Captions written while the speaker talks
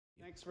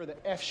Thanks for the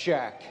F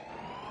Shack.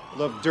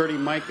 Love Dirty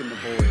Mike and the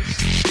boys.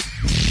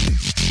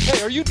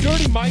 Hey, are you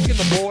Dirty Mike and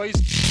the boys?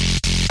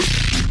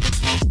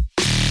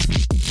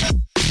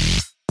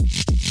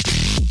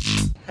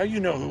 How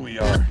you know who we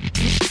are?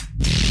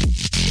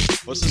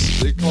 What's this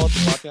they call it,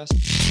 the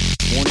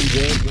podcast? Morning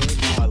Good.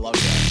 Oh, I love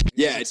that.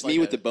 Yeah, it's me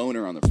with the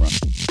boner on the front.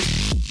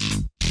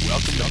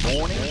 Welcome to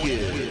Morning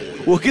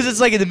Good. Well, because it's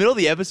like in the middle of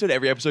the episode,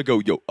 every episode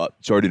go, yo,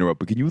 sorry to interrupt,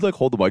 but can you like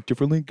hold the mic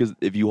differently? Because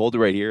if you hold it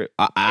right here,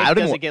 I don't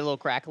Does know. it get a little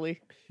crackly?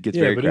 Gets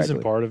Yeah, very but crackly.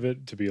 isn't part of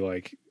it to be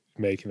like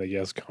making the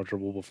guest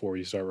comfortable before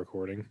you start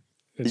recording?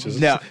 It's just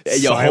No,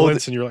 yo, hold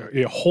silence, and you're like,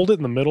 yeah, hold it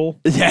in the middle.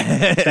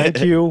 Yeah.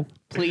 Thank you.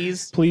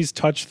 Please. Please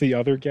touch the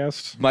other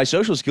guest. My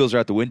social skills are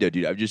out the window,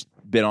 dude. I've just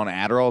been on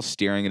Adderall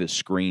staring at a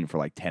screen for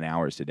like 10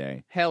 hours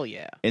today. Hell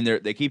yeah. And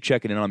they keep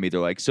checking in on me. They're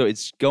like, so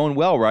it's going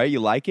well, right? You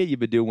like it? You've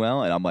been doing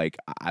well? And I'm like,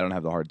 I don't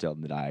have the heart to tell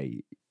them that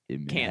I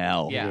am in Can't.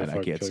 hell. Yeah. And I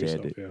Fucking can't kill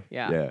stand yourself, it.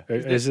 Yeah. Yeah.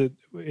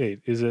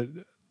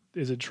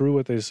 Is it true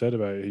what they said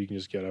about you can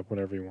just get up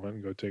whenever you want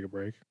and go take a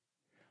break?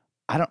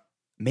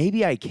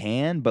 Maybe I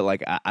can, but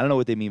like I don't know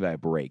what they mean by a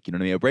break. You know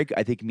what I mean? A break,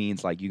 I think,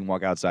 means like you can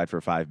walk outside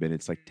for 5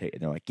 minutes, like and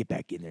they're like, get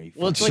back in there. You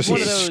Well, it's fucking like one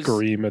of Just those.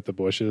 scream at the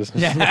bushes.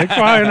 Yeah. Like,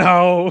 fine,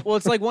 no. Well,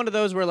 it's like one of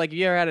those where like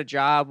you ever had a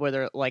job where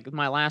they're like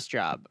my last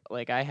job,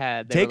 like I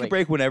had. they take were a like-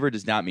 break whenever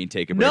does not mean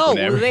take a break No,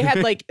 whenever. they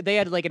had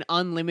like an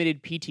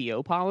unlimited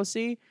PTO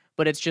policy,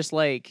 but it's just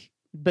like.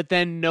 But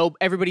then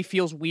everybody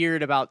feels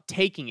weird about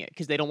taking it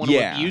because they don't want to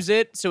Yeah. abuse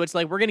it. So it's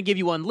like we're gonna give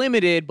you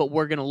unlimited, but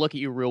we're gonna look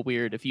at you real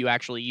weird if you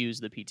actually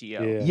use the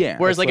PTO. Yeah.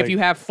 Whereas It's like if you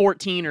have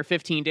 14 or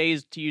 15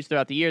 days to use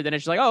throughout the year, then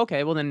it's just like, oh,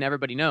 okay, well then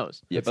everybody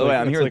knows. Yeah, It's by the way,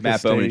 like- I'm it's here with like a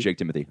Matt Bowman and state- Jake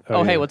Timothy.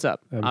 Oh, hey, yeah. what's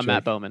up? I'm Matt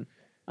Jake. Bowman.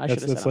 I should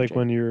That's have said like I'm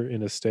when Jake. you're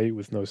in a state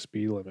with no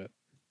speed limit.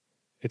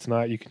 It's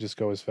not you can just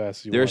go as fast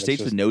as you There are want. It's states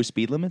with just- no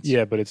speed limits?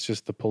 Yeah, but it's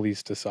just the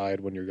police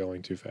decide when you're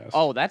going too fast.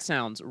 Oh, that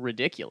sounds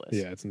ridiculous.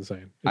 yeah, it's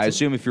insane. I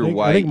assume if you're I think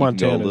white, you can go a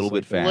Montana's little bit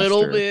like that. faster.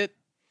 Little bit.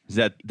 Is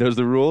that those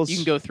the rules? You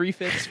can go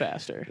 3/5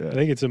 faster. Yeah. I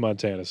think it's in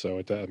Montana,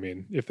 so I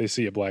mean, if they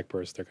see a black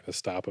person, they're going to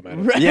stop them at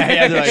it. Right.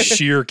 Yeah, they're like,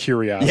 Sheer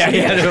curiosity.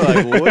 yeah, they're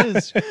like,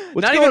 what's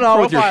Not going even on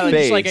with your profiling,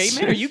 face? just like,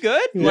 hey man, are you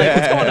good? Like, Yeah.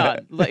 what's going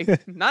on?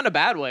 Like, not in a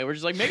bad way. We're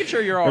just like making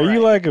sure you're all Are right.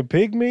 you like a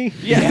pygmy?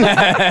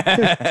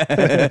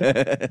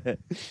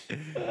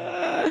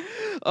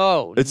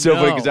 Oh, It's so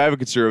funny no. because I have a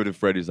conservative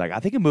friend who's like, I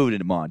think I'm moving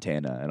into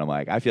Montana, and I'm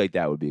like, I feel like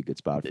that would be a good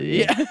spot for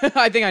you. Yeah,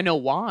 I think I know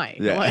why.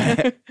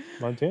 Yeah.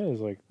 Montana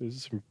is like,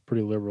 there's some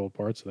pretty liberal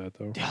parts of that,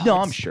 though. No,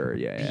 I'm sure.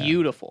 Yeah.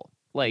 Beautiful.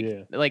 Like,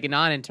 Yeah. like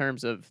not in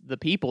terms of the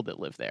people that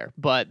live there,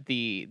 but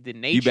the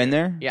nature. You been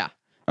there? Yeah.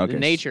 Okay. The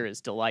nature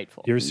is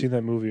delightful. You ever seen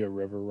that movie, A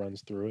River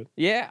Runs Through It?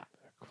 Yeah.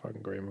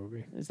 Fucking great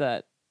movie. Is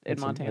that in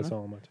That's Montana? That's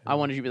all in Montana. I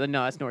wanted you to be like,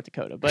 no, that's North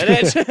Dakota, but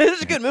it's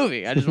a good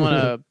movie. I just want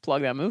to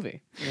plug that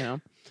movie. You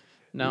know,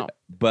 no.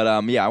 But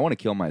yeah, I want to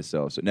kill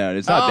myself. So no,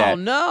 it's not Oh that.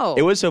 no!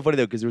 It was so funny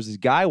though because there was this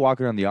guy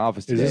walking around the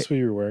office Is today. this what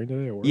you were wearing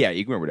today? Or what? Yeah,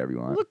 you can wear whatever you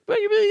want. Look, but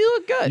you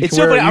look good. You It's can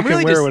so wear, funny. I'm you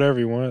really can wear just- whatever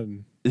you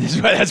want.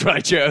 That's what I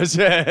chose.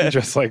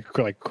 Just like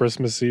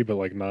Christmassy, but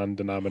like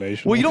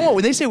non-denominational. Well, you know what?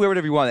 When they say wear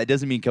whatever you want, that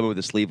doesn't mean come in with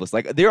a sleeveless.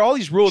 Like there are all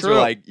these rules where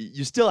True. like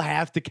you still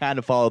have to kind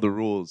of follow the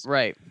rules.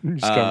 Right.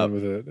 Just come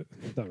in with it.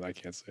 No, I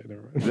can't say it.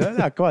 Never mind.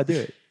 No, come on, do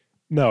it.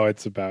 No,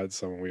 it's about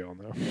someone we all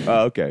know.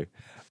 Oh, okay.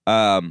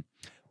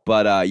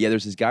 But yeah,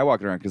 there's this guy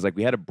walking around because like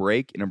we had a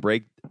break.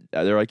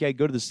 They're like, yeah,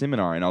 go to the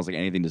seminar, and I was like,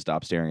 anything to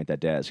stop staring at that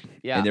desk.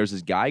 Yeah. And there was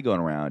this guy going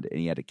around, and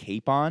he had a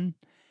cape on.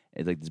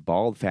 It's like this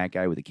bald fat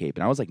guy with a cape,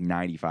 and I was like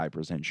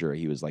 95% sure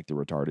he was like the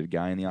retarded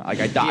guy in the like.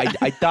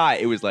 I thought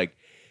it was like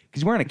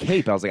because he's wearing a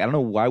cape. I was like, I don't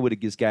know why would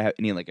this guy have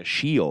any like a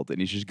shield, and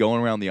he's just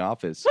going around the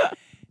office.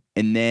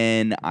 And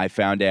then I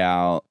found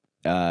out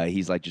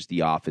he's like just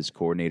the office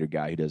coordinator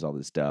guy who does all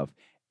this stuff.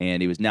 And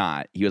he was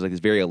not. He was like this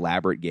very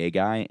elaborate gay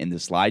guy. And the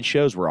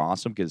slideshows were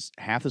awesome because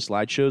half the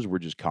slideshows were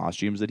just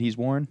costumes that he's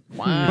worn.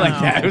 Wow.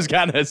 Like that. It was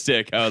kind of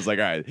sick. I was like,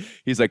 all right.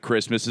 He's like,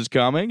 Christmas is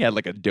coming. Had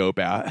like a dope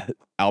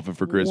outfit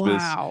for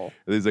Christmas. Wow.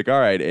 And he's like, all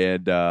right.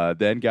 And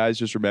then guys,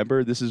 just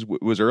remember, this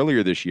was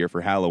earlier this year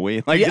for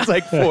Halloween. Like Yeah. it's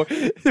like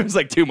it was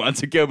like 2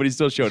 months ago, but he's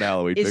still showing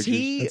Halloween Is pictures.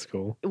 he? That's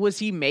cool. Was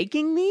he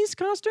making these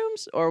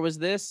costumes, or was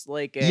this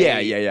like a?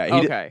 Yeah.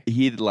 Okay.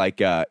 He'd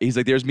like he's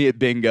like, there's me at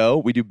bingo.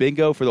 We do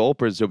bingo for the old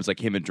person, so it's like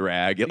him and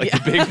drag at like the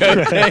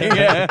bingo thing.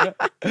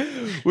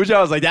 Yeah. Which I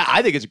was like,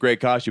 I think it's a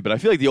great costume, but I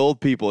feel like the old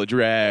people at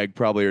drag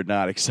probably are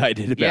not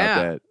excited about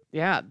that.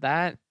 Yeah,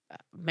 that.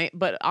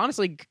 But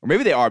honestly, Or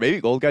maybe they are.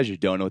 Maybe old guys just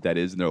don't know what that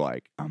is, and they're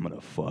like, I'm gonna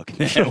fuck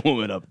that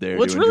woman up there.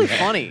 what's doing really drag.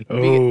 funny?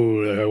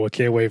 Oh, I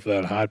can't wait for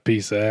that hot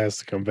piece of ass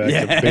to come back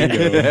to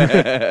bingo.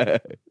 Yeah.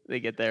 They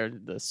get there,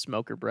 the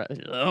smoker breath.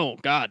 Oh,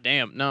 god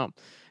damn. No.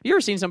 You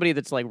ever seen somebody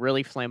that's like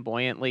really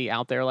flamboyantly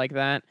out there like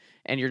that?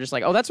 And you're just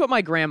like, oh, that's what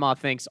my grandma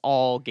thinks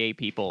all gay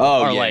people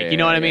are yeah, like. yeah, You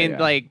know what I yeah, mean? yeah.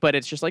 Like, but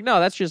it's just like, no,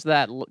 that's just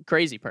that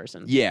crazy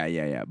person.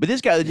 Yeah. But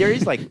this guy, there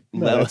is like,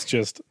 No, that's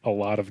just a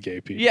lot of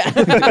gay people. Yeah.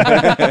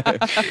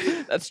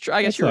 That's true.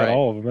 I guess That's you're not right.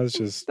 all of them. That's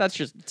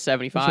just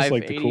 75. That's just,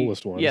 like, the 80.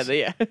 coolest ones. Yeah.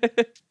 Yeah.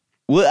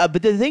 well,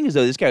 but the thing is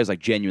though, this guy was like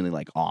genuinely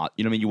like, you know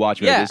what I mean? You watch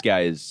him, like, Yeah. this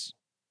guy is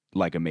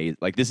like amazing.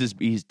 Like this is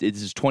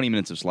 20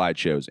 minutes of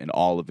slideshows, and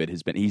all of it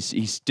has been. He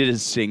did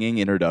his singing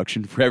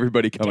introduction for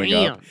everybody coming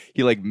up.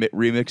 He like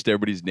remixed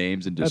everybody's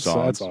names into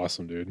songs. That's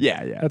awesome, dude.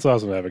 Yeah, yeah. That's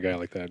awesome to have a guy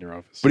like that in your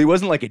office. But he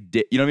wasn't like you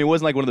know what I mean? It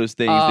wasn't like one of those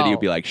things that he would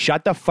be like,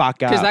 "Shut the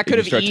fuck up," Because that could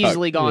and have just start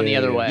easily gone the Yeah,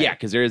 other yeah. way. Yeah,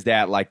 because there is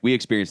that. Like we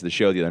experienced the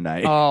show the other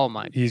night. Oh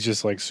my. He's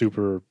just like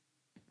super,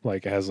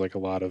 like has like a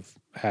lot of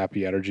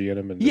happy energy in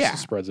him and Yeah.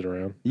 just spreads it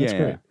around. Yeah, That's yeah.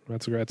 great.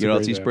 That's great. You know what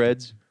else he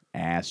spreads?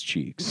 Ass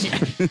cheeks. I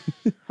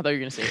thought you were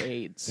gonna say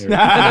AIDS.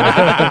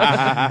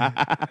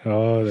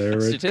 Oh, there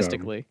it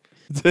Statistically.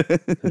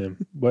 comes.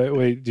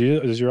 Wait.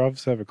 Does your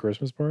office have a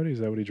Christmas party? Is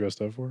that what he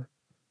dressed up for?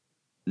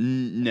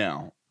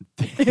 No.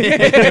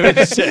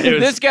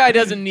 This guy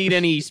doesn't need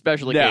any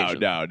special No, occasion.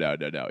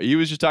 no. He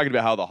was just talking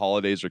about how the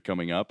holidays are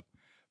coming up,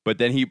 but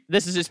then he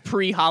This is his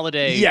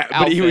pre-holiday. but he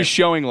outfit. was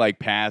showing like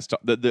past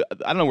the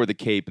I don't know where the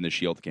cape and the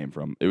shield came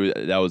from. I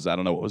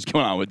don't know what was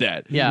going on with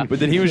that. Yeah. But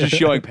then he was just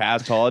showing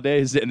past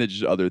holidays and then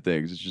just other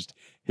things. It's just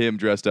him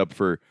dressed up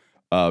for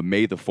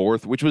May the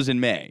 4th, which was in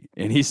May,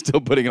 and he's still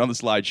putting it on the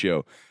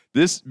slideshow.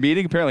 This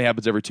meeting apparently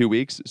happens every 2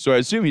 weeks, so I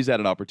assume he's had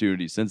an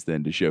opportunity since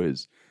then to show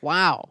his.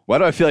 Wow. Why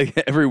do I feel like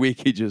every week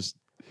he just?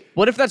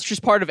 What if that's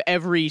just part of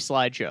every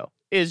slideshow?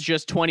 Is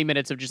just 20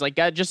 minutes of just like,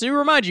 just to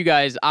remind you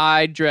guys,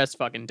 I dress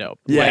fucking dope.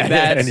 Yeah. Like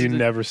that's, And you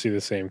never see the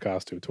same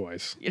costume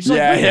twice. It's like,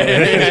 Yeah, wait,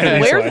 yeah.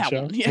 wear that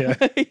Slideshow?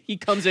 one. Yeah. He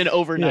comes in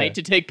overnight Yeah.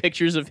 to take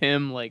pictures of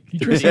him, like You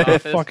through dressed the like a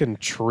office. fucking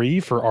tree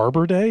for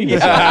Arbor Day?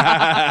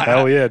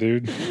 Hell yeah,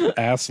 dude.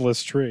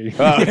 Assless tree.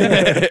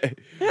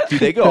 Dude,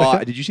 they go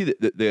on. Did you see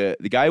the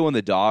guy who won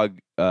the dog?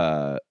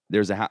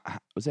 There's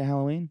was it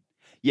Halloween?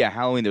 Yeah,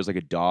 Halloween. There's like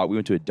a dog. We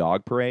went to a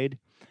dog parade,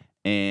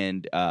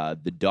 and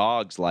the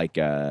dogs like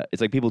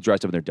it's like people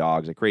dressed up in their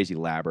dogs, like crazy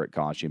elaborate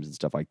costumes and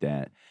stuff like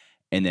that.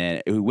 And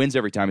then who wins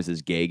every time is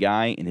this gay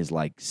guy and his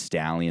like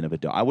stallion of a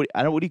dog.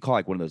 I don't what do you call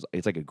like one of those?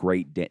 It's like a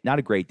not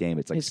a Great Dane.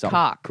 It's like His some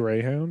cock.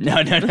 Greyhound?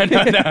 No,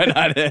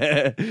 not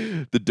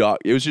the dog.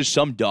 It was just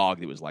some dog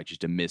that was like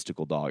just a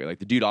mystical dog. Like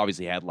the dude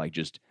obviously had like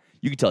just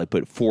you could tell he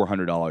put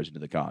 $400 into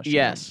the costume.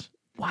 Yes.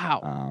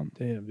 Wow.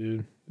 Damn,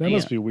 dude. That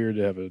must be weird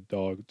to have a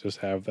dog just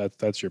have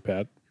that's your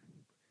pet.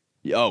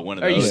 Oh, one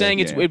of Are those. you saying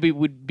yeah.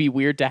 would be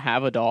weird to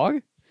have a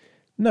dog?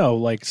 No,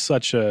 like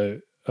such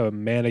a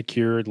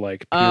manicured,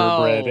 like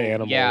purebred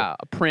animal. Yeah,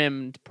 a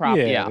primmed prop.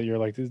 Yeah, Yeah. you're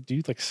like, do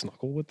you like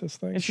snuggle with this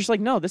thing? It's just like,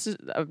 no, this is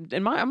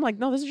I'm like,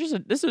 no, this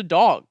is a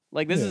dog.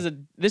 Like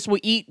this will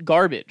eat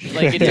garbage.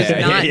 Like it does Yeah,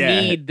 not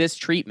yeah. need this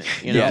treatment.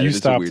 You know? Yeah, if you it's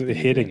a stopped weird thing to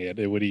hitting do.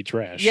 it would eat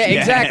trash. Yeah, Yeah.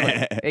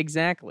 exactly.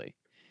 Exactly.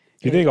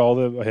 Do you think all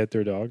the hit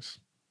their dogs?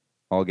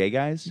 All gay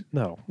guys?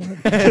 No.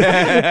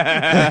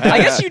 I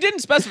guess you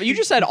didn't specify. You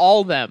just said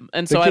all them,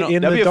 and so The I kid don't.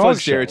 in That'd the be a fun dog show.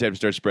 stereotype to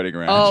start spreading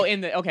around. Oh,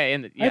 in the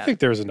yeah. I think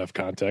there's enough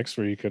context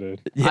where you could have,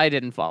 I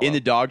didn't follow. in the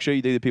dog show,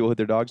 you think the people hit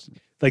their dogs?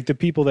 like the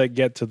people that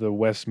get to the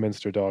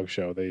Westminster Dog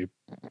Show, they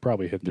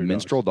probably hit The their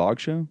minstrel dogs. dog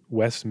show?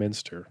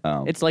 Westminster.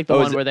 Oh. It's like the Oh,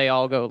 is one it- where they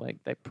all go like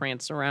they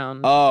prance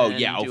around. Oh, and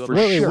yeah, do a- for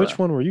Wait, sure. which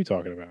one were you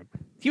talking about?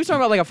 He was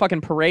talking about like a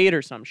fucking parade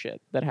or some shit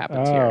that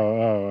happens here.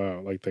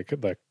 Oh, like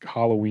the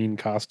Halloween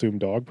costume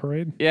dog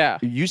parade. Yeah.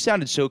 You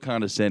sounded so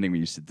condescending when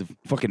you said the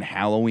fucking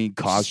Halloween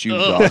costume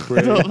dog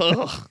parade.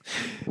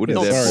 What is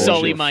Don't Sorry, that? for? you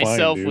sully were fine,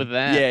 myself dude. with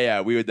that.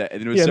 Yeah, we would that.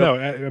 And it was Yeah, so,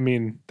 no, I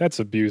mean that's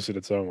abuse in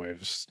its own way,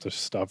 just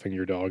stuffing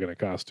your dog in a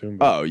costume.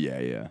 Oh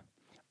yeah.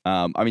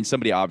 I mean,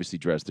 somebody obviously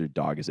dressed their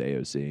dog as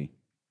AOC,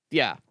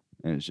 Yeah.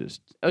 and it's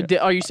just.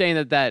 Are you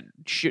saying that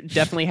should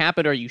definitely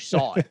happened, or you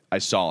saw it? I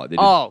saw it. They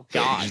Oh, did-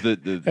 God. just the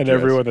and dress.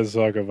 everyone that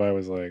saw Goodbye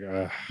was like,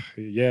 yay.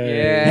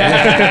 Yay.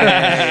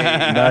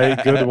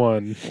 Night, good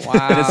one. Wow.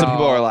 And then some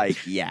people are like,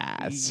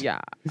 yes. Yeah.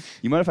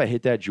 You mind if I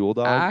hit that Jewel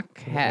dog?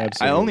 Okay. I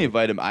Absolutely. only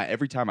invite him.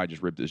 Every time I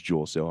just rip this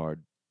Jewel so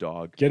hard,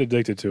 dog. Get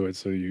addicted to it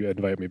so you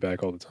invite me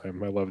back all the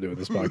time. I love doing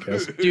this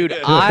podcast. Dude,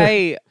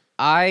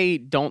 I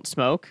don't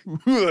smoke.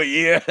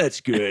 Yeah, that's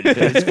good.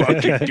 That's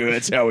fucking good.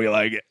 That's how we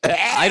like it.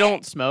 I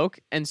don't smoke,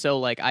 and so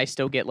like I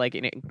still get like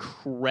an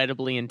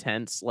incredibly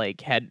intense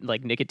like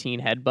nicotine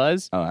head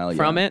buzz Oh, hell yeah.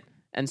 from it.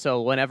 And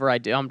so whenever I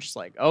do, I'm just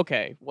like,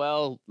 okay,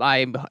 well,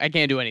 I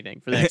can't do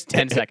anything for the next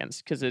 10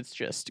 seconds because it's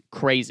just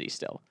crazy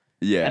still.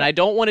 Yeah. And I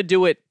don't want to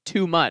do it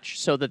too much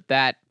so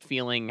that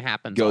feeling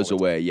happens. all goes the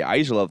time. away. Yeah, I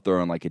used to love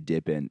throwing like a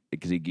dip in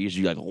because it gives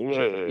you like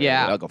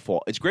like a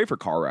fall. It's great for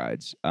car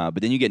rides, but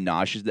then you get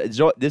nauseous. This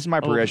is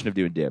my progression of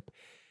doing dip.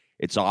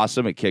 It's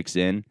awesome. It kicks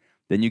in.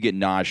 Then you get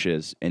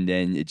nauseous, and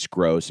then it's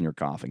gross, and you're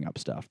coughing up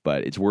stuff.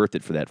 But it's worth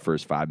it for that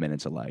first 5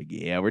 minutes of like,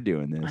 yeah, we're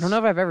doing this. I don't know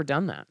if I've ever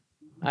done that.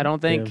 I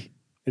don't think. Yeah.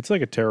 It's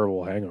like a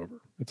terrible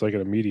hangover. It's like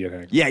an immediate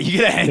hangover. Yeah, you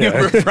get a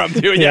hangover from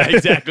doing. Yeah,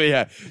 exactly.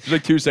 Yeah, just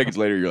like 2 seconds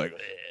later, you're like,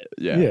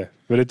 yeah. Yeah,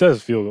 but it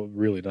does feel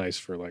really nice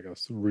for like a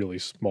really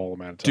small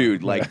amount of time.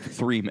 Dude, like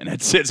 3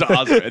 minutes. It's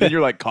awesome. And then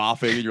you're like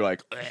coughing and you're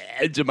like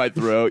into my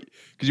throat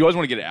because you always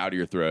want to get it out of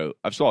your throat.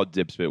 I saw a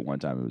dip spit one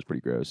time. It was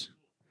pretty gross.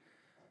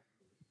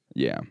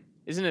 Yeah.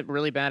 Isn't it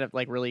really bad if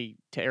like really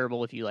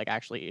terrible if you like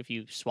actually if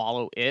you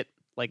swallow it?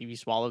 Like if you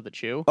swallow the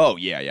chew? Oh,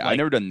 yeah. I've Like-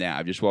 never done that.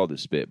 I've just swallowed the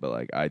spit, but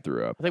like I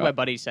threw up. I think my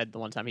buddy said the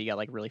one time he got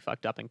like really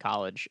fucked up in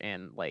college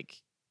and like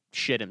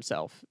shit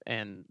himself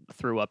and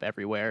threw up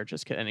everywhere.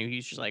 And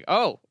he's just like,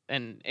 oh,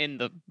 and in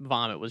the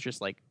vomit was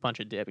just like a bunch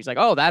of dip. He's like,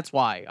 oh, that's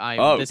why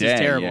this is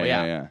terrible.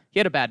 Yeah. He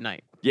had a bad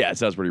night. Yeah, it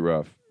sounds pretty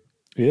rough.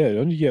 Yeah,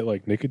 don't you get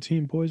like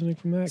nicotine poisoning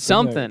from that?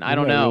 Something, I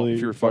don't know. Really If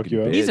you're a fuck fucking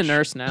you up? bitch. He's a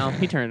nurse now.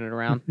 He turned it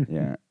around.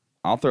 Yeah.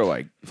 I'll throw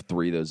like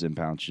 3 of those Zim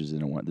pouches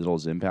into one. The little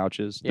Zim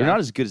pouches. Yeah. They're not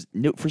as good as.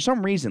 No, for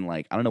some reason,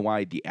 like, I don't know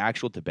why the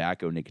actual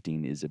tobacco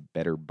nicotine is a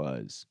better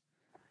buzz.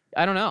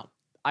 I don't know.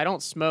 I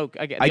don't smoke.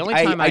 The only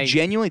time I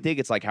genuinely think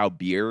it's like how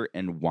beer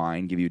and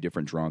wine give you a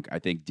different drunk. I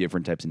think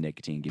different types of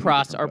nicotine give you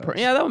a different buzz.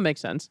 yeah, that would make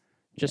sense.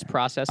 Just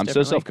processed I'm so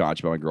differently.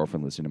 self-conscious about my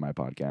girlfriend listening to my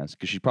podcast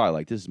because she's probably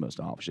like, this is the most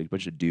awful. She's like a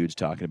bunch of dudes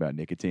talking about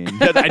nicotine.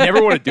 I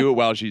never want to do it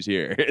while she's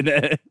here.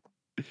 Is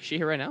she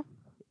here right now?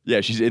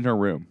 Yeah, she's in her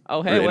room.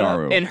 Oh, hey, Or what in up? our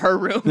room. In her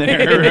room. In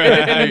her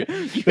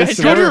room. You guys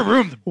Go to are- your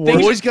room. We're-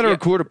 The boys got to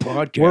record a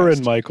podcast. We're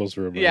in Michael's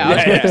room. Right Yeah, now. I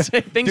was gonna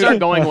say, things Dude, aren't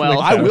going well.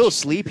 I will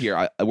sleep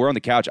here. We're on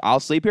the couch. I'll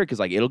sleep here because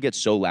like it'll get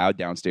so loud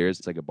downstairs.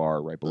 It's like a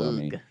bar right below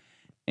me. Ugh.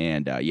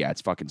 And yeah,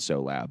 it's fucking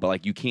so loud. But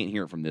like you can't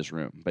hear it from this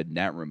room. But in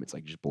that room, it's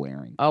like just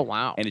blaring. Oh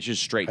wow. And it's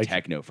just straight I-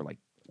 techno for like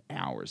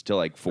hours till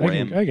like 4 I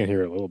a.m. can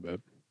hear it a little bit.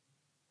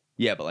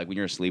 Yeah, but like when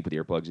you're asleep with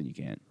earplugs in, you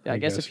can't. I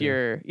guess if yeah.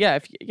 you're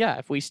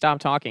if we stop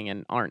talking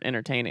and aren't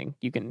entertaining,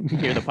 you can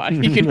hear the pod.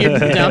 You can hear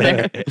it down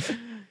there.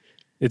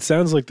 It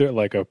sounds like they're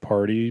like a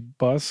party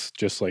bus,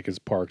 just like is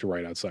parked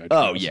right outside. your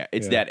Oh house. yeah,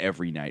 it's that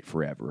every night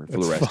forever for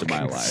the It rest of my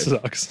fucking life.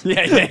 Sucks. Yeah,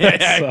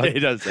 It it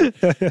does.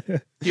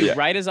 Dude, Yeah.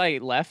 right as I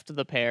left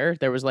the pair,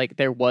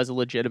 there was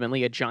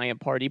legitimately a giant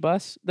party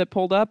bus that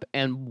pulled up,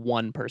 and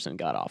one person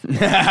got off.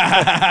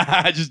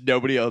 Just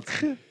nobody else.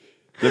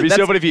 That'd be so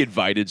That's- funny if he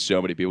invited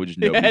so many people. Just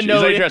nobody. Yeah, He's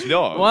nobody- like, "Trust me,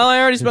 no." Well, I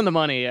already spent the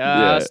money.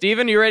 Yeah.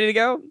 Steven, you ready to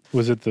go?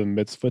 Was it the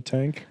mitzvah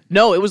tank?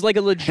 No, it was like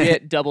a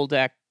legit double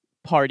deck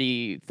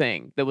party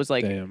thing that was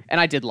like, Damn. and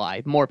I did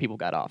lie. More people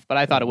got off, but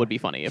I thought it would be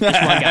funny if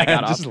just one guy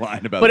got off. Just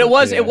lying about. But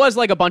that. it was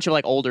like a bunch of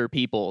like older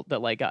people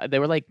that like they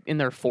were like in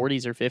their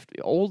 40s or 50s,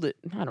 old.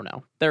 I don't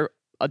know. They're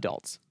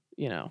adults,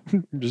 you know.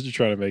 Just to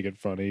try to make it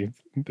funny.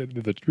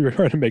 We were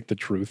trying to make the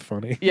truth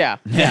funny. Yeah,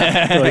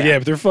 We're like, yeah,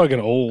 but they're fucking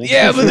old.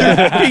 yeah, but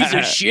they're a piece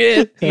of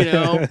shit. You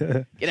know,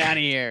 get out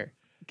of here.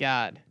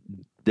 God.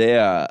 They,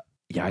 yeah,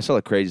 I saw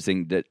the craziest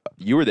thing that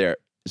you were there.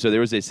 So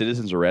there was a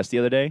citizen's arrest the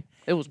other day.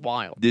 It was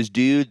wild. This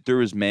dude threw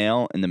his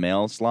mail in the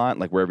mail slot,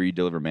 like wherever you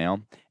deliver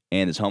mail,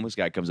 and this homeless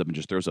guy comes up and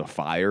just throws a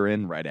fire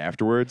in right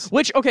afterwards.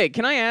 Which, okay,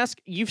 can I ask?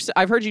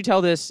 I've heard you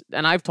tell this,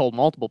 and I've told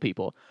multiple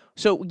people.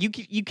 So you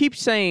keep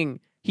saying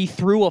he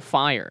threw a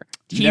fire.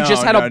 He No,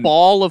 just had no, a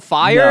ball of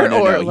fire,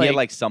 no, or no. like, He had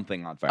like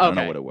something on fire. I don't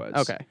know what it was.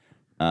 Okay,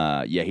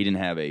 Yeah, he didn't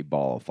have a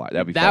ball of fire. That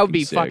would be that would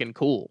be sick. fucking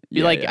cool. Be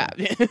Yeah, like, yeah.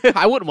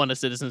 I wouldn't want a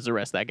citizen's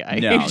arrest that guy.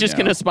 No, He's just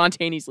no. gonna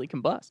spontaneously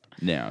combust.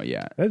 No,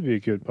 yeah, That'd be a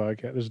good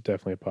podcast. There's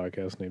definitely a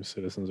podcast named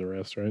Citizens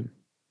Arrest, right?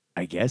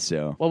 I guess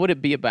so. What would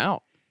it be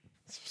about?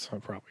 It's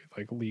probably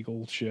like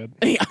legal shit.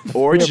 Or it's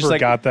Whoever just like,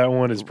 got that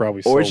one is probably.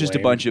 or so it's just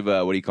lame. a bunch of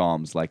what do you call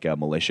them? Like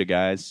militia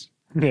guys.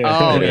 Yeah.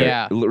 Oh, that are-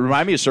 yeah.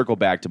 Remind me to circle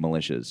back to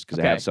militias because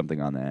I Okay. have something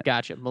on that.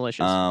 Gotcha.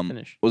 Malicious.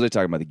 Finish. What was I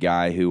talking about? The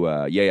guy who,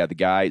 the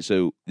guy.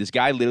 So this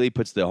guy literally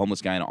puts the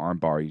homeless guy in an arm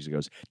bar. He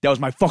goes, "That was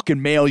my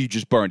fucking mail you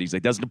just burned." He's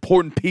like, "That's an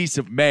important piece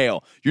of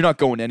mail. You're not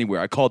going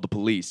anywhere. I called the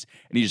police."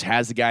 And he just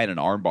has the guy in an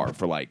arm bar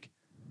for like,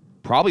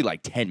 probably like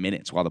 10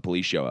 minutes while the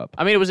police show up.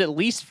 I mean, it was at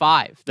least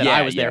 5 that Yeah,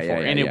 I was there yeah,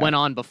 for, yeah, and it yeah. went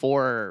on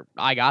before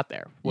I got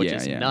there, which Yeah,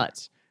 is yeah.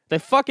 nuts.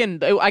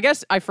 I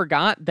guess I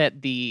forgot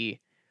that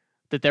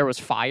there was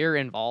fire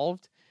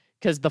involved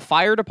because the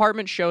fire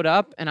department showed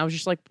up, and I was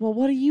just like, well,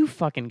 what are you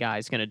fucking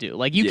guys gonna do?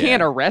 Like, you Yeah.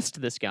 can't arrest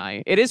this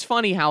guy. It is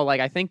funny how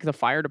like I think the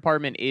fire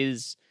department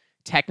is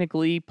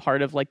technically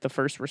part of like the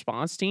first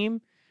response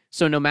team,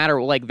 so no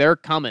matter like they're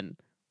coming,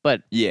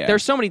 but Yeah.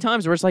 there's so many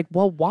times where it's like,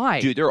 well,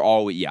 why? Dude, they're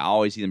always, I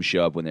always see them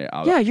show up when they're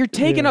out. Yeah, you're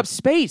taking Yeah. up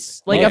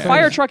space. Like Yeah. a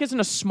fire truck isn't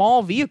a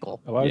small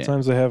vehicle. A lot Yeah. of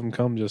times they have them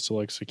come just to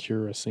like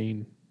secure a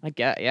scene. I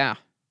get, yeah.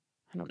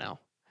 I don't know,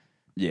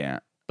 Yeah.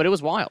 but it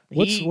was wild.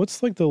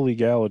 What's like the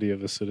legality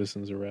of a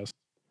citizen's arrest?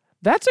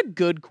 That's a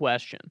good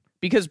question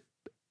because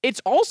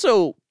it's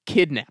also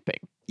kidnapping.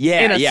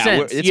 Yeah. In a yeah.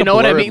 sense, It's you a know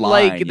what I blurred mean?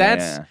 Like, line,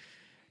 that's- yeah.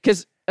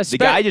 Because The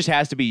guy just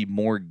has to be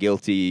more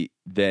guilty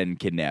than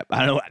kidnap.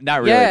 I don't know.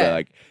 Not really. Yeah. But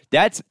like,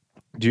 that's,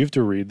 Do you have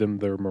to read them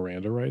their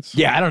Miranda rights?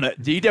 yeah, I don't know.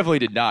 He definitely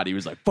did not. He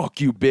was like, "Fuck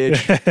you,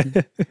 bitch.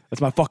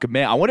 That's my fucking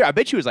man." I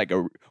bet you was like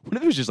what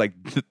if it was just like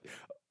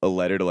a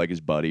letter to like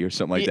his buddy or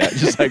something like that?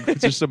 Just like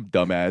just some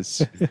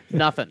dumbass.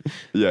 nothing.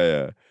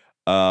 Yeah.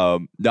 No,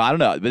 I don't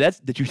know. But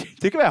did you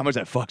think about how much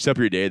that fucks up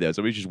your day though?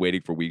 Somebody's just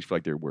waiting for weeks for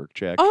like their work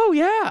check. Oh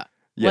yeah.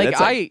 Yeah, like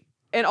that's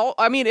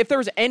I mean, if there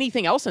was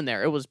anything else in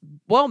there, it was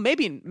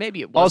maybe it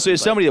wasn't. also, as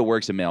but somebody that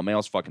works in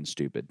mail's fucking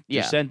stupid.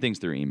 Yeah. Just send things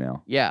through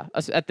email. yeah,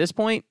 at this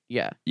point,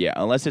 yeah. Yeah,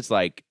 unless it's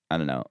like, I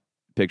don't know,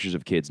 pictures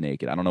of kids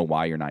naked. I don't know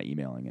why you're not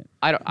emailing it.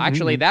 I don't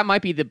actually. That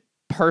might be the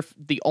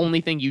only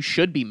thing you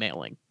should be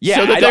mailing. Yeah,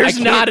 so I that don't- I there's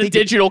can't not a think of-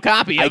 digital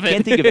copy I of it.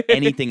 can't think of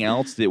anything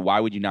else that why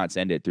would you not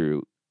send it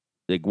through?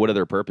 Like, what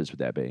other purpose would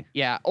that be?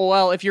 Yeah.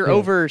 Well, if you're Yeah.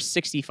 over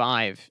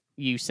 65,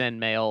 you send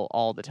mail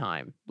all the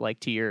time, like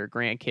to your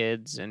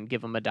grandkids, and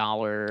give them $1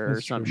 or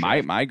That's something.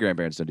 true. My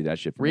grandparents don't do that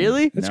shit for me.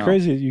 Really? It's No.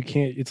 crazy. You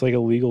can't. It's like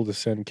illegal to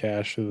send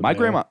cash to the My mail.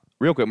 grandma,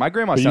 real quick, my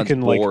grandma But you sounds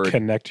can bored. like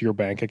connect your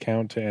bank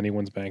account to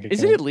anyone's bank account.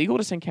 Is it illegal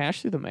to send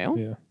cash through the mail?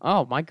 Yeah.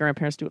 Oh, my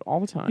grandparents do it all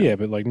the time. Yeah,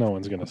 but like no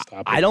one's gonna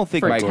stop. I it. don't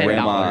think For my $10.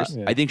 grandma.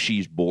 Yeah. I think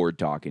she's bored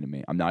talking to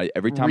me. I'm not.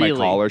 Every time I Really?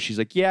 call her, she's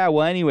like, "Yeah,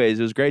 well, anyways,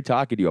 it was great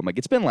talking to you." I'm like,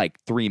 "It's been like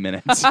 3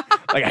 minutes."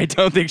 Like, I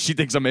don't think she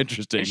thinks I'm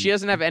interesting. And she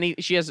doesn't have any.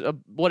 She has.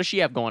 What does she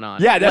have going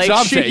on? yeah, that's Like, what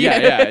I'm saying.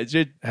 Yeah. It's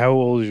just How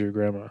old is your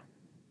grandma?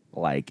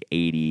 like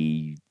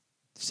 80,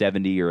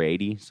 70 or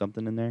 80,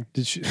 something in there.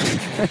 Did she?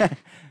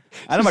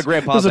 I know my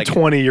grandpa's There's like a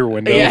 20-year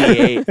window.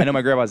 88. I know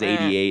my grandpa's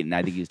 88, and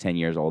I think he's 10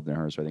 years older than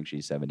her, so I think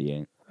she's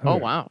 78. Oh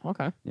wow.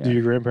 Okay. Yeah. Do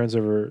your grandparents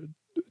ever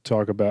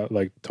talk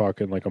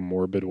in like a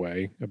morbid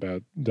way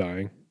about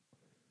dying?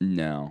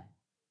 No,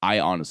 I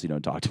honestly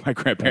don't talk to my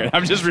grandparents.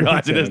 I'm just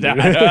realizing this now.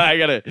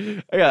 Yeah,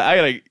 dude. I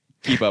gotta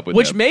keep up with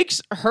Which them.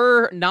 makes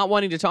her not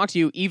wanting to talk to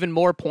you even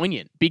more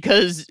poignant,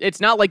 because it's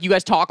not like you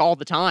guys talk all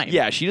the time.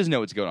 Yeah, she doesn't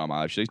know what's going on in my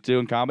life. She's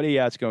doing comedy.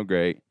 Yeah, it's going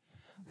great.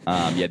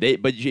 But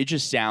it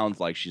just sounds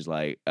like she's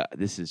like,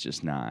 this is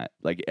just not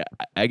like.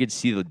 I could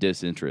see the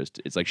disinterest.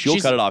 It's like she'll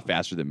She's- cut it off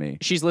faster than me.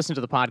 She's listened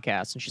to the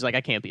podcast and she's like,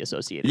 I can't be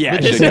associated Yeah,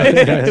 with she's this,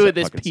 like, "This with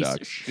this fucking piece of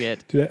sucks."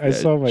 shit. Dude, I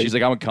saw my. She's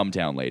like, I'm a come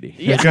town lady.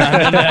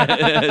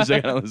 Yeah. She's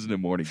like, I don't listen to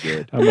Morning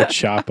Good. I'm a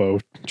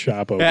Chapo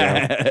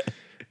guy.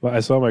 Well, I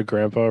saw my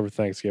grandpa over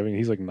Thanksgiving.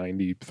 He's like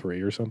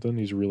 93 or something.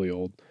 He's really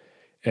old,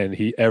 and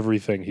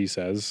everything he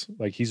says,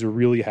 like he's a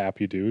really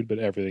happy dude, but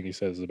everything he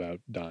says is about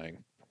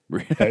dying.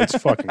 It's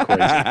fucking crazy.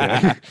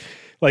 Man.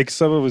 Like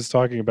someone was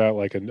talking about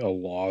like a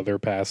law they're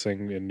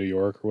passing in New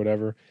York or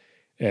whatever,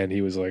 and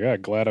he was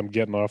like, glad I'm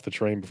getting off the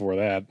train before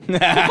that.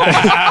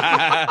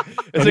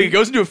 It's like it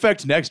goes into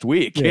effect next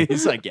week. Yeah.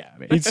 He's like, yeah,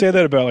 man. He'd say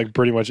that about like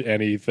pretty much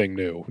anything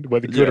new,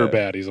 whether good or Yeah.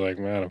 bad. He's like,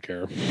 I don't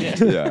care.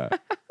 Yeah.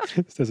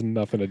 This has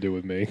nothing to do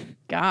with me.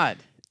 God,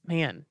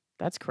 man,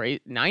 that's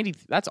crazy. 90.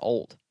 That's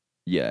old.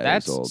 Yeah,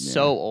 That's it's old, yeah.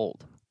 so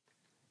old.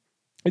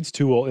 It's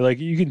too old. Like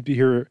you can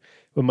hear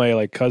when my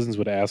like cousins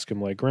would ask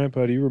him, like,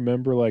 Grandpa, do you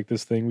remember like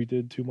this thing we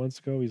did 2 months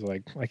ago? He's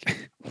like,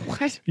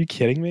 What? are you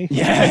kidding me?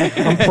 Yeah.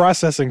 I'm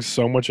processing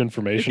so much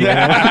information right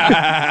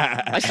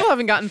now. I still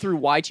haven't gotten through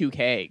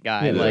Y2K,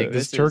 guy. Yeah, like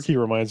this is- turkey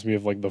reminds me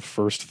of like the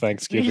first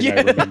Thanksgiving Yeah.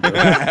 I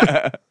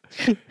remember.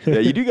 Yeah,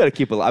 you do got to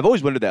keep. I've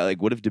always wondered that.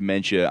 Like, what if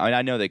dementia? I mean,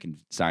 I know they can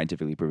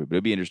scientifically prove it, but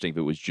it'd be interesting if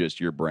it was just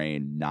your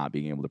brain not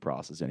being able to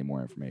process any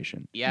more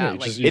information. Yeah, Yeah,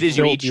 like just- it is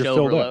you're reached filled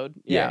up. overload.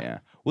 Yeah.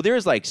 Well,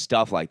 there's like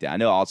stuff like that. I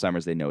know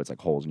Alzheimer's. They know it's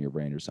like holes in your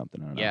brain or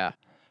something. I don't know. Yeah.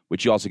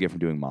 Which you also get from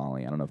doing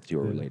Molly. I don't know if the two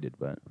are Yeah. related,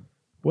 but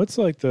What's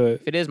like the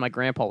If it is, my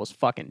grandpa was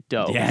fucking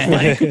dope.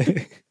 Yeah.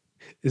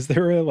 is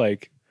there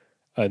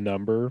a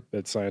number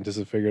that scientists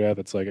have figured out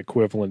that's like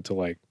equivalent to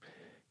like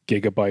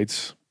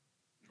gigabytes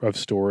of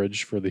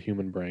storage for the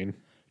human brain?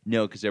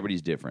 no, because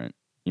everybody's different.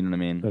 You know what I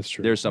mean? That's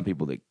true. There's some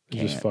people that It's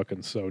can't. just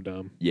fucking so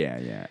dumb. Yeah,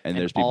 yeah. And And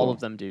there's people. all of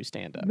them do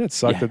stand up. And that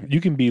sucks Yeah. that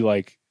you can be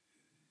like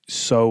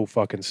so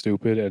fucking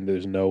stupid and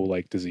there's no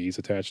like disease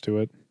attached to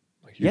it.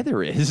 Like Yeah,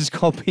 there is. It's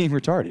called being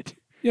retarded.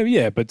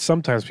 yeah, but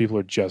sometimes people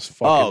are just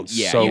fucking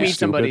yeah, so you meet stupid.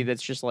 somebody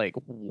that's just like,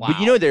 wow. But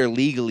you know they're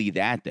legally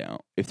that though.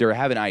 If they're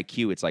having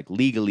IQ, it's like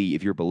legally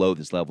if you're below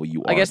this level,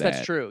 you are. I guess that.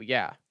 that's true.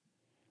 Yeah.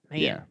 Man,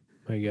 Yeah.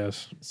 I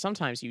guess.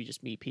 sometimes you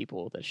just meet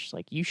people that's just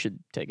like, you should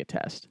take a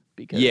test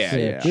because Yeah,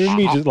 Yeah. You ever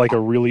meet just like a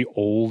really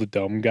old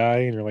dumb guy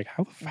and you're like,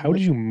 how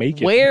did you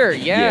make it? where?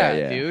 Yeah,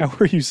 Yeah. dude. How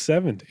are you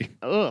 70?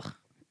 Ugh.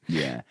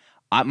 Yeah.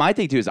 My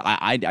thing too is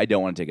I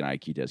don't want to take an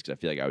IQ test because I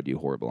feel like I would do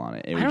horrible on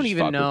it. It would I don't just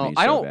even fuck with know. me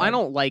I so don't. I bad.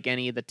 don't like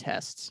any of the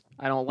tests.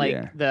 I don't like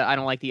Yeah. I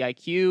don't like the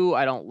IQ.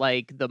 I don't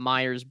like the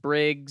Myers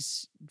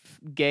Briggs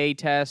gay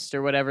test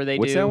or whatever they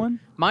What's do. that one?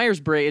 Myers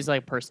Briggs is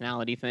like a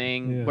personality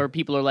thing Yeah. where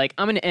people are like,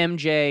 I'm an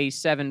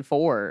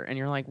MJ74, and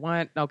you're like,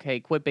 what? Okay,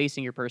 quit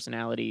basing your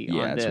personality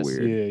Yeah, on it's this.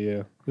 weird.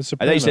 Yeah. The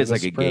I thought you said it's Sopranos-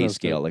 like the a gay Sopranos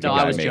scale, did. like No, a I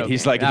guy was made. joking.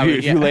 He's like, That if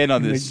was- you yeah. land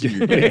on this,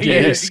 you're gay.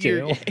 Gay You're-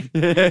 scale.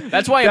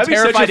 That's why I'm That'd be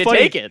such a terrified to funny-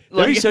 take it.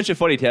 That'd be Like- such a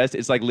funny test.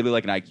 It's like literally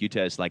like an IQ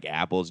test, like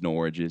apples and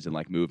oranges and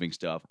like moving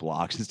stuff,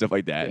 blocks and stuff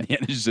like that. And the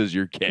end it just says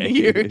you're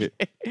gay.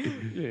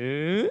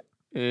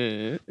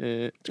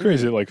 It's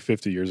crazy that like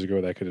 50 years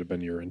ago that could have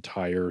been your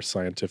entire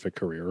scientific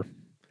career.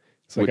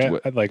 It's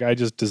like I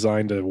just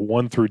designed a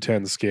 1 through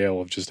 10 scale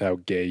of just how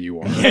gay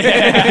you are.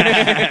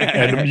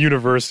 And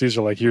universities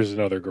are like, here's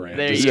another grant.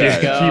 There Just you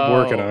keep go.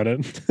 working on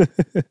it.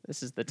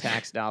 This is the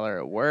tax dollar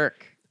at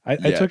work. I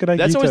Yeah. took an IQ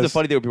That's always the test.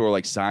 funny thing when people are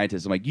like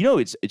scientists. I'm like,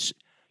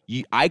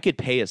 I could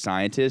pay a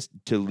scientist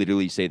to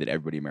literally say that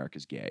everybody in America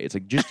is gay. It's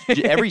like just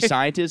every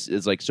scientist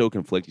is like so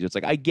conflicted. It's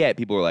like I get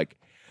people are like,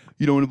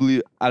 you don't want to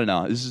believe. I don't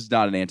know. This is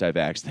not an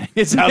anti-vax thing.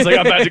 It sounds like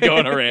I'm about to go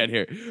on a rant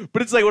here,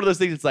 but it's like one of those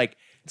things. It's like,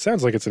 It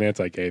sounds like it's an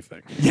anti-gay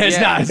thing. yeah, it's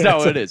Yeah. not. It's not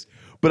what it is.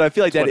 But I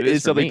feel like That's that what it is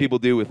is for something me. people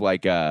do with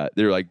like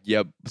they're like,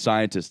 yeah,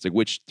 scientists, like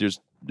which there's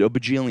a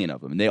bajillion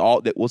of them, and they all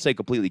that will say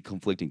completely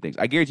conflicting things.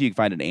 I guarantee you can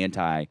find an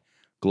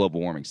anti-global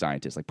warming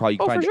scientist, like probably you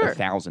can Oh, find for sure.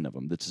 1,000 of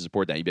them that to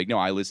support that. You'd be like, no,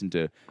 I listen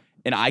to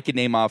And I could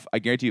name off, I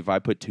guarantee you, if I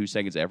put 2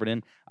 seconds of effort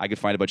in, I could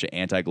find a bunch of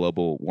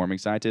anti-global warming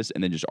scientists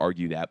and then just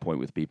argue that point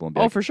with people and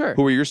be like, for sure.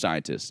 who are your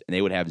scientists? And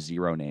they would have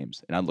 0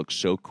 names. And I'd look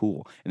so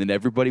cool. And then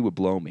everybody would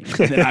blow me.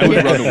 And then I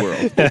would run the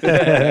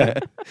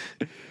world.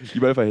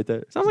 You mind if I hit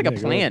that? Sounds like a Yeah,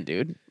 go plan,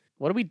 dude.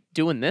 What are we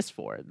doing this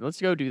for?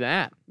 Let's go do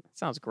that.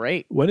 Sounds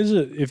great. When is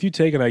it? If you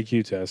take an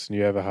IQ test and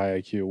you have a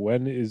high IQ,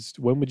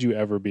 when would you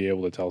ever be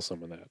able to tell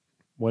someone that?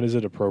 When is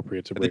it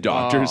appropriate to The bring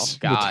doctors. Oh,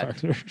 God.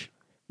 The doctor,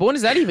 But when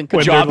does that even come?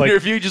 When Job they're like-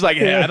 interview, just like,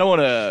 hey, I don't want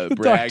to the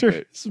brag.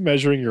 doctor is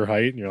measuring your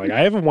height, and you're like,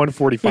 I have a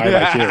 145 IQ.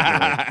 And you're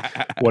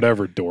like,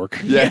 whatever, dork.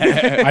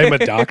 Yeah. I'm a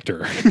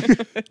doctor.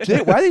 Why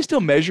do they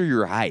still measure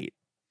your height?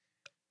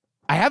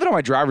 I have it on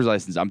my driver's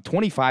license. I'm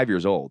 25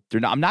 years old.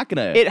 I'm not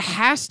going to. It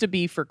has to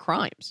be for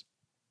crimes.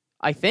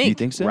 I think. You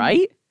think so?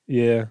 Right?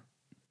 Yeah.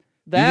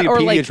 That you or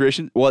think a like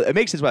pediatrician? Well, it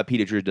makes sense why a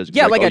pediatrician does. 'Cause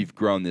Yeah, like, like oh, a- you've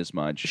grown this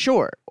much.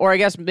 sure. Or I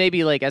guess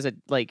maybe like as a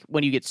like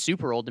when you get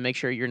super old to make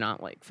sure you're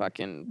not like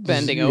fucking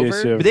bending Yeah, over.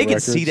 so- But they can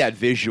see records. that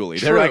visually.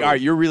 They're like, True. all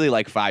right, you're really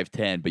like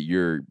 5'10", but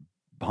your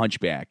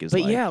hunchback is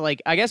But like. yeah,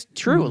 like I guess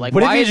true. Like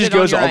What if why he is just it on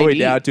goes your all the way ID?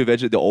 down to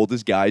eventually the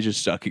oldest guy is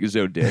just sucking his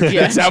own dick?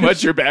 Yeah. That's how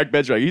much your back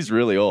bench. Like he's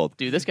really old.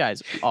 Dude, this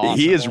guy's awesome.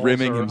 He is Balls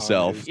rimming are on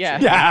himself. his Yeah.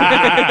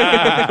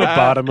 the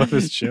bottom of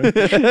his chin.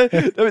 They're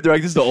like,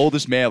 this is the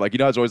oldest man. Like, you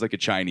know, it's always like a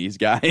Chinese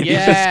guy. And he's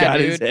just Yeah, got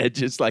his dude. head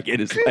just like in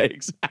his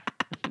legs.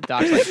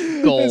 Doc's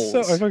like goals.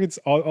 I fucking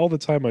all the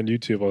time on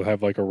YouTube. I'll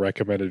have like a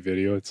recommended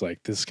video. It's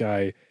like this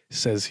guy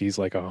says he's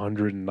like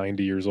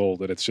 190 years old,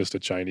 and it's just a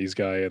Chinese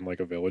guy in like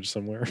a village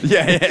somewhere.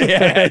 Yeah.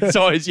 It's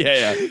always,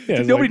 yeah.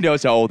 it's Nobody like-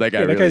 knows how old that guy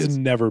Yeah, that really guy's is.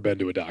 never been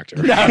to a doctor.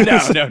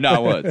 No,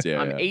 not once.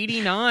 Yeah, I'm yeah.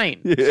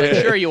 89. It's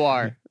like, sure you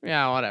are.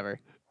 Yeah, whatever.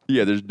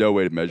 Yeah, there's no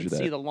way to measure Let's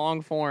see that. the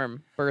long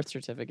form birth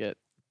certificate.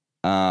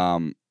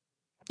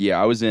 Yeah,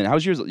 I was in.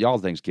 How's yours? Y'all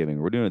Thanksgiving?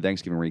 We're doing a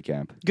Thanksgiving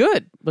recap.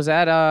 Good. Was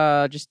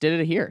that just did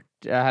it here?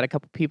 I had a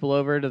couple people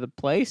over to the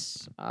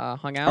place,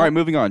 hung out. All right,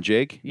 moving on,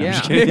 Jake. No, I'm Yeah.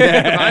 just kidding.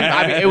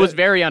 I mean, it was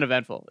very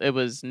uneventful. It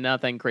was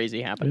nothing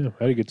crazy happened. Yeah,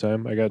 I had a good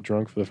time. I got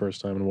drunk for the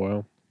first time in a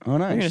while. Oh, I'm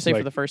gonna nice. say for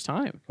like- the first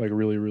time. Like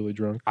really, really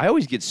drunk. I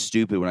always get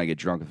stupid when I get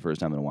drunk for the first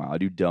time in a while. I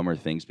do dumber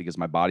things because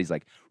my body's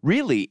like,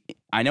 really,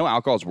 I know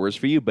alcohol's worse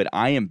for you, but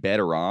I am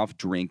better off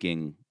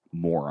drinking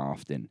more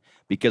often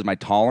because my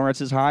tolerance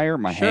is higher,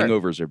 my Sure.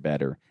 hangovers are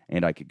better,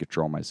 and I can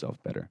control myself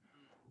better.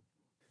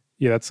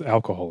 Yeah, that's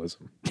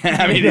alcoholism.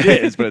 I mean, it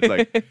is, but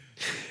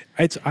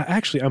it's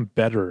like, I'm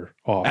better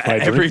off. I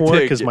drink more Everything,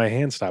 because yeah. my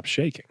hand stops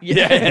shaking.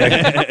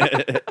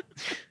 yeah.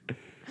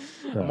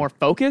 More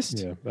focused.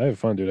 Yeah, I have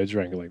fun, dude. I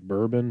drank like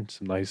bourbon,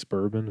 some nice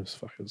bourbon. It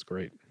was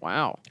great.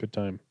 Wow. Good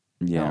time.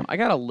 Yeah. I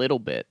got a little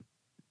bit,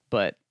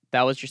 but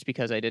that was just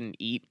because I didn't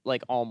eat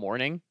like all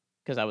morning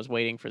because I was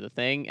waiting for the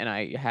thing, and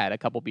I had a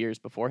couple beers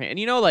beforehand. And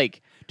you know,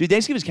 like Dude,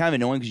 Thanksgiving's kind of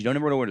annoying because you don't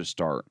ever know where to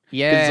start. 'Cause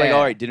yeah, it's like,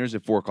 all right, dinner's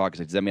at 4 o'clock. It's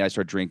like, does that mean I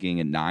start drinking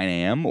at 9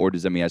 a.m. or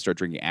does that mean I start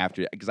drinking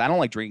after? Because I don't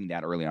like drinking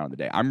that early on in the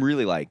day. I'm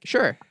really like,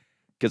 sure.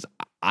 because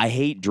I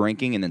hate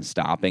drinking and then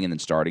stopping and then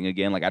starting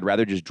again. Like, I'd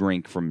rather just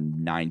drink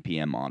from 9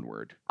 p.m.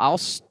 onward. I'll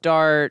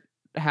start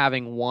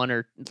having one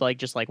or like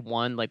just like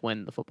one like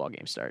when the football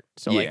games start.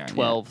 So Yeah, like yeah.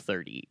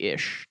 12:30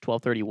 ish,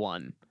 12:31.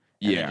 And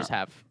Yeah. then just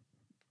have.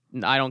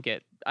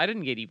 I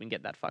didn't even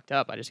get that fucked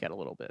up. I just got a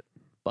little bit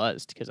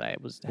buzzed because I had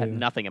Yeah.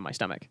 nothing in my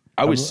stomach.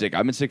 I was sick.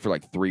 I've been sick for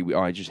like 3 weeks.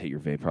 Oh, I just hate your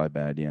vape. Probably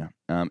bad, yeah.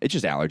 It's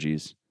just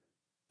allergies.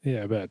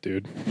 Yeah, I bet,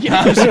 dude. Yeah,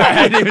 I'm sorry.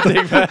 I didn't even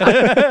think about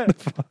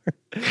that.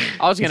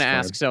 I was gonna It's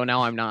ask, fine. so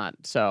now I'm not.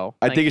 So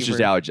I thank think it's you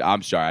just for- allergies.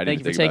 I'm sorry. I Thank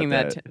didn't you for think taking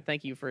about that.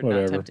 Thank you for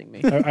Whatever. not tempting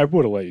me. I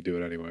would have let you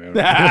do it anyway.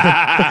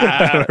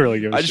 I don't really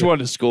give a I just shit.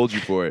 wanted to scold you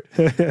for it.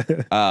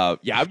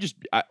 Yeah,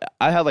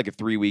 I had like a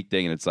 3-week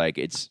thing, and it's like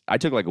I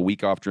took like a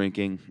week off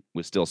drinking,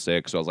 was still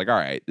sick, so I was like, all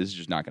right, this is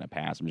just not gonna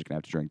pass. I'm just gonna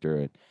have to drink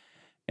through it.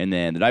 And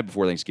then the night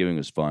before Thanksgiving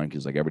was fun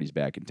because like everybody's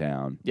back in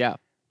town. Yeah,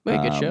 we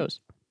had good Um, shows.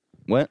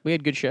 What? We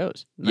had good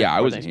shows. the night Yeah, I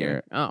before wasn't Thanksgiving.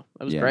 here. Oh,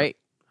 that was Yeah. great.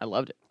 I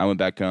loved it. I went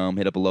back home,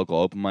 hit up a local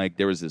open mic.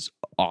 There was this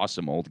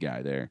awesome old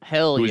guy there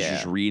Hell who was yeah.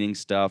 just reading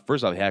stuff.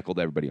 First off, heckled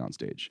everybody on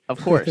stage. Of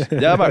course.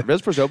 Yeah, that's the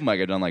first open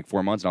mic I'd done like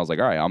 4 months, and I was like,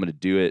 all right, I'm gonna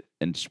do it.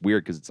 And it's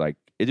weird because it's like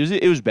it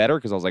was better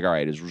because I was like, all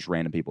right, it's just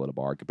random people at a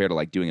bar compared to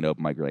like doing an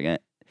open mic. You're like,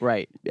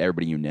 right.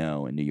 everybody you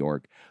know in New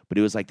York. But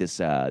it was like this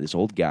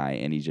old guy,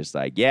 and he's just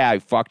like, yeah, I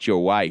fucked your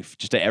wife,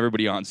 just to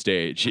everybody on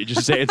stage. He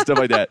just saying stuff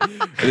like that.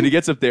 And then he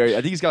gets up there. I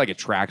think he's got like a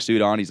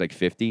tracksuit on. He's like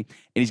 50, and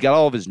he's got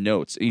all of his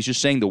notes. And he's just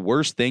saying the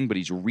worst thing, but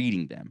he's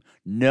reading them.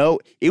 No,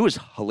 it was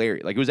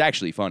hilarious. Like, it was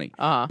actually funny.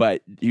 Uh-huh.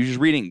 But he was just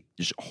reading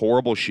just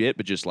horrible shit,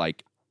 but just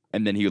like,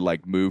 and then he would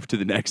like move to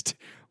the next,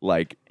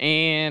 like,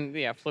 And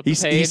yeah, flip he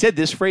the page. he said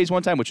this phrase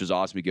one time, which was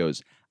awesome. He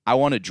goes, I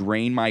want to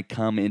drain my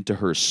cum into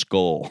her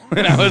skull.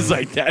 And I was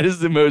like, that is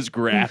the most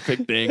graphic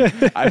thing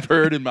I've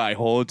heard in my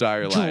whole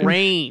entire life.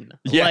 drain.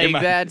 Yeah, like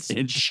my- that's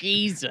in-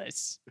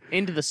 Jesus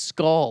into the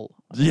skull.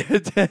 Yeah,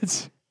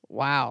 that's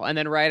Wow. And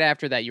then right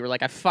after that, you were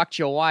like, I fucked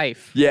your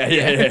wife.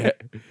 yeah.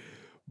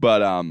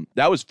 But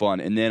that was fun.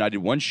 And then I did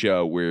one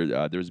show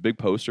where there was a big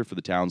poster for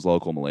the town's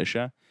local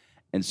militia.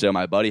 And so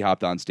my buddy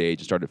hopped on stage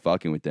and started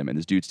fucking with them. And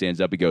this dude stands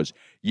up and goes,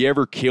 you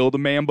ever killed a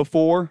man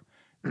before?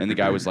 And the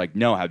guy was like,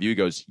 no, have you? He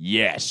goes,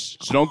 yes.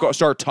 So don't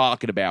start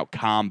talking about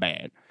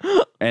combat.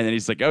 And then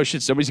he's like, oh,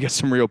 shit, somebody's got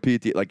some real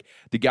PT. Like,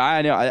 the guy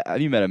I know,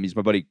 have you met him? He's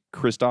my buddy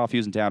Christoph. He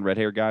was in town, red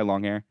hair guy,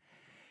 long hair.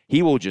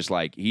 He will just,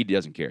 like, he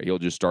doesn't care. He'll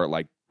just start,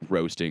 like,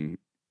 roasting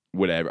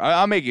whatever.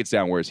 I'll make it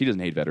sound worse. He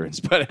doesn't hate veterans,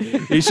 but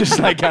he's just,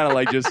 like, kind of,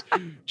 like, just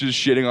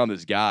shitting on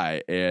this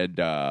guy. And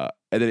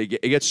then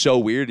it gets so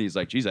weird. And he's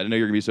like, geez, I didn't know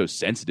you were going to be so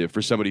sensitive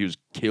for somebody who's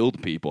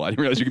killed people. I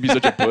didn't realize you could be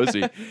such a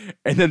pussy.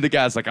 And then the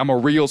guy's like, I'm a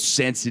real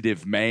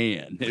sensitive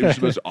man. It was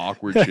the most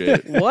awkward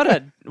shit. What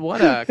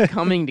a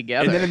coming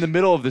together. And then in the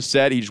middle of the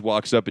set, he just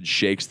walks up and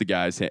shakes the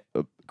guy's hand,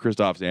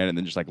 Christoph's hand, and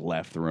then just like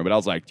left the room. But I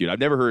was like, dude, I've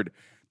never heard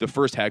the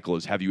first heckle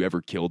is, have you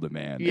ever killed a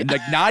man? Yeah. And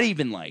like not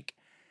even like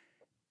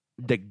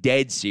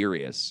dead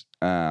serious.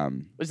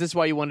 Was this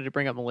why you wanted to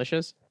bring up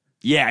militias?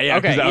 Yeah,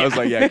 because Okay, I yeah. was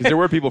like, yeah, because there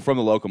were people from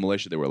the local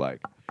militia that were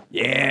like,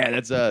 yeah,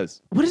 that's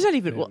us. What is that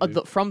even?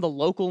 Yeah, From the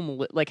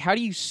local, like, how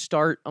do you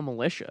start a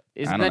militia?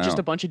 Isn't don't that just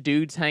know. a bunch of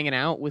dudes hanging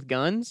out with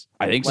guns?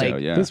 I think so,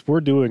 Like, yeah.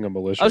 We're doing a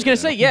militia. I was gonna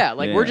say, now. yeah,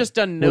 we're Yeah. just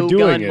a We're no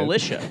doing gun it.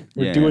 militia.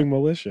 We're Yeah. doing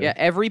militia. Yeah,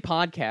 every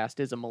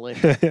podcast is a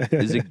militia.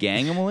 Is a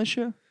gang a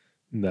militia?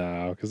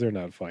 No, because they're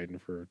not fighting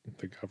for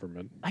the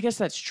government. I guess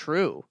that's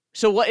true.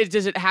 So what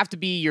does it have to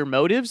be your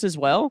motives as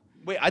well?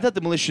 Wait, I thought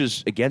the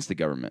militia's against the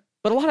government.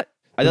 But a lot of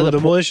I thought Well, the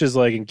po- militia is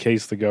like in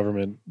case the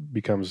government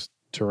becomes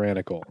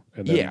tyrannical,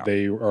 and then Yeah.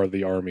 they are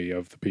the army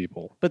of the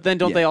people. but then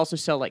don't Yeah. they also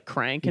sell like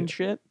crank and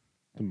shit?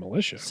 The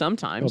militia.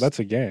 Sometimes. Oh, that's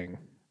a gang.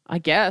 I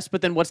guess.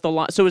 But then what's the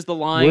line? So is the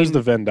line? Where's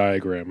the Venn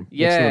diagram? What's in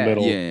Yeah. the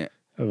middle yeah.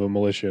 of a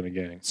militia and a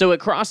gang? So it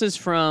crosses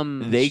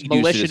from They can do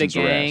militia to citizens'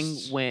 gang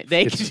arrests. when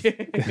they.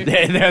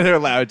 They're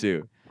allowed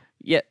to.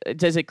 Yeah,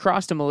 does it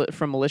cross to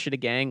from militia to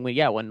gang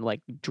when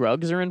like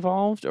drugs are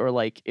involved or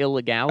like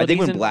illegalities? I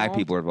think when black involved?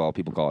 people are involved,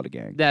 people call it a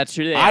gang. That's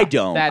true. I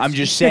don't. I'm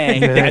just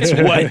saying that's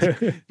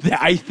what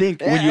I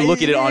think when you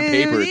look at it on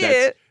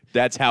paper.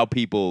 That's how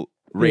people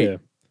rate. Yeah.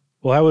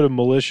 Well, how would a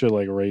militia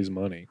like raise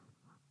money?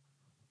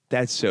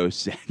 That's so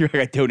sad. You're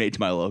like, I donate to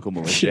my local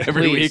militia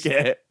every Please. week.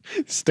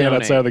 Stand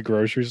Donate. outside the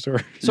grocery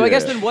store. So I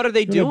guess Yeah. then what are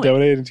they They'll doing?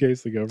 donate in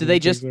case the government. Do they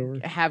takes just over.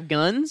 have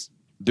guns?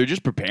 They're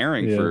just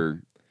preparing Yeah.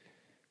 for.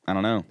 I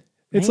don't know.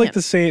 It's Man. like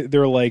the same.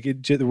 They're like,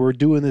 we're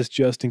doing this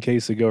just in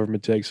case the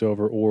government takes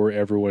over or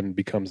everyone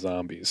becomes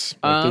zombies.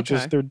 Like,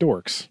 okay. they're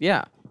dorks.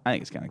 Yeah, I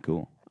think it's kind of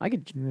cool. I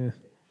could. Yeah.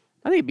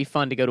 I think it'd be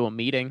fun to go to a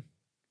meeting,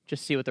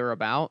 just see what they're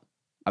about.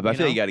 But I You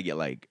feel know? you got to get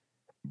like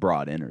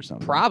brought in or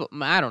something.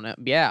 Probably. I don't know.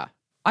 Yeah,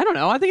 I don't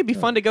know. I think it'd be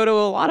fun to go to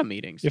a lot of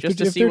meetings If just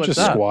they're, to if see they're what's just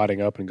up.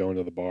 squatting up and going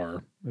to the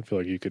bar, I feel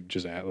like you could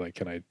just add, like,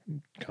 can I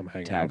come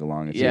hang Tag out?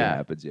 along and see what Yeah,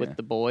 happens. Yeah. with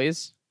the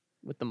boys,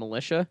 with the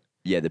militia,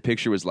 Yeah, the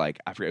picture was like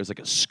I forget. It was like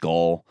a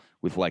skull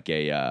with like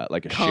a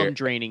cum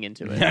draining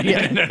into it.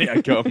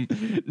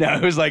 No,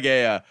 it was like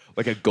a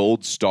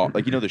gold star,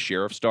 like the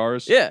sheriff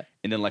stars. Yeah.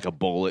 and then like a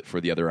bullet for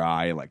the other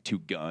eye, and like two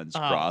guns Oh.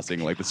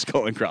 crossing like the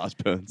skull and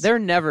crossbones. They're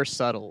never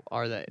subtle,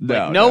 are they?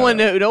 No, Like,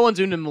 no one's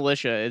in the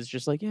militia is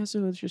just like, yeah,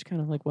 so it's just kind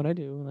of like what I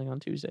do like on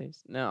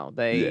Tuesdays. No,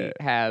 they Yeah.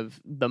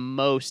 have the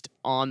most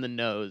on the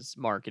nose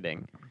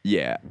marketing.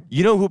 Yeah,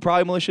 you know who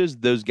probably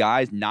militias? Those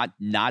guys.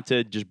 Not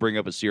to just bring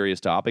up a serious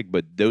topic,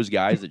 but those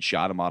guys that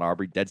shot Ahmaud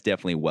Arbery. That's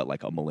definitely what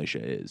like a militia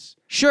is.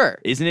 Sure.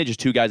 Isn't it just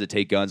two guys that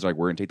take guns? Like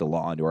we're gonna take the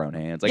law into our own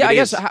hands. Like Yeah, it I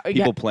guess is how- people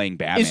yeah. playing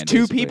Batman. Is two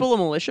basically. people a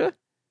militia?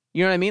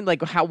 You know what I mean?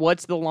 Like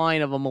what's the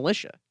line of a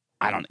militia?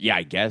 I don't. Yeah,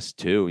 I guess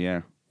two.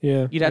 Yeah.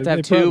 Yeah, You'd have to they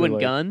have two probably, and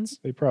like, guns.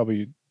 They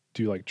probably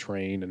do like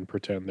train and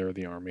pretend they're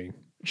the army.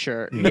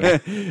 Sure.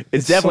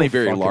 it's definitely so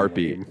very fucking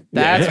larpy. lame.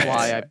 That's Yeah.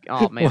 why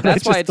Oh man, Well,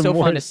 that's why just it's the so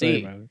more fun I to say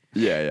see. about it.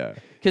 Yeah.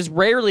 Because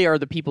rarely are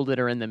the people that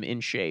are in them in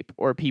shape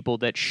or people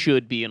that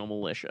should be in a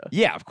militia.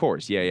 Yeah, of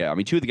course. Yeah. I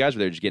mean, two of the guys were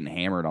there just getting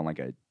hammered on like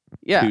a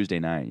Yeah. Tuesday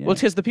night. Yeah. Well,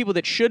 it's because the people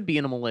that should be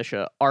in a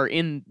militia are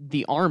in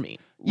the army.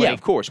 Yeah, Like,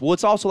 of course. Well,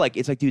 it's also like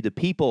dude, the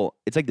people.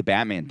 It's like the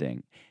Batman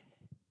thing.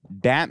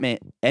 Batman.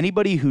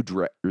 Anybody who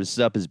dresses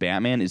up as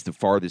Batman is the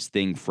farthest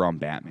thing from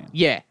Batman.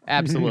 Yeah,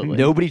 absolutely.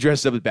 Nobody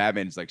dresses up as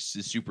Batman is like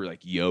super like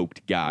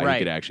yoked guy Right. who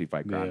could actually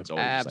fight crime. Yeah. It's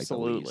always just, like, the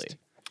Absolutely. least.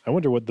 I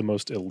wonder what the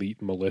most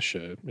elite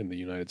militia in the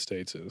United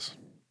States is.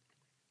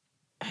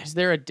 Is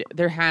there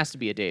there has to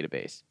be a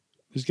database.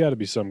 There's got to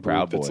be some group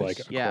Proud that's Boys.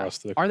 like Yeah. across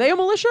the. Are they a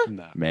militia?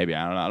 Nah. Maybe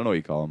I don't know what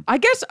you call them. I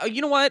guess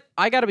you know what?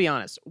 I got to be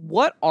honest.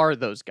 What are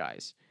those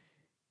guys?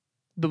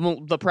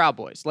 The Proud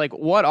Boys. Like,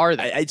 what are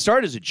they? It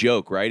started as a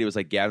joke, right? It was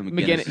like Gavin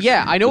McGinnis.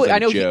 Yeah, I It know. was, like, I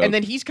a know. joke. And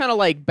then he's kind of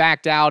like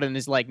backed out and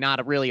is like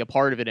not really a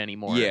part of it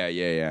anymore.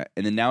 Yeah.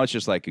 And then now it's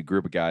just like a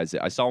group of guys.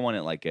 I saw one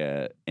at like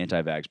a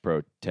anti-vax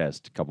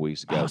protest a couple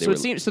weeks ago. Oh, They so were- it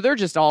seems so they're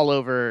just all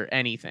over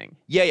anything.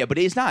 Yeah, but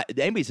it's not.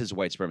 Anybody says a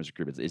white supremacist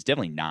group, it's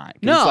definitely not.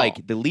 'Cause No. it's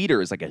like the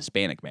leader is like a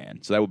Hispanic man,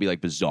 so that would be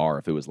like bizarre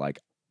if it was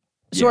like.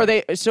 So yeah. are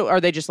they? So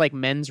are they just like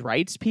men's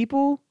rights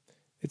people?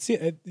 It's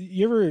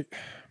you ever.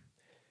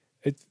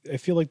 I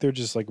feel like they're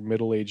just like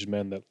middle-aged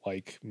men that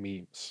like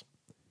memes.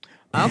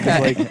 Okay.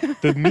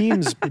 Like the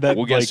memes that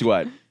Well, guess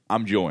like, what?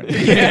 I'm joining.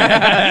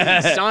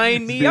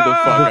 Sign me Do the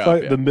up. fuck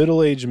up, yeah. The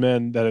middle-aged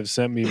men that have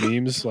sent me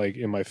memes, like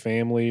in my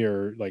family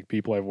or like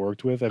people I've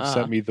worked with, have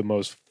sent me the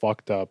most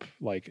fucked up,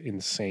 like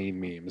insane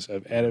memes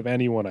of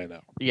anyone I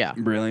know. Yeah.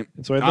 Really?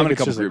 And so I think I'm in a it's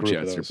couple just group of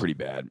chats that are those. pretty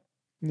bad.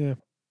 Yeah.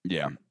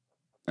 Yeah.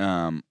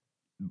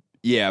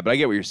 Yeah, but I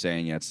get what you're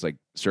saying. Yeah, it's like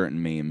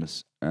certain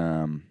memes.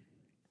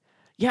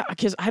 Yeah,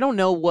 because I don't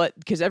know what.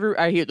 Because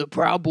I hear the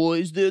Proud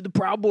Boys. The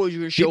Proud Boys are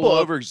gonna show People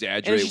up. over And it's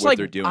exaggerate just what like,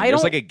 they're doing. I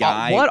There's don't- like a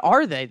guy. What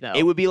are they though?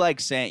 It would be like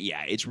saying,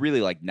 yeah, it's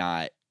really like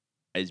not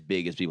as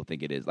big as people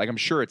think it is. Like I'm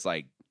sure it's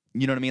like,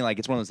 you know what I mean? Like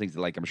it's one of those things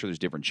that like I'm sure there's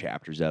different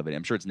chapters of it.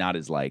 I'm sure it's not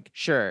as like,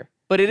 Sure,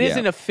 but it is Yeah.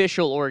 an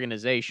official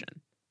organization,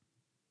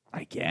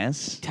 I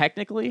guess.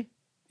 technically.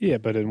 Yeah,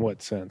 but in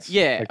what sense?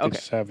 Yeah, like they okay.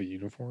 just have a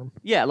uniform.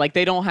 Yeah, like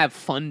they don't have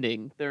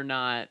funding. They're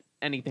not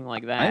anything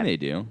like I that. think they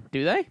do.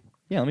 Do they?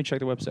 Yeah, let me check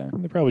the website.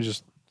 They probably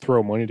just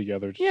throw money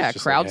together. Yeah,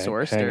 just, like,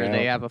 crowdsourced, hang or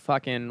they out, have a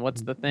fucking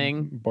what's the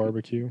thing?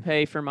 barbecue.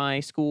 Pay for my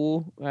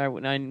school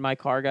when my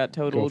car got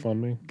totaled.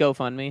 GoFundMe.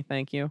 GoFundMe,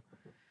 thank you.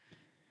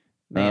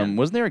 Man,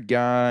 Wasn't there a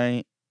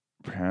guy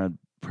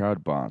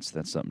Proud Bots?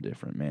 That's something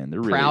different, man. They're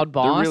really, Proud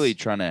Boss? They're really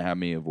trying to have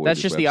me avoid. that's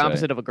this just the website.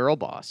 opposite of a girl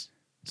boss.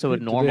 So a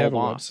Do normal they have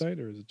boss. a website,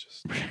 or is it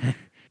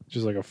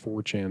just like a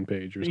 4chan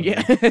page or something?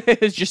 Yeah,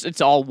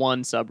 it's all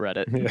one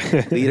subreddit.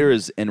 Yeah. Leader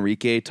is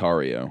Enrique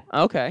Tario.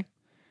 Okay,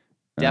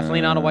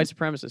 definitely not a Uh, white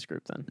supremacist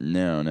group then.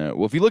 No.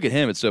 Well, if you look at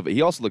him, it's so.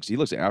 He also looks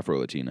Afro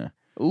Latina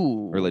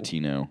Ooh, or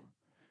Latino.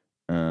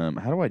 How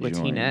do I join?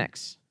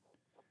 Latinx.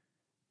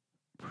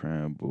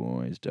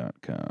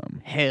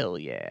 Proudboys.com. Hell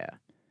yeah.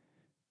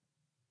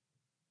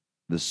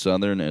 The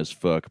Southern as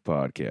Fuck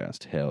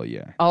podcast. Hell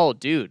yeah. Oh,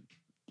 dude,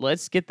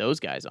 let's get those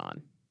guys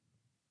on.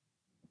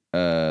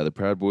 The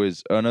Proud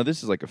Boys. Oh no,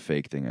 this is like a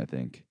fake thing. I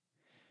think.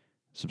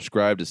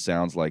 Subscribe to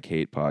Sounds Like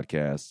Hate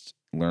podcasts.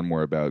 Learn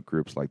more about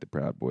groups like the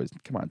Proud Boys.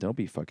 Come on, don't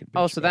be fucking.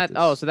 Oh, bitch so about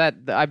that. this. So that.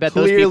 I bet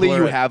Clearly those people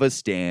you are, have a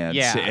stance.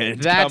 Yeah,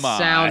 and that come on,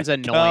 sounds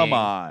annoying. Come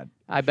on.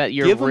 I bet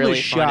you're Give them really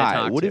a fun to shot.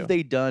 talk What to. have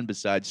they done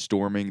besides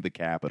storming the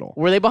Capitol?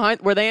 Were they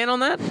behind? Were they in on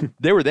that?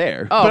 They were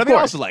there. Oh, but of I mean,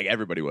 course. also like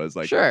everybody was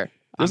like. Sure.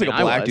 There's like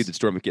a black I dude that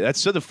stormed the kid. That's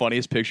so the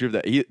funniest picture of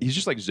that. He's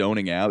just like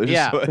zoning out. There's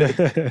Yeah.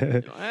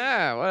 just-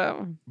 Ah,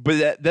 whatever.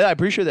 but that I'm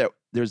pretty sure that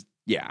there's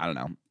I don't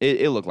know.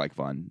 It looked like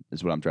fun.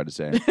 Is what I'm trying to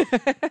say.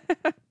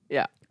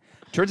 Yeah.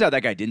 Turns out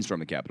that guy didn't storm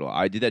the Capitol.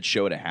 I did that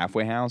show at a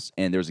halfway house,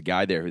 and there was a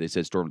guy there who they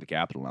said stormed the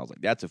Capitol, and I was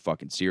like, that's a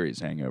fucking serious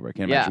hangover. I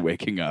can't imagine Yeah.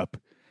 waking up.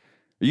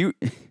 Are you?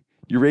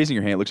 You're raising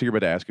your hand. Looks like you're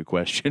about to ask a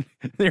question.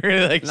 They're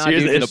really like Nah,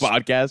 seriously dude, in a just-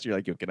 podcast. You're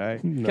like, yo, can I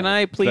Can I can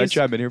I please?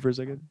 chime in here for a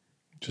second?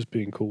 Just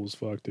being cool as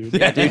fuck, dude.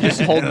 Yeah, dude,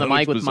 just holding the That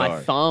mic looks with my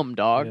bizarre. thumb,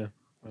 dog. Yeah.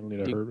 I don't need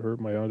to Dude. hurt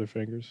my other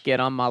fingers. Get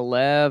on my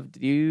left,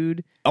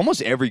 dude.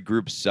 Almost every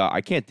group sucks.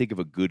 I can't think of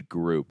a good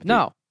group. that-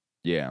 No,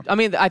 Yeah. I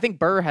mean, I think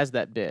Burr has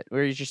that bit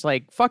where he's just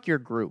like, "Fuck your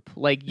group."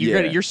 Like Yeah.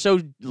 you're so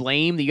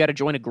lame that you got to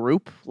join a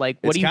group. Like,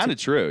 what It's do you? kind of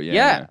true. Yeah.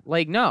 Yeah,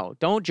 like no,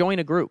 don't join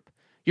a group.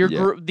 Your Yeah.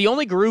 group, the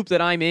only group that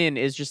I'm in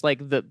is just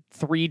like the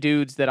 3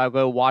 dudes that I'll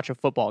go watch a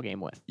football game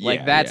with.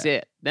 Like Yeah, that's yeah.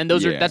 it. And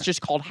those are Yeah. that's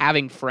just called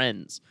having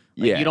friends.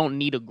 Like, Yeah. you don't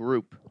need a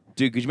group.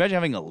 Dude, could you imagine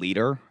having a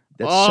leader?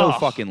 That's so Ugh.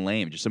 fucking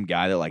lame. Just some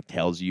guy that like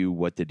tells you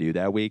what to do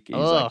that week. And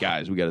he's Ugh. like,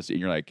 guys, we got to see. And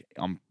you're like,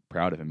 I'm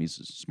proud of him. He's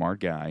a smart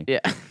guy. Yeah.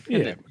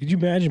 Yeah. Could you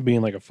imagine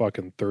being like a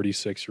fucking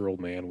 36-year-old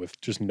man with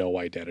just no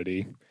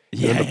identity?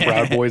 And then the Yeah.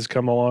 Proud Boys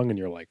come along and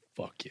you're like,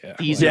 fuck yeah.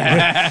 These Like,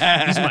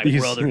 Yeah. These are my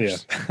these-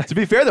 brothers. yeah. To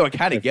be fair, though, I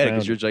kind I of get it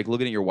because found you're like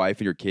looking at your wife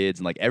and your kids,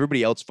 and like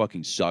everybody else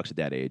fucking sucks at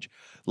that age.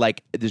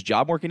 Like this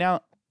job working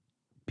out,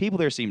 people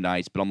there seem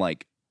nice, but I'm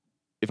like,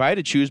 if I had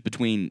to choose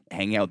between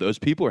hanging out with those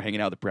people or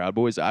hanging out with the Proud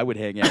Boys, I would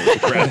hang out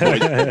with the Proud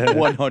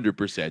Boys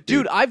 100%.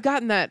 Dude, I've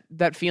gotten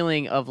that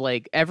feeling of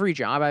like every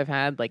job I've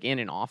had, like in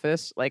an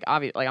office, like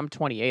obviously, like I'm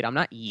 28, I'm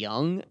not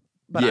young,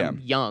 but Yeah. I'm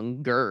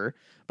younger.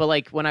 But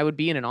like when I would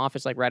be in an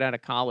office, like right out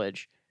of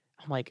college,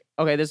 I'm like,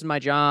 okay, this is my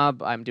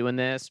job. I'm doing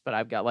this, but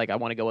I've got like I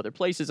want to go other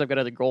places. I've got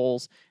other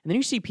goals. And then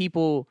you see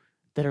people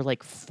that are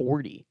like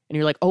 40, and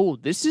you're like, oh,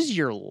 this is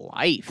your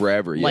life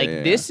Forever, yeah, Like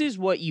yeah, this is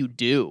what you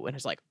do, and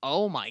it's like,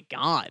 oh my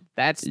god,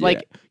 that's Yeah.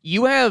 like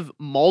you have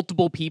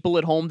multiple people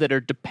at home that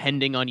are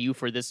depending on you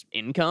for this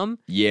income.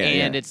 Yeah,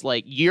 And yeah. it's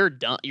like you're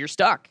done, you're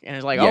stuck, and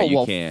it's like, Yeah, oh you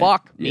well, can't.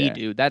 fuck me, Yeah.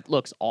 dude. That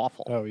looks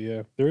awful, Oh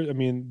yeah. I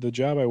mean, the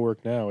job I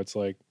work now, it's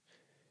like,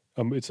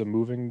 it's a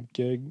moving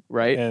gig,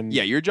 right? and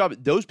Yeah, your job.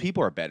 Those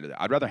people are better.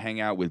 I'd rather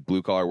hang out with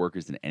blue collar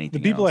workers than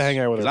anything. the people else. I hang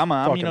out with 'Cause are I'm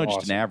fucking just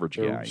awesome. an average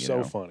They're guy. so you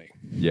know? funny.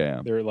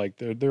 Yeah,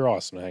 They're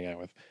awesome to hang out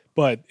with.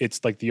 But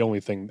it's like the only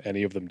thing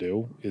any of them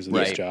do is this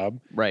Right. job.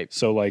 Right.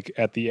 So like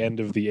at the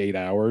end of the 8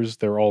 hours,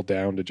 they're all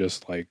down to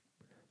just like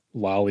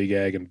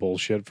lollygag and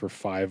bullshit for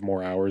 5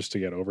 more hours to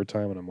get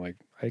overtime, and I'm like,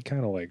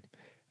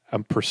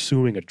 I'm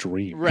pursuing a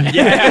dream. Right.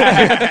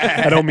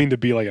 I don't mean to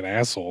be like an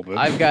asshole, but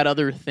I've got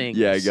other things.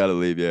 yeah. I gotta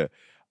leave. Yeah,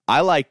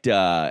 I liked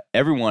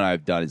everyone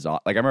I've done is like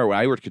I remember when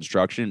I worked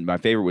construction. My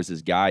favorite was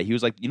this guy. He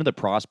was like the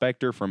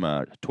prospector from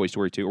Toy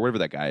Story 2 or whatever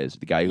that guy is.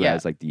 The guy who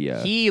has like the.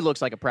 He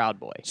looks like a proud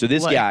boy. So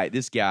this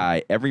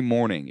guy, every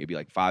morning it'd be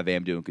like 5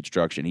 a.m. doing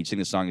construction. He'd sing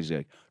the song. He's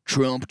like,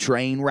 "Trump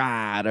train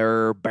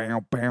rider,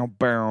 bow bow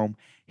bow.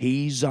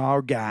 He's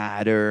our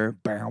guider,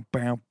 bow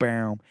bow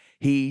bow.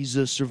 He's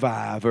a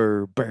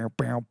survivor, bow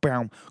bow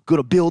bow.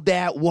 Gonna build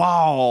that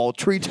wall,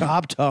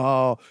 treetop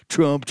tall,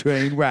 Trump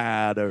train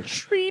rider."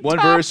 One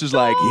verse is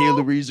like,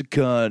 "Hillary's a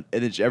cunt,"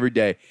 and it's every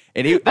day.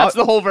 And that's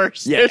the whole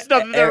verse. Yeah, There's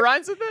nothing that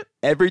rhymes with it.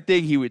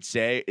 Everything he would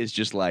say is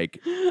just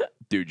like,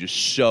 dude, just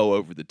so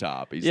over the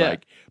top. He's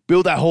like,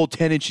 "Build that hole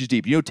 10 inches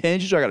deep. You know, 10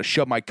 inches, I got to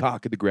shove my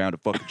cock in the ground to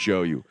fucking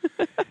show you."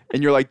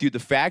 And you're like, dude, the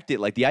fact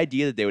that, like, the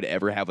idea that they would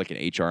ever have, like, an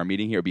HR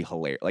meeting here would be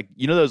hilarious. Like,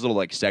 you know those little,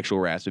 like, sexual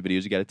harassment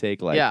videos you got to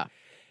take? Like, yeah.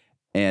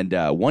 And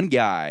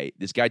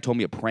this guy told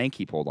me a prank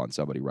he pulled on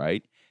somebody,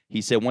 right?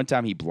 He said one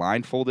time he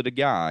blindfolded a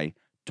guy,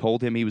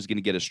 told him he was going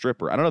to get a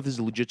stripper. I don't know if this is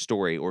a legit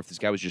story or if this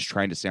guy was just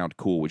trying to sound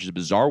cool, which is a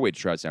bizarre way to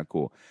try to sound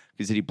cool.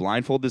 He said he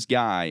blindfolded this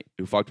guy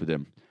who fucked with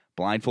him,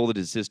 blindfolded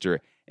his sister,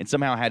 and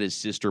somehow had his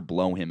sister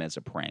blow him as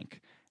a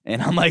prank. And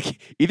I'm like,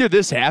 either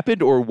this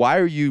happened or why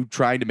are you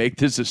trying to make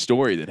this a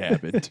story that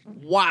happened?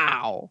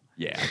 Wow.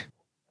 Yeah.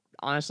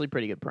 Honestly,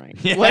 pretty good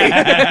prank. Yeah.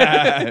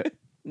 Like,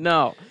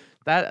 no.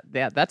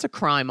 That's a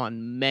crime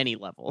on many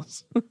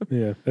levels.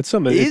 Yeah, that's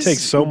something. It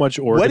takes so much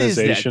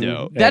organization. What is that,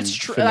 though? and That's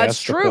true. finesse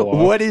That's to true. pull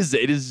off. What is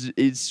it?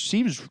 It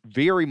seems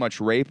very much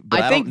rape,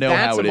 but I think don't know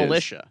that's how it a is.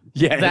 militia.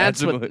 Yeah,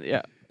 that's that's what.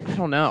 Yeah, I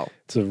don't know.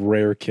 It's a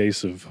rare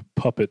case of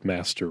puppet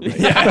master rape.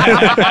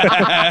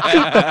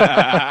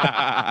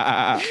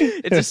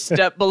 It's a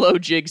step below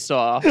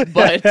Jigsaw,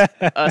 but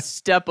a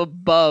step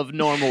above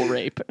normal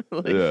rape.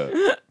 Like,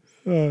 Yeah.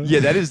 Yeah,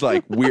 that is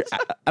like weird.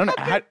 I don't know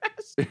how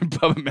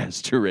puppet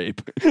master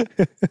rape.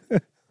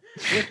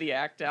 with the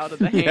act out of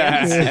the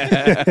hands.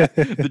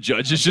 The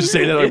judge is just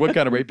saying that, like, what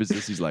kind of rape is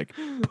this? He's like,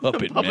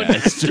 puppet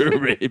master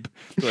rape.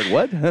 They're like,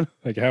 what?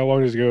 Like, how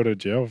long does he go to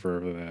jail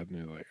for that? And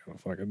you're like, oh,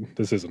 fucking,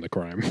 this isn't a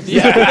crime.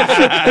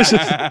 Yeah.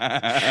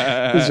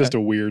 It's just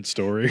a weird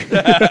story.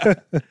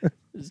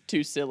 It's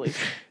too silly.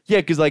 Yeah,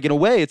 because, like, in a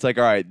way, it's like,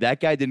 all right, that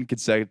guy didn't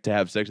consent to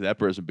have sex with that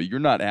person, but you're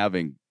not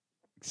having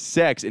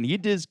sex, and he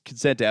did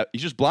consent to have,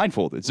 he's just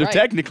blindfolded. So Right.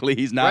 technically,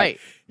 he's not, Right.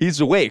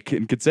 he's awake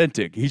and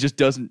consenting. He just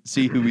doesn't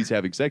see who he's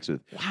having sex with.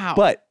 Wow.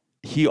 But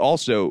he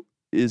also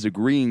is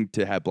agreeing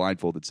to have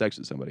blindfolded sex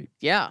with somebody.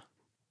 Yeah.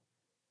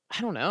 I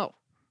don't know.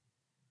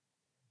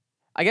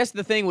 I guess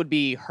the thing would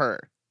be her.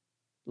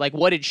 Like,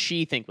 what did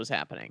she think was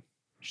happening?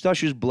 She thought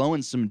she was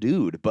blowing some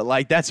dude, but,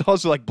 like, that's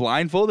also, like,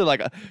 blindfolded.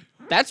 Like,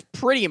 That's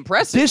pretty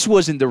impressive. this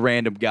wasn't the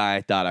random guy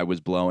I thought I was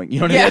blowing. You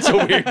know what I mean? That's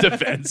a weird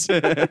defense.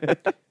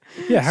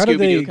 Yeah, how did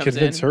they Scooby-Doo comes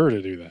convince in. her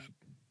to do that?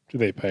 Do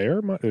they pay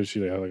her? Is she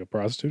like a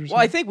prostitute or something?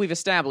 Well, I think we've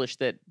established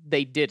that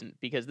they didn't,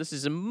 because this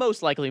is a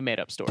most likely made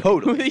up story.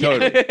 Totally, Yeah.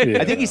 totally.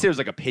 Yeah. I think he said it was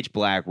like a pitch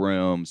black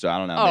room, so I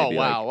don't know. Oh maybe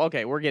wow.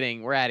 Okay,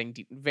 we're adding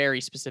very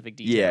specific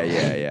Like, yeah,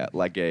 details. yeah.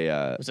 Like a.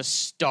 It was a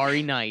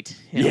starry night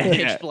in Yeah. a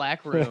pitch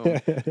black room.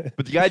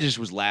 But the guy just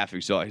was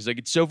laughing. So he's like,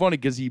 it's so funny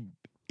because he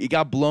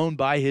got blown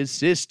by his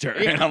sister,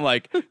 and I'm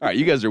like, all right,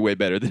 you guys are way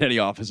better than any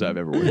office I've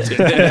ever worked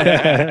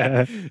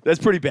in. That's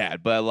pretty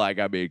bad, but like,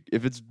 I mean,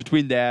 if it's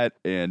between that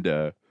and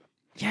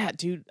Yeah,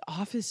 dude.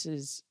 Office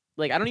is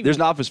like I don't even. there's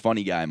an office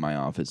funny guy in my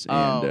office,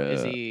 Oh, and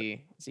is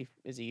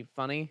he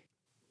funny?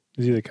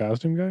 Is he the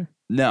costume guy?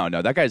 no,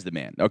 that guy's the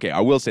man. Okay, I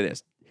will say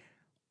this: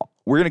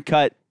 we're gonna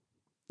cut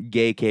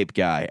gay cape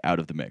guy out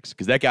of the mix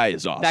because that guy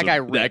is awesome. That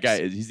guy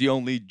is he's the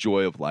only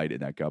joy of light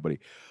in that company.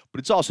 But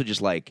it's also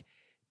just like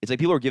it's like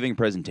people are giving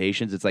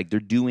presentations. It's like they're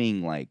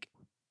doing like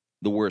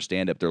the worst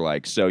stand up. They're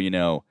like, so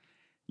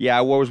yeah,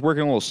 I was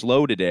working a little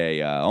slow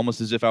today,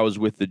 almost as if I was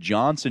with the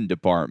Johnson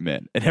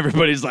department, and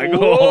everybody's like,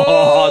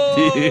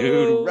 oh,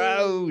 dude,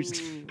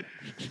 roast.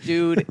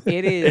 Dude,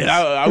 it is. And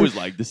I was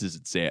like, this is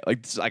insane.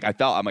 Like,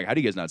 I'm like, how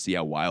do you guys not see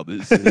how wild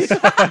this is?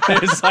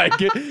 It's like,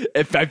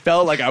 if I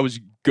felt like I was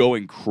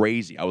going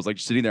crazy, I was like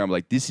sitting there. I'm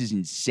like, this is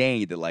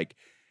insane. That like,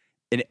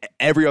 and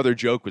every other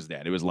joke was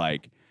that it was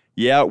like,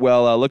 yeah,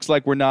 well, looks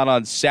like we're not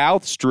on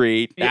South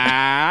Street.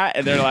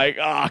 And they're like,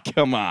 oh,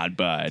 come on,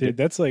 bud. Dude,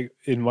 that's like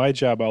in my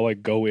job. I'll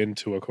like go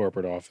into a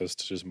corporate office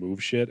to just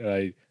move shit, and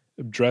I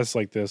dress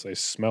like this. I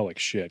smell like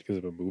shit because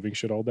I've been moving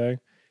shit all day.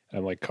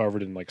 I'm like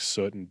covered in like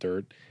soot and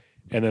dirt.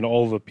 And then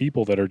all the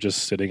people that are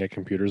just sitting at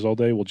computers all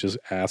day will just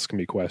ask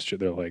me questions.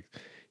 They're like,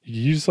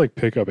 you just like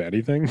pick up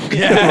anything?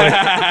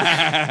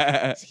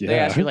 Yeah. They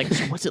ask you like,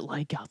 so what's it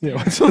like out there? Yeah,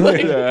 what's it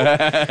like?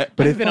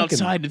 But it I've been fucking-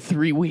 outside in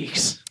 3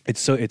 weeks. It's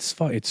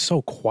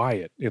so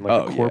quiet in like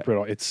Oh, a yeah.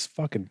 corporate. It's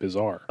fucking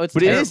bizarre. Oh, it's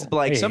But terrible. it is but,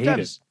 like I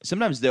hate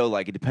sometimes though,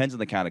 like it depends on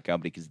the kind of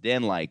company. Because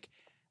then like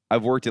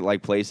I've worked at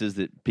like places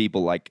that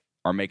people like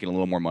are making a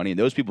little more money, and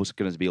those people are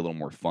going to be a little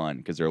more fun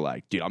because they're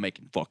like, dude, I'm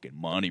making fucking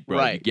money, bro.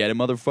 You Right. get it,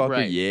 motherfucker?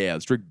 Right. Yeah,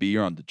 let's drink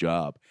beer on the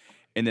job.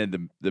 And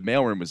then the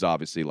mailroom was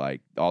obviously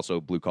like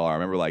also blue collar. I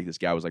remember like this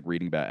guy was like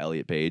reading about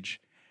Elliot Page,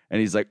 And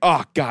he's like,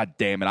 "Oh, god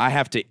damn it! I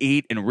have to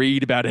eat and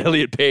read about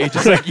Elliot Page."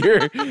 It's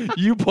like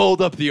you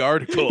pulled up the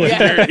article and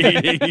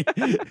you're eating.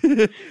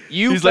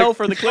 You He's fell like,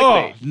 for the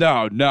clickbait.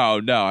 Oh,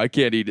 no, I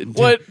can't eat it.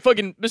 What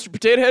fucking Mr.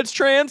 Potato Head's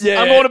trans?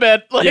 Yeah, I'm yeah. going to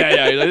bed. Like,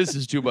 Yeah. This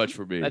is too much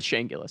for me. That's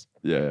Shane Gillis.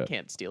 Yeah.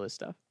 Can't steal his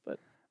stuff, but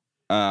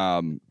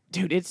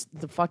Dude, it's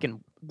the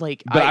fucking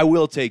like. but I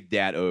will take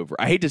that over.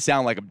 I hate to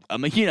sound like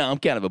I'm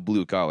kind of a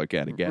blue collar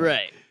kind of guy,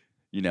 right.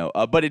 You know.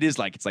 But it is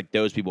like it's like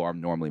those people are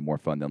normally more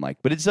fun than like.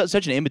 But it's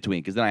such an in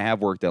between because then I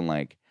have worked on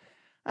like,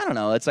 I don't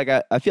know. It's like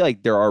I feel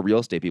like there are real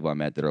estate people I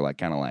met that are like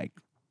kind of like,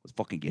 let's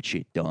fucking get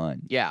shit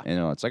done. Yeah. You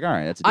know, it's like all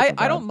right, that's.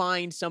 I don't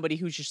mind somebody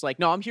who's just like,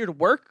 no, I'm here to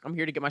work. I'm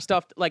here to get my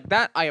stuff. Like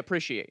that, I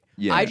appreciate.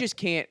 Yeah. I just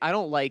can't. I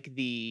don't like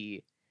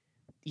the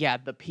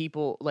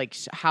people like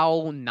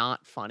how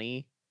not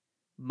funny.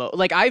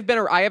 Like I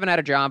haven't had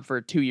a job for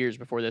 2 years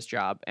before this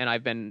job, and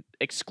I've been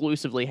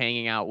exclusively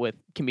hanging out with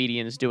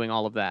comedians doing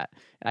all of that.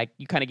 And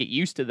you kind of get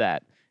used to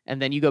that,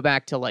 and then you go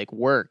back to like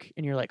work,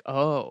 and you're like,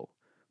 oh,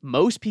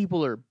 most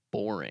people are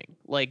boring.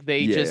 Like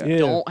they just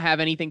don't have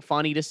anything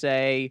funny to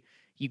say.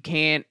 You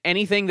can't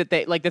anything that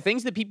they like the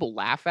things that people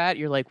laugh at.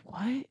 You're like,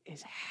 what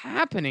is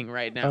happening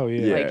right now? Oh,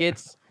 yeah. Like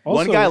it's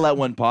One Also- guy let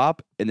one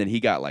pop, and then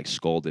he got like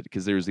scolded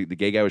because there was the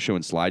gay guy was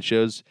showing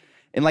slideshows,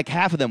 and like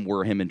half of them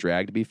were him in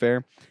drag, to be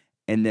fair.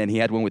 And then he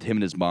had one with him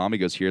and his mom. He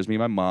goes, "Here's me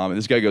and my mom." And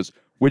this guy goes,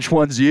 "Which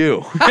one's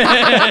you?"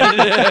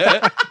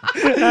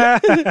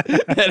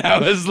 And I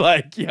was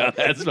like, "Yeah,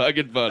 that's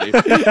fucking funny."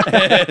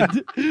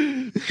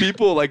 And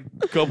people, like,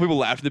 a couple people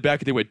laughed in the back,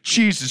 and they went,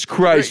 "Jesus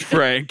Christ,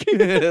 Frank!"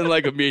 And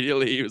like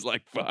immediately he was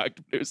like, "Fuck."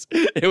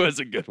 It was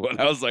a good one.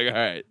 I was like, "All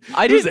right,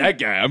 who's that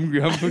guy? I'm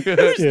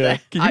Yeah.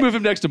 Can you move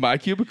him next to my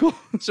cubicle?"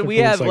 so we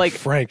Everyone's have like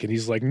Frank, and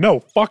he's like, "No,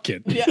 fuck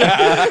it.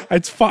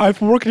 I've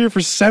been working here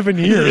for 7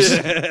 years."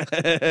 what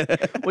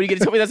are you gonna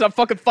tell me that's not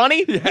fucking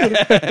funny?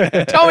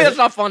 Tell me that's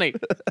not funny.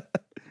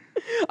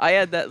 I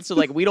had that. So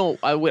like, I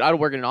don't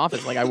work in an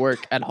office. Like I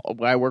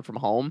work from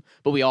home,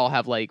 but we all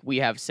have we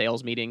have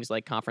sales meetings,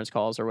 like conference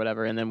calls or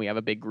whatever. And then we have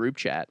a big group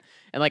chat.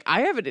 And like,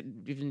 I haven't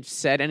even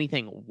said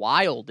anything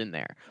wild in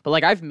there, but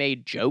like I've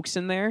made jokes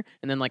in there.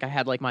 And then like I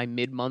had like my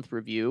mid-month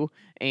review,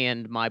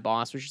 and my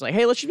boss was just like,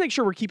 "Hey, let's just make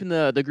sure we're keeping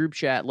the group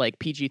chat like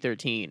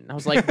PG-13. I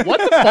was like, what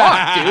the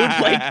fuck,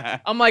 dude?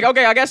 Like, I'm like,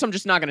 okay, I guess I'm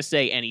just not going to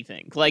say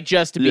anything, like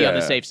just to be on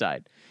the safe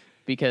side,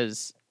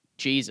 because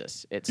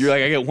Jesus, You're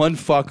like, I get one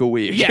fuck a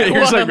week. Yeah, You're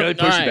just like really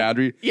all push the right.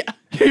 boundary. Yeah.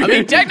 I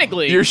mean,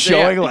 technically, You're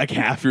showing like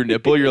half your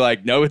nipple. You're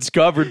like, no, it's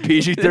covered.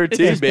 PG-13,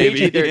 It's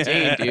baby.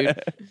 PG-13,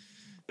 dude.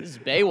 This is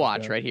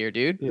Baywatch right here,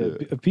 dude.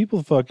 Yeah,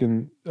 people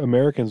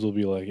Americans will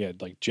be like, yeah,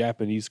 like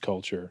Japanese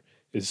culture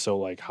is so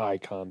like high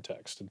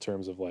context in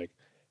terms of like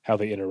how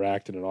they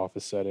interact in an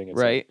office setting. It's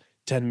Right. like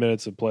 10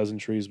 minutes of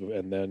pleasantries,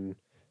 and then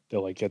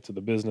they'll like get to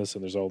the business,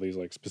 and there's all these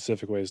like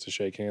specific ways to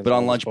shake hands. But and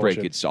on all lunch this break,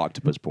 bullshit. it's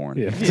octopus porn.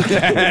 Yeah.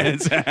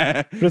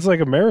 But it's like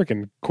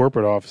American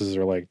corporate offices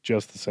are like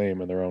just the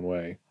same in their own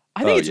way.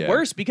 I think Oh, it's yeah.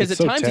 worse because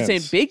It's at so times tense.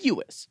 it's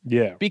ambiguous.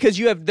 Yeah. Because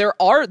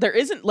there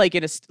isn't like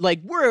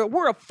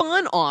we're a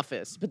fun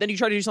office, but then you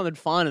try to do something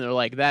fun and they're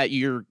like that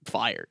you're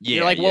fired. Yeah,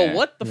 You're like, well, yeah.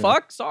 what the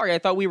fuck? Sorry, I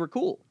thought we were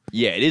cool.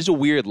 Yeah, it is a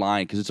weird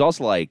line because it's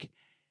also like,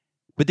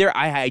 but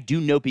I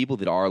do know people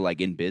that are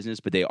like in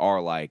business, but they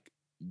are like,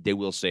 they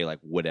will say like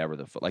whatever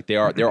the fuck. Like there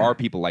are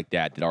people like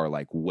that are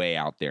like way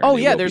out there. Oh and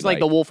they yeah, will there's be like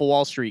the Wolf of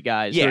Wall Street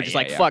guys. Yeah, They're just yeah,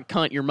 like yeah. fuck,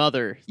 cunt your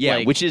mother. Yeah,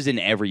 like, which is in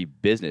every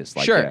business.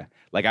 Like, Sure. yeah.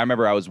 Like I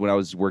remember when I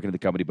was working at the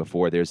company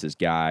before, there's this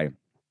guy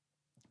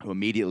who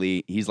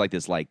immediately he's like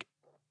this like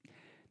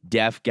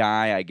deaf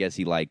guy. I guess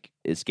he like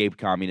escaped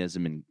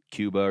communism in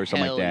Cuba or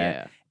something hell like that.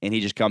 yeah. And he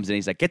just comes in.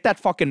 He's like, "Get that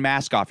fucking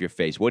mask off your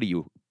face. What are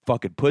you,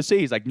 fucking pussy?"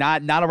 He's like,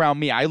 "Not around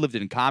me. I lived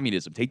in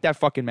communism. Take that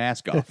fucking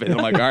mask off." And I'm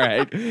like, "All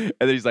right." And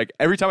then he's like,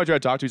 every time I try to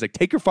talk to him, he's like,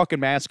 "Take your fucking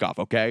mask off,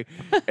 okay?"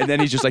 And then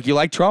he's just like, "You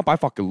like Trump? I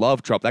fucking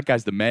love Trump. That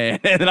guy's the man."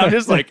 And then I'm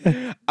just like,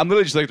 I'm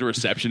literally just like the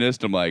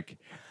receptionist. I'm like,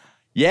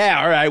 "Yeah,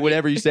 all right,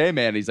 whatever you say,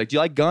 man." And he's like, "Do you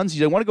like guns?"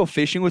 He's like, "Want to go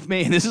fishing with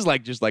me?" And this is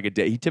like just like a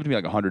day. He tipped me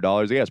like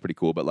 $100. Yeah, it's pretty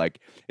cool. But like,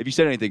 if you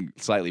said anything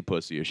slightly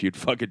pussyish, he'd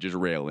fucking just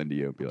rail into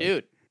you. And be like,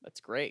 Dude, that's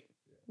great.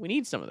 We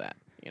need some of that,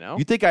 you know?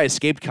 "You think I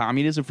escaped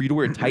communism for you to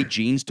wear tight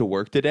jeans to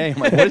work today?" I'm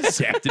like, "What does this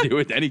have to do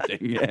with anything?"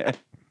 Yeah.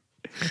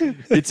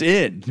 It's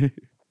in.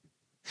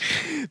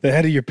 The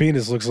head of your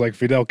penis looks like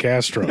Fidel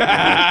Castro.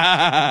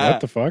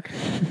 What the fuck?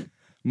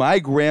 My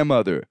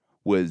grandmother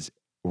was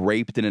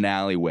raped in an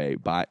alleyway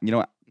by, you know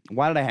what?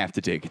 Why did I have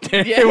to take it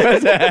there? Yeah. It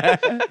was,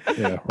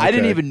 Yeah, I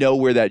didn't okay. even know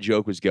where that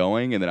joke was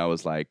going. And then I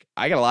was like,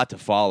 I got a lot to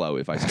follow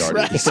if I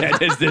started the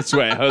sentence this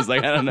way. I was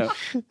like, I don't know.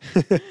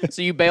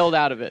 So you bailed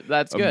out of it.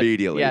 That's good.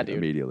 Immediately. Yeah, dude.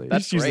 Immediately.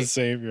 That's Just use the great.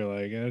 same. You're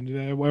like,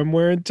 I'm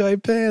wearing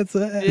tight pants.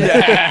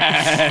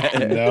 Yeah.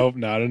 Nope,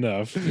 not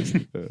enough.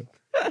 Do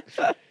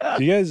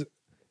you guys?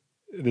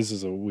 This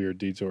is a weird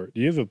detour.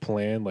 Do you have a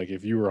plan? Like,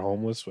 if you were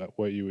homeless,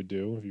 what you would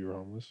do if you were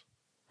homeless?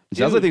 It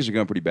sounds like things are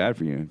going pretty bad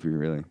for you if you're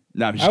really.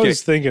 No, I'm just I kidding.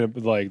 was thinking of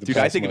like, the Dude,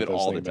 I past think of month it I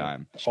was all the thinking about-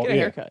 time. Get a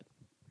haircut.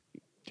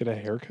 Get a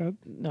haircut?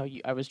 No,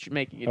 I was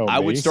making it. Oh, I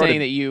me? would start saying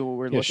a- that you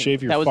were Yeah, looking.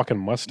 shave your that was, fucking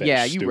mustache.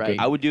 Yeah, you stupid. right.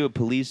 I would do a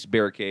police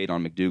barricade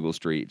on McDougal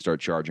Street and start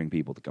charging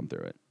people to come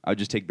through it. I would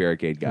just take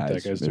barricade What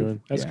guys. that guy's move.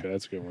 doing? That's Yeah. good.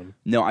 That's a good one.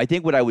 No, I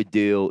think what I would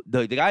do,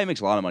 the guy who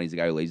makes a lot of money is the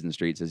guy who lays in the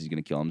street, says he's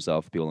going to kill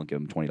himself. People don't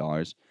give him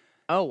 $20.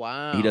 Oh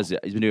wow. He does it.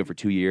 He's been doing it for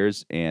 2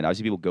 years, and I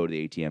see people go to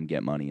the ATM,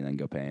 get money, and then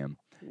go pay him.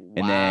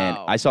 And then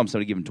Wow. I saw him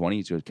somebody give him 20.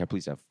 He's like, "Can I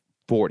please have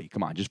 40?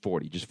 Come on, just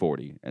 40, just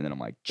 40." And then I'm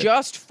like,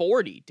 just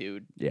 40,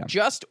 dude. Yeah.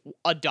 Just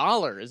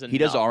 $1 is enough. he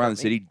does all for around the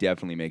me. city.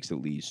 Definitely makes at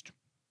least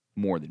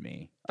more than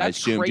me. I That's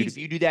assume, dude, if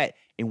crazy. you do that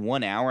in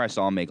 1 hour, I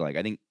saw him make like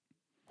I think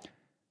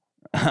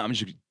I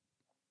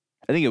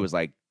think it was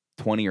like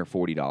 $20 or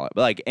 $40.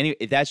 But like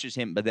if that's just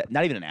him, but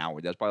not even an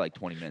hour. That's probably like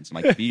 20 minutes. I'm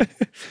like, if he,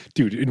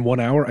 Dude, in 1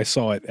 hour, I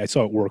saw it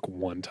work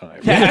one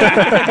time.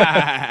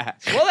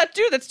 Well, that's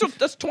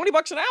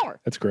 $20 an hour.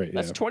 That's great.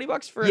 That's Yeah.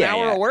 $20 for an Yeah,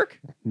 hour yeah. of work.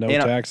 No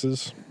And,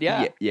 taxes.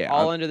 Yeah, yeah,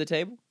 all under the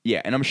table.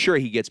 yeah, and I'm sure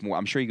he gets more.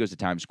 I'm sure he goes to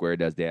Times Square,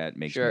 does that,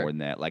 makes Sure. more than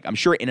that. Like I'm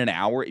sure in an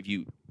hour, if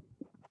you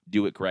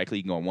do it correctly,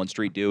 you can go on one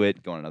street, do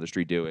it, go on another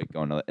street, do it, go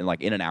on another, and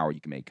like in an hour,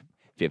 you can make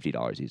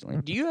 $50 easily.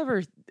 Do you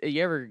ever?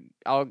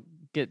 I'll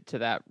get to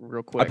that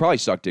real quick. I probably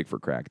suck dick for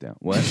crack though.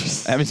 What?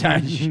 Every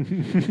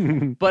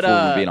time. But Full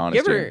of being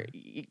honest you ever?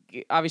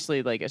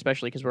 Obviously, like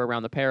especially because we're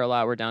around the Pear a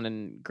lot. We're down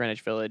in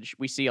Greenwich Village.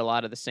 We see a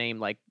lot of the same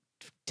like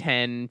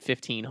 10,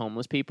 15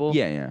 homeless people.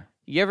 Yeah, yeah.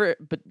 You ever?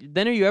 But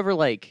then are you ever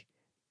like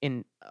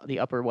in the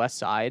Upper West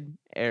Side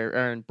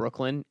or in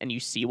Brooklyn and you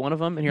see one of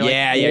them and you're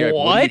Yeah, like, yeah, like,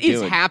 what are what you is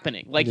doing?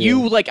 happening? Like Yeah.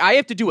 you like I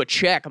have to do a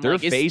check. I'm They're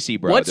like, facey,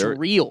 bro. What's They're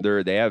real?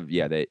 They have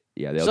they'll It's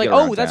like, get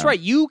around oh, that's town. right.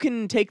 You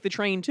can take the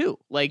train too.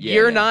 Like Yeah,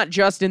 you're yeah. not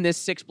just in this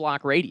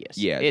 6-block radius.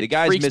 Yeah, It the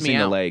guys freaks missing me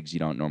the out. legs you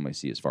don't normally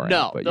see as far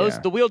No, out. But those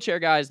yeah. the wheelchair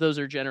guys. Those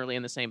are generally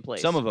in the same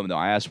place. Some of them though,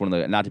 I asked one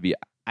of the not to be.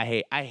 I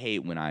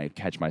hate when I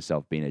catch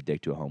myself being a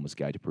dick to a homeless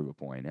guy to prove a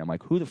point. And I'm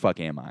like, who the fuck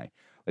am I?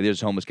 Like,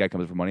 there's a homeless guy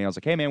comes for money. I was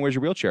like, hey man, where's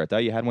your wheelchair? I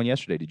thought you had one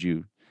yesterday. Did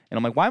you? And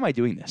I'm like, why am I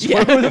doing this?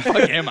 Yeah. Who the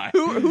fuck am I?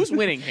 Who's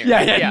winning here?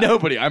 Yeah,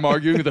 nobody. I'm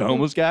arguing with a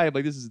homeless guy. I'm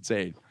like, this is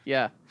insane.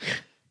 Yeah.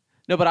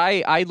 No, but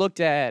I looked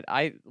at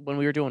when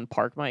we were doing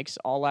park mics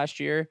all last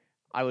year,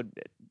 I would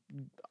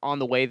on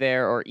the way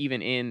there or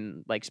even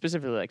in like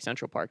specifically like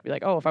Central Park be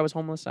like, oh, if I was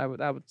homeless, that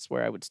would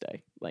swear I would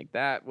stay. Like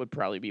that would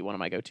probably be one of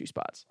my go-to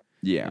spots.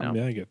 Yeah. You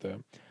know? Yeah, I get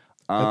that.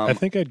 I Um,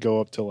 think I'd go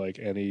up to like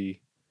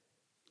any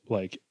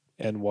like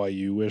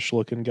NYU-ish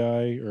looking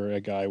guy or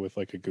a guy with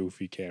like a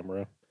goofy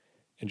camera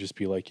and just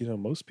be like,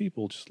 most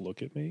people just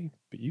look at me,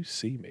 but you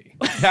see me.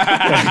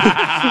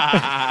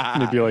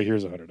 And they'd be like,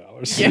 here's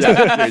 $100. Yeah.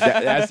 Dude,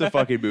 that's the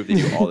fucking move they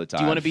do all the time.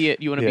 Do you want to be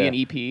be Yeah. an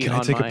EP? Can I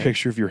on take my... a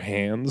picture of your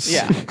hands?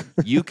 Yeah.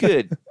 You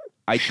could.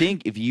 I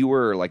think if you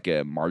were like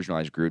a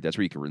marginalized group, that's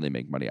where you could really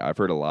make money. I've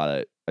heard a lot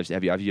of.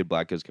 Have you had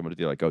black guys come up to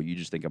you like, oh, you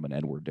just think I'm an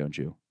N-word, don't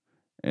you?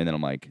 And then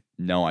I'm like,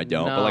 no, I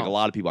don't. But like a No.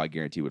 lot of people, I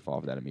guarantee would fall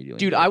for that immediately.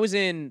 Dude, I was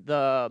in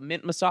the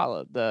Mint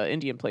Masala, the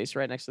Indian place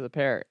right next to the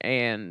Pear,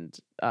 and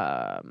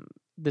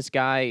this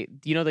guy,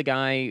 you know the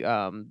guy,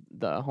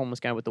 the homeless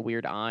guy with the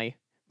weird eye,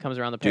 comes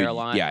around the Dude, Pear a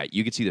lot. yeah,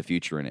 you could see the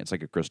future in it. It's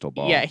like a crystal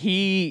ball. Yeah,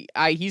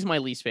 he's my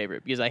least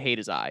favorite because I hate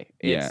his eye.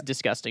 It's Yeah.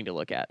 disgusting to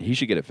look at. He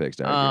should get it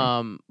fixed. I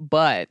agree.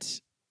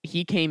 But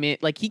he came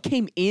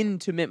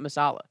into Mint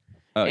Masala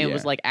Oh, and yeah.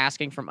 was like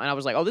asking for, and I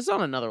was like, oh, this is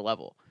on another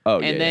level. Oh,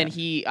 And yeah, then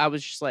yeah.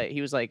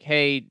 he was like,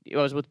 hey, I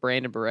was with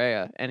Brandon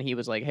Berea, and he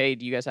was like, hey,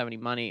 do you guys have any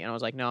money? And I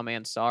was like, no,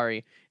 man,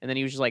 sorry. And then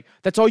he was just like,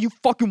 that's all you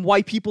fucking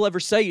white people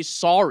ever say is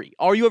sorry.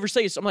 All you ever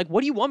say is, I'm like,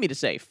 what do you want me to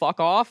say? Fuck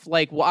off.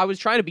 Like, well, I was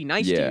trying to be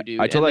nice to Yeah, you, dude.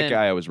 I told And that then-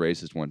 guy I was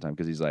racist one time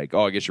because he's like,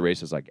 "Oh, I guess you're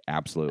racist." Like,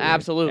 absolutely,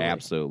 Absolutely.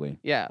 absolutely.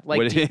 Yeah, like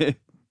What-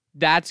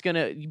 that's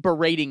gonna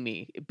berating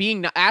me.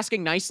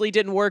 Asking nicely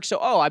didn't work. So,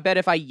 I bet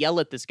if I yell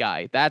at this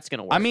guy, that's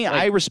gonna work. I mean,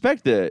 I Like,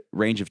 respect the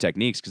range of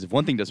techniques because if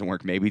one thing doesn't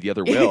work, maybe the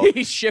other will.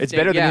 he's shifting. It's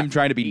better than yeah. him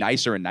trying to be He-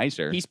 nicer and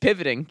nicer. He's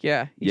pivoting.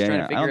 Yeah, he's yeah, trying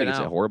yeah. to I don't figure think it it's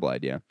a out. horrible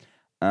idea.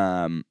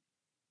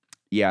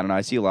 Yeah, I don't know.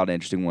 I see a lot of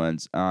interesting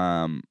ones.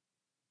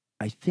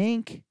 I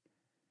think,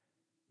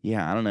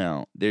 yeah, I don't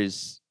know.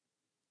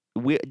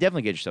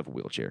 Definitely get yourself a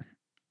wheelchair.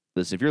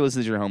 Listen, if you're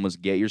listening to your homeless,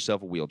 get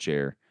yourself a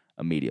wheelchair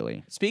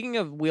immediately. Speaking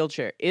of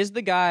wheelchair, is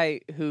the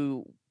guy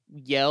who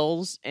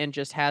yells and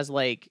just has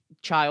like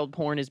 "child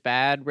porn is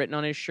bad" written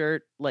on his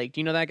shirt? Like, do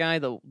you know that guy,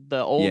 the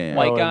old Yeah.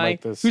 white Oh, and, guy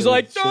like, the who's sit-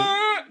 like, sit-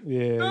 "Ah,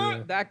 Yeah. ah,"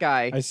 that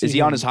guy? I see Is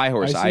he on him- his high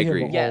horse? see I him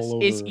agree. all Yes,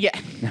 is over. yeah.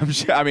 I'm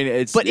sure, I mean,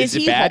 it's But is is it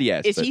he bad?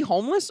 Yes. is but- he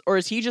homeless or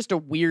is he just a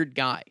weird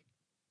guy?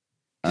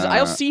 Because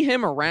I'll Uh, see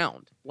him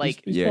around.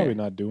 Like, he's Yeah. probably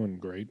not doing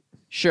great.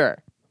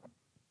 sure,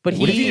 but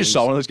What if you he. just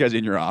saw one of those guys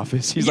in your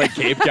office? He's like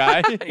Cape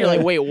guy. You're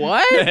like, wait,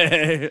 what?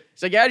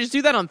 It's like, yeah, I just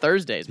do that on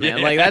Thursdays, man.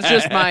 Yeah. Like, that's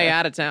just my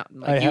out of town.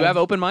 Like, I you have have-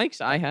 open mics?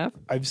 I have.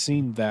 I've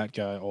seen that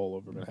guy all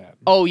over Manhattan.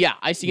 Oh yeah,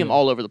 I see him Yeah.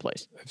 all over the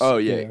place. Oh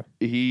yeah.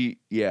 He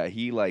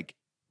like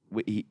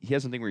he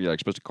has something where you're like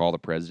supposed to call the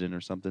president or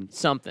something.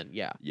 Something,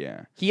 yeah.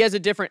 Yeah. He has a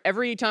different.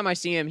 Every time I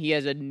see him, he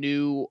has a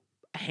new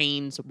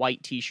Hanes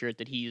white T-shirt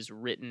that he's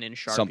written in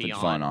Sharpie Something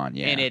fun on,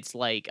 yeah. and it's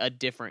like a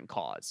different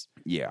cause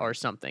Yeah. or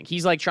something.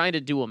 He's like trying to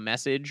do a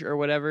message or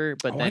whatever,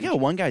 but I then got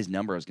one guy's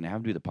number. I was gonna have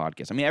him do the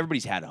podcast. I mean,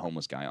 everybody's had a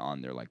homeless guy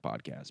on their like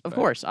podcast. of but-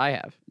 course I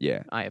have.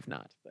 Yeah. I have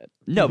not, but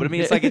No, but I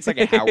mean, it's like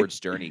a Howard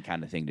Stern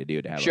kind of thing to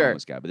do to have Sure. a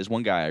homeless guy. But this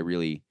one guy I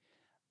really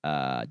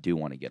do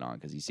want to get on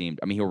because he seemed.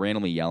 I mean, he'll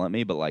randomly yell at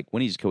me, but like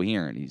when he's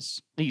coherent,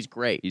 he's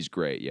great.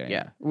 great. Yeah.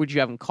 Yeah. Would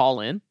you have him call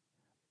in?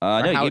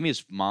 No, he how- gave me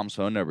his mom's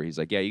phone number. He's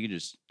like, yeah, you can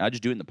I'll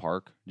just do it in the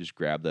park. Just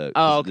grab the.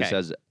 Oh, This okay.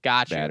 has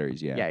Gotcha.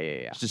 batteries. Yeah.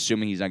 Yeah. Just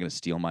assuming he's not going to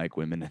steal my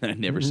equipment and I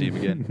never see him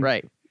again.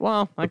 Right.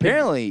 Well, I could-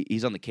 Apparently,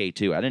 he's on the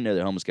K2. I didn't know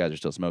that homeless guys are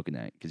still smoking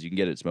that because you can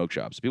get it at smoke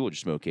shops. People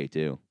just smoke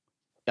K2.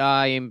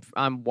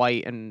 I'm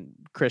white and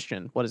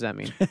Christian. What does that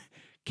mean?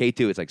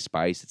 K2, it's like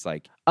spice. It's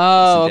like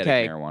Oh,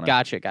 synthetic okay. marijuana.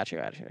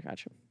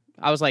 Gotcha.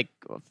 I was like,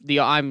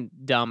 I'm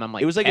dumb. I'm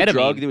like, it was like ketamine. a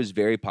drug that was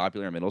very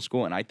popular in middle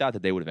school, and I thought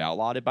that they would have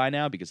outlawed it by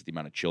now because of the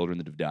amount of children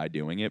that have died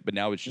doing it. But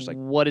now it's just like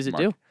what does it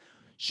do?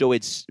 So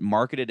it's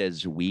marketed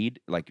as weed,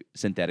 like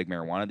synthetic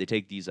marijuana. They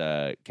take these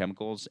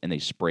chemicals and they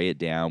spray it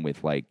down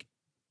with like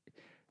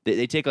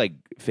they take like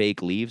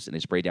fake leaves and they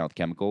spray it down with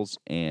chemicals,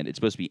 and it's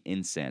supposed to be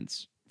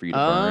incense for you to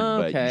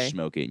burn, but okay. you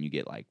smoke it and you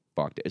get like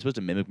fucked. It's supposed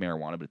to mimic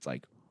marijuana, but it's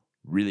like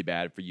really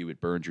bad for you. It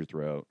burns your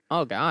throat.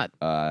 Oh God.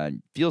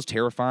 Feels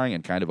terrifying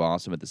and kind of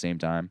awesome at the same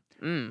time.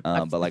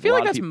 But like I feel a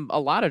like lot of that's a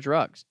lot of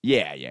drugs.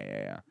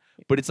 Yeah.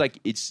 But it's like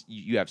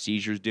you have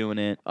seizures doing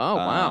it. Oh,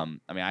 wow.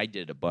 I mean, I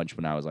did a bunch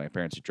when I was like, my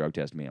parents would drug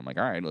test me. I'm like,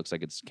 all right, it looks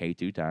like it's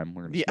K2 time.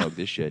 We're gonna Yeah. smoke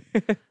this shit.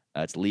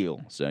 It's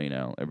legal, so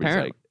everybody's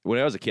Apparently. like. When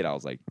I was a kid, I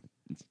was like,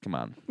 come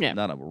on, Yeah. I'm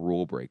not a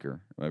rule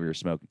breaker. We were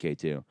smoking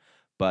K2,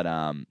 but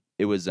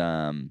it was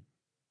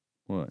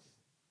what?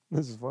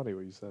 This is funny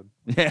what you said.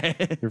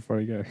 I You're a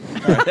funny guy.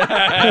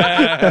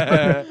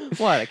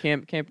 What? I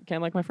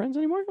can't like my friends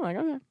anymore. I'm like,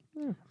 okay,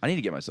 need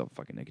to get myself a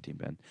fucking nicotine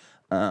pen.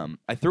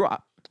 I threw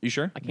out. You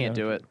sure? I can't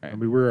do it I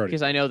mean, we're already.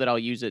 because I know that I'll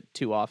use it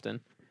too often.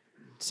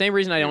 Same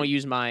reason I don't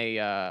use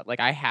my like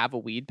I have a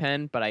weed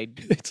pen, but I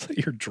It's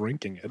like you're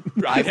drinking it.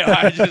 I know.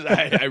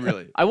 I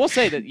really. I will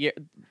say that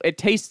it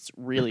tastes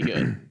really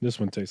good. This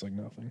one tastes like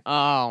nothing.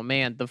 Oh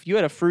man, you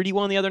had a fruity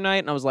one the other night,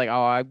 and I was like,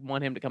 oh, I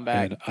want him to come I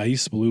back. had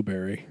ice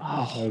blueberry.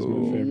 Oh, That was my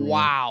favorite one.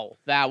 wow,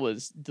 that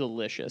was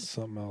delicious.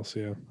 Something else,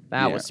 yeah.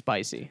 That Yeah. was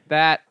spicy.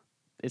 That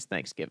is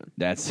Thanksgiving.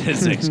 That's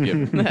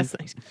Thanksgiving. That's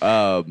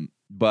Thanksgiving.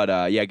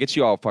 Yeah, it gets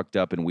you all fucked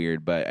up and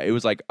weird. But it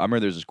was like, I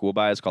remember there's a school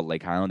by us called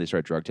Lake Highland. They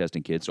started drug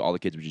testing kids, so all the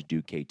kids would just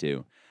do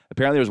K2.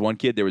 Apparently, there was one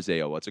kid. There was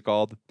a what's it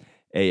called?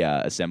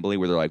 Assembly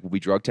where they're like, we'll be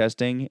drug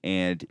testing,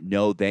 and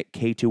no, that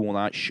K2 will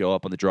not show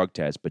up on the drug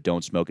test, but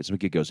don't smoke it. Some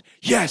kid goes,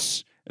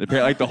 yes. And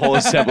apparently, like the whole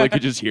assembly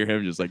could just hear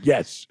him just like,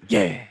 yes,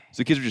 yeah. So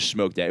the kids would just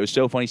smoke that. It was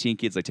so funny seeing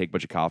kids like take a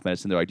bunch of cough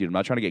medicine. They're like, dude, I'm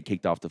not trying to get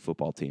kicked off the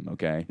football team,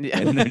 okay? Yeah.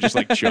 And then they're just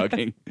like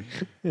chugging.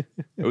 It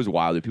was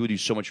wild. People do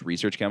so much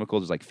research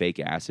chemicals. There's like fake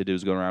acid. It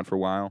was going around for a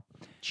while,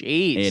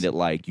 Jeez. and it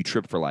like you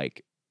trip for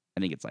like, I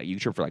think it's like you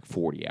trip for like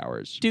 40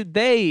 hours. Dude,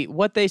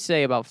 what they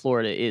say about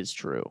Florida is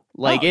true.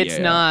 Like, Oh, it's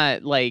yeah.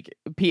 not like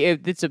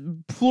it's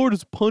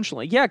Florida's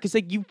punchline. Yeah, because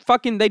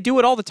like they do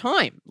it all the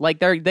time. Like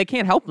they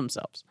can't help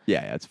themselves.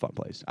 Yeah, it's a fun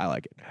place. I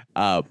like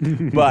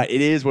it. But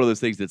it is one of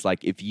those things that's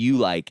like if you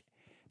like.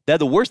 That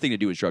the worst thing to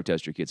do is drug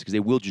test your kids because they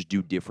will just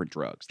do different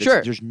drugs.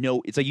 Sure. There's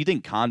no. It's like you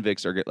think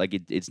convicts are like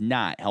it's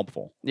not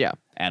helpful Yeah.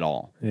 at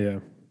all. Yeah.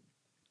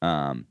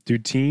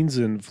 Dude, teens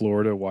in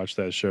Florida watch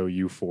that show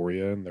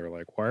Euphoria, and they're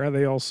like, why are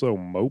they all so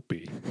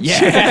mopey?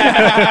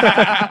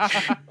 Yeah.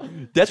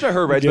 That's what I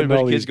heard, right? Getting When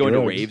all kids these go into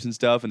drugs. raves and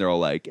stuff, and they're all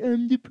like,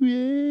 I'm depressed.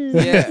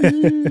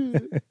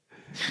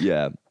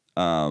 Yeah.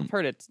 I've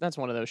heard it. That's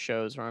one of those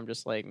shows where I'm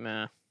just like,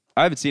 nah.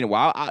 I haven't seen it.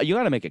 Wow, you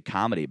got to make a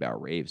comedy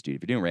about raves, dude.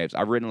 If you're doing raves,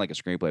 I've written like a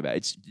screenplay about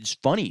it. It's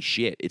funny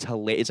shit. It's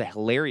a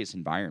hilarious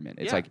environment.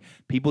 It's Yeah. like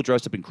people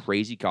dressed up in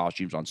crazy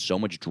costumes on so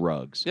much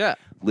drugs, Yeah.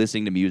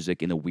 listening to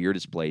music in the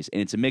weirdest place, and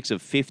it's a mix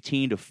of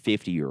 15 to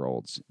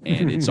 50-year-olds,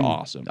 and it's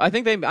awesome. I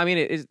think they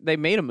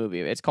made a movie.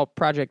 It's called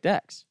Project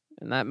X,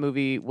 and that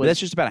movie But was that's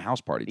just about a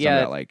house party. It's Yeah, not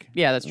about like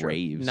that's true.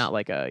 raves. Not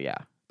like a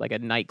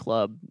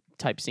nightclub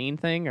type scene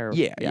thing or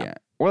yeah.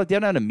 Or like they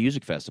haven't had a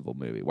music festival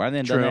movie. Why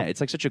haven't they done True. that?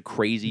 It's like such a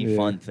crazy Yeah.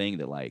 fun thing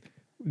that like.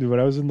 Dude, when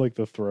I was in like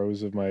the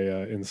throes of my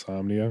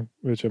insomnia,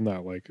 which I'm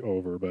not like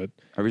over, but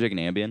Have you taken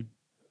Ambien?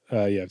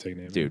 yeah, I've taken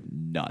Ambien. Dude,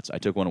 nuts. I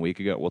took one a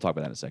week ago. We'll talk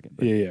about that in a second.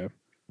 but- Yeah.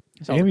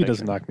 saw the Ambien picture.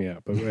 doesn't knock me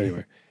out, but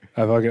anyway,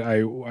 I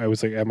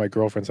was like at my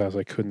girlfriend's house.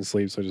 I couldn't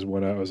sleep, so I just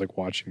went out. I was like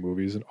watching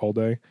movies all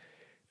day,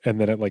 and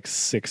then at like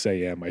 6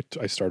 a.m.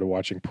 I started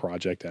watching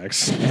Project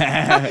X,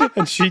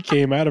 and she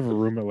came out of her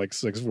room at like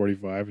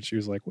 6:45, and she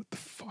was like, "What the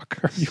fuck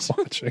are you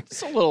watching?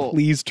 It's a little.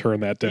 Please turn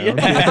that down."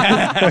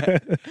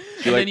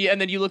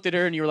 And then you looked at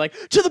her and you were like,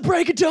 to the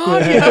break of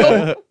dawn,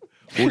 yo.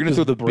 We're gonna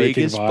throw the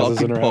breaking biggest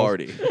vases in fucking her house.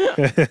 party,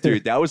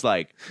 dude. That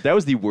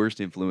was the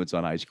worst influence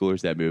on high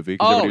schoolers. That movie,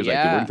 because Oh, everybody was like,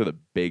 "Dude, we're yeah. gonna throw the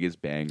biggest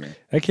banger."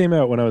 That came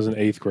out when I was in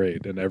 8th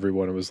grade, and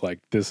everyone was like,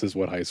 "This is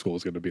what high school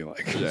is going to be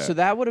like." Yeah. So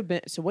that would have been.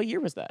 So what year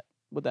was that?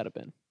 Would that have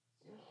been?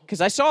 Because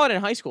I saw it in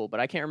high school,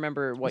 but I can't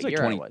remember what It's like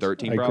year it was.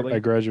 2013 I probably.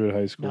 graduated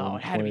high school. No, in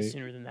it had to be 20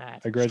 sooner than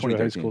that. I graduated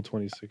high 2013. school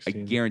 2016.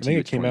 I guarantee I you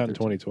think it's it came out in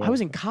 2013. 2012. I was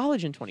in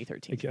college in I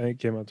 2013. think it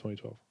came out in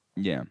 2012.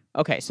 Yeah.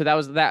 Okay, so that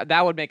was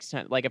that would make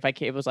sense. Like if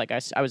it was like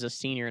I was a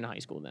senior in high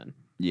school then.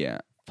 Yeah.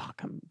 Fuck,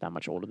 I'm that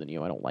much older than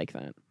you. I don't like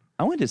that.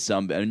 I went to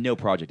some, no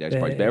Project X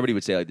parties, but everybody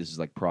would say like this is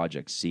like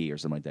Project C or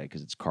something like that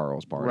because it's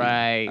Carl's party.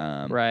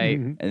 Right, right.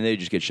 Mhm. And they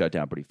just get shut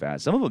down pretty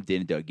fast. Some of them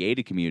didn't, though.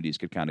 Gated communities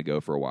could kind of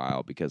go for a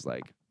while because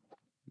like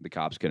the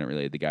cops couldn't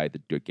really, the guy at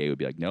the gate would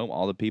be like, no,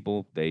 all the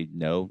people, they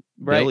know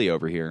Right. Billy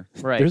over here.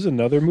 Right. There's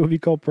another movie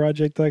called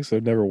Project X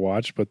I've never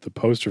watched, but the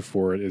poster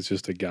for it is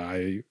just a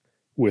guy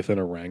with an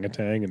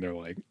orangutan, and they're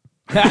like,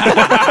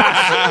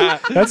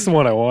 "That's the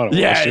one I want to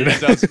watch." Yeah, dude. it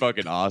sounds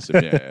fucking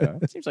awesome. Yeah.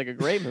 Seems like a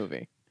great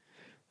movie.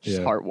 Just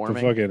Yeah, heartwarming.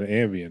 The fucking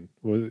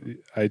Ambien.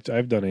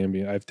 I've done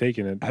Ambien. I've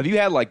taken it. Have you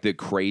had like the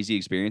crazy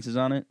experiences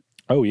on it?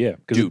 Oh yeah,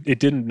 because Dude. it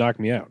didn't knock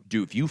me out.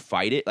 Dude, if you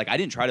fight it, like I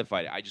didn't try to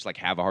fight it. I just like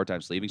have a hard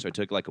time sleeping. So I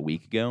took it like a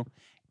week ago.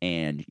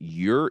 And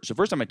so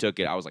first time I took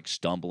it, I was like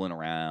stumbling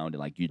around and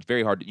like it's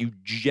very hard. You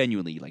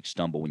genuinely like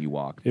stumble when you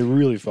walk. It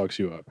really fucks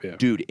you up. Yeah.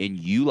 Dude, and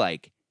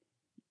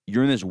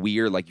you're in this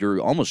weird, like you're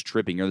almost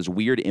tripping. You're in this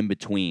weird in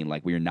between,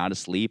 like where you're not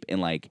asleep. And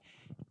like,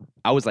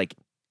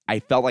 I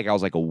felt like I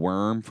was like a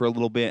worm for a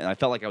little bit. And I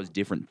felt like I was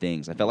different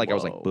things. I felt like I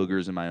was like Whoa.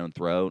 boogers in my own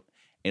throat.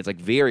 And it's like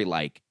very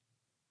like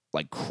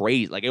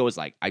crazy. Like it was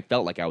like, I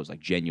felt like I was like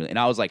genuine. And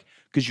I was like,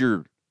 cause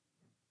you're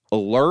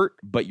alert,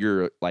 but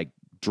you're like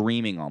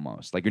dreaming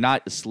almost. Like you're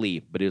not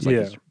asleep, but it was like,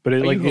 Yeah, this- but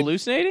it Are like you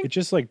hallucinating? it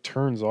just like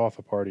turns off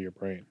a part of your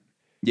brain.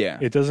 yeah.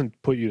 It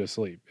doesn't put you to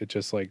sleep. It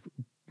just like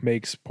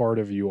makes part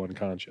of you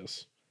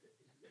unconscious.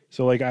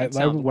 So like That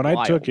sounds when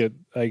I took wild. it,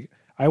 like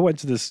I went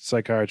to this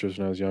psychiatrist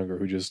when I was younger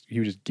he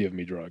would just give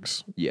me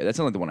drugs. Yeah. That's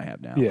not like the one I have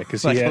now. Yeah,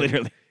 'cause like he had-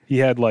 literally. He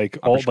had like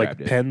I all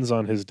prescribed like it. pens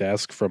on his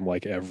desk from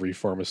like every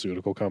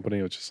pharmaceutical company.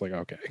 It was just like,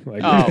 okay,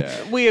 like Oh,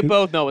 Yeah. we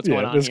both know what's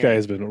going on this here. guy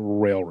has been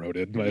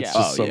railroaded. It's Yeah.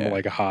 just Oh, some yeah.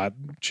 like hot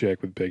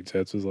chick with big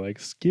tits was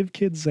like, give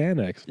kids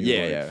Xanax. And Yeah,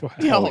 you're yeah. like,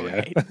 Yeah, hell all yeah.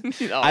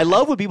 right. I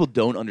love when people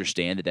don't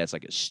understand that that's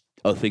like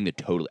a thing that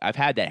totally. I've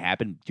had that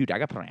happen, dude. I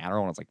got put on Adderall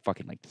when I was like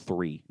fucking like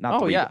 3, not Oh,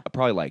 3, yeah. but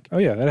probably like Oh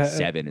yeah, that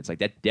 7. It's like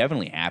that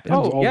definitely happens.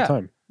 happens Oh, all yeah. the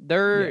time.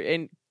 They're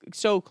in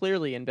so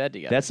clearly in bed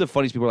together. That's the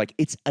funniest. People are like,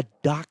 it's a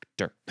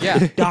doctor. Yeah.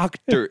 The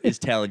doctor is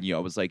telling you. I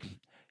was like,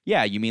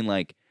 yeah, you mean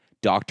like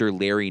Dr.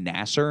 Larry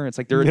Nasser? It's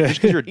like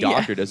just because you're a Yeah.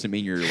 doctor doesn't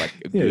mean you're like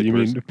a Yeah, good you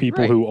person. mean people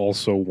Right. who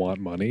also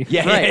want money?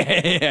 Yeah,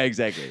 Right. yeah,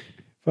 exactly.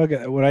 Fuck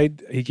it. When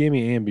he gave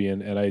me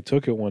Ambien and I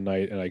took it one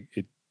night and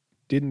it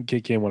didn't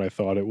kick in when I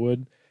thought it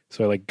would.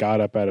 So I like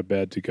got up out of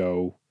bed to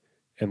go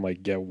and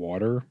like get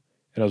water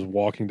and I was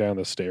walking down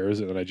the stairs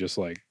and then I just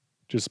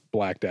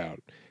blacked out.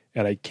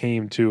 And I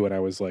came to and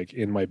I was like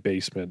in my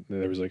basement and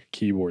there was like a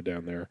keyboard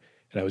down there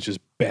and I was just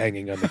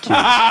banging on the keys.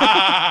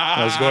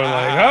 I was going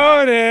like,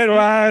 oh, it,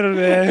 why did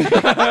it?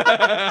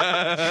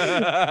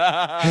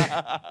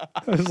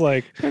 I was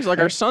like, It's like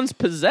our son's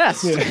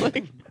possessed. Yeah. Like,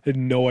 I had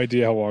no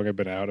idea how long I'd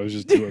been out. I was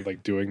just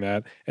doing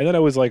that. And then I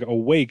was like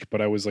awake, but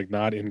I was like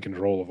not in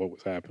control of what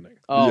was happening.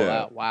 oh,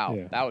 Yeah. wow.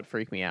 Yeah. That would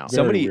freak me out. Very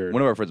Somebody, weird.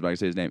 one of our friends, I'm not gonna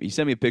say his name. He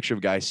sent me a picture of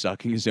a guy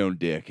sucking his own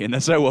dick, and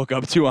that's what I woke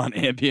up to on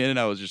Ambien, and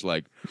I was just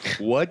like,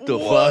 "What the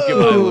fuck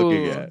am I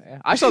looking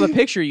at?" I saw the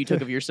picture you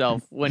took of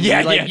yourself when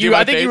Yeah, you like yeah, you. dude, I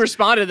my think you face-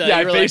 responded to that. Yeah,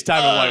 I You were like,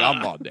 FaceTime. I'm like,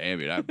 I'm on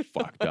Ambien. I'm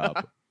fucked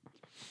up.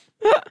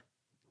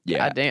 Yeah,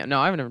 God damn.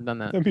 No, I've never done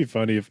that. That'd be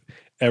funny if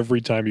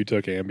every time you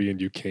took Ambien,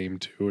 you came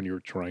to and you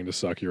were trying to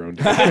suck your own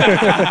dick.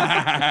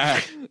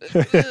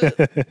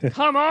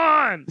 Come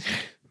on.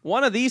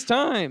 One of these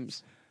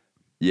times.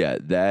 yeah,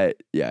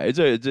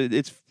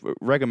 it's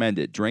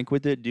recommended. Drink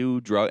with it. Do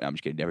drug. I'm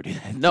just kidding. Never do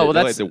that. No, well, like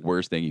that's- the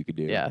worst thing you could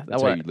do. Yeah, that's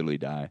that how wa- you literally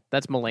die.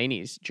 That's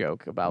Mulaney's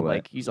joke about What?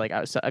 like he's like,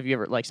 have you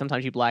ever like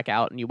sometimes you black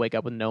out and you wake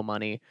up with no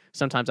money.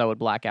 Sometimes I would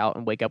black out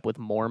and wake up with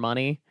more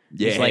money.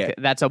 Yeah, He's like yeah.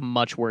 that's a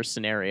much worse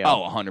scenario.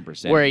 Oh,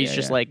 100%. Where he's Yeah,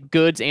 just yeah. like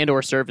goods and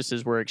or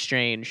services were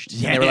exchanged.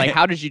 Yeah. And they were like,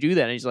 how did you do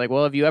that? And he's like,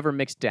 well, have you ever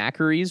mixed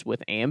daiquiris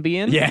with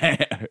Ambien?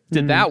 Yeah.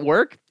 Did that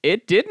work?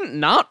 It didn't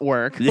not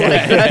work. Like,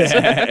 Yeah.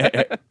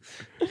 that's-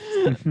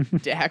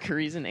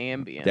 daiquiris and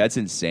Ambien. That's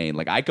insane.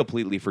 Like I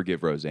completely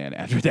forgive Roseanne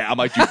after that. I'm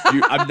like,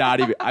 dude, I'm not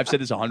even. I've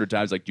said this 100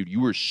 times. Like, dude, you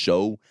were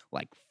so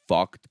like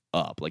fucked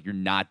up. Like you're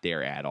not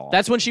there at all.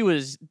 That's when she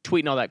was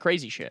tweeting all that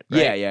crazy shit.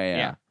 Right?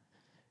 Yeah.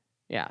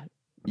 Yeah.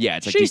 Yeah,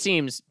 it's like She dude,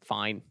 seems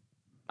fine.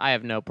 I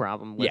have no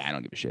problem with yeah, I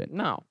don't give a shit.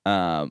 No.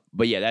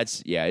 But yeah,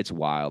 it's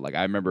wild. Like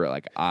I remember,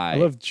 like I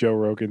love Joe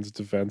Rogan's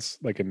defense.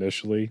 Like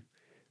initially,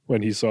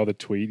 when he saw the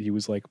tweet, he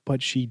was like,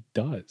 "But she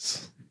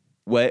does."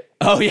 what?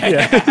 Oh yeah,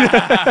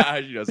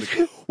 Yeah. She does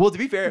look- well, to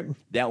be fair,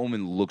 that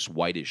woman looks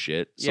white as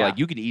shit. So Yeah. like,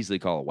 you could easily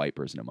call a white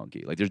person a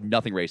monkey. Like, there's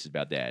nothing racist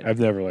about that, I've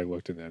never like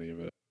looked at any of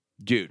it.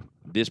 dude.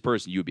 This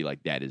person, you would be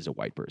like, that is a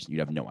white person. You'd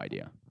have no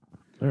idea.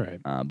 All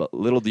right. But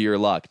little to your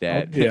luck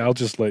that. I'll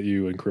just let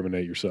you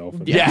incriminate yourself.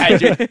 Yeah,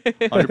 dude,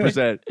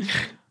 100%.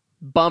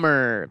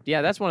 Bummer.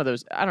 Yeah, that's one of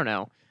those. I don't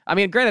know. I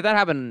mean, granted, that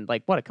happened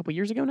like what a couple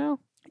years ago now.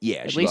 Yeah,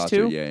 At she least lost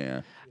two? her.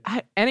 Yeah.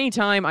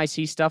 Anytime I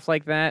see stuff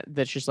like that,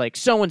 that's just like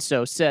so and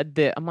so said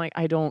that, I'm like,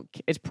 I don't.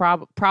 It's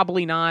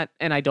probably not,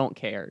 and I don't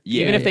care.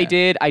 Yeah, Even if they yeah.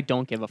 did, I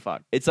don't give a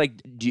fuck. It's like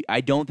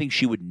I don't think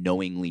she would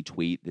knowingly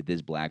tweet that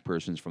this black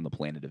person's from the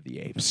Planet of the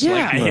Apes. Yeah,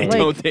 Like, I like,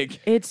 don't think.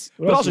 It's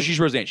But also, she's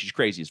Roseanne. She's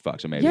crazy as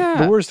fuck. So maybe.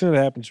 yeah. The worst thing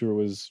that happened to her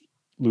was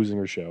losing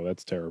her show.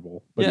 That's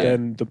terrible. But Yeah.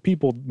 then the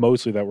people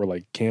mostly that were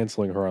like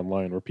canceling her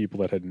online were people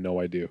that had no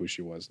idea who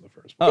she was in the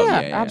first place. Oh,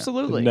 yeah, yeah, yeah.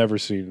 absolutely. I'd never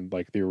seen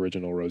like the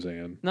original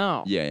Roseanne.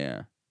 No. Yeah,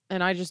 yeah,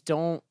 And I just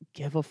don't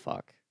give a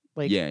fuck.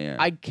 Like, yeah, yeah.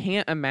 I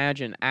can't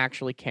imagine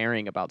actually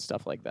caring about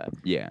stuff like that.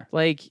 yeah.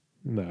 Like,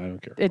 No, I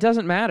don't care. it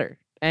doesn't matter.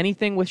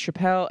 Anything with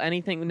Chappelle,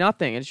 anything,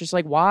 nothing. It's just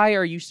like, why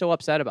are you so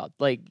upset about?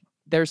 Like,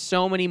 there's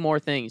so many more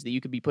things that you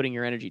could be putting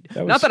your energy.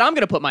 That Not was- that I'm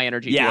going to put my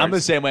energy. Yeah, I'm the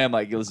towards. same way. I'm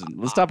like, listen,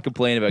 let's stop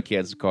complaining about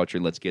cancel culture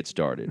and let's get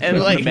started. And, I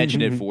like-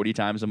 mention it 40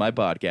 times on my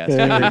podcast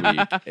every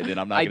week, and then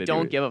I'm not I going to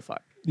don't do give a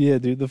fuck. Yeah,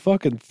 dude, the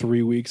fucking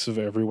 3 weeks of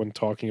everyone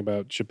talking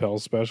about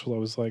Chappelle's special, I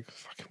was like,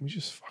 fuck, can we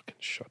just fucking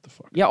shut the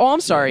fuck up? Yeah. Oh,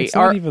 I'm sorry. It's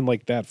not even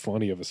like that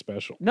funny of a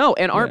special. No,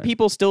 and aren't Yeah.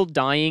 people still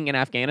dying in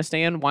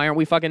Afghanistan? Why aren't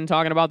we fucking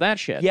talking about that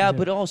shit? Yeah,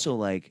 but also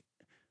like,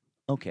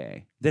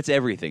 okay, that's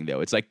everything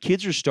though. It's like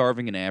kids are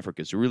starving in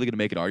Africa, so we're really gonna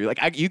make an argument.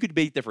 Like you could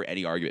make that for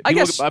any argument. I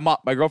People guess-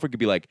 my girlfriend could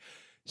be like,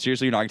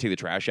 seriously, you're not gonna take the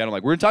trash out? I'm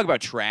like, we're gonna talk about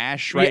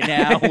trash right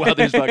now. While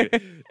there's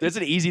fucking, that's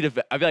an easy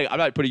to. I feel like I'm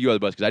not putting you on the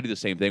bus because I do the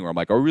same thing where I'm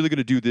like, are we really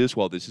gonna do this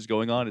while this is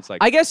going on? It's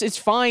like, I guess it's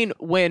fine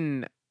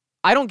when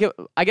I don't give.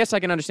 I guess I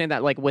can understand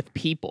that, like with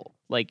people,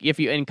 like if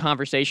you're in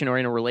conversation or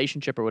in a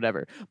relationship or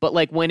whatever. But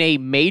like when a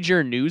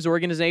major news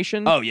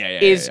organization oh yeah, yeah,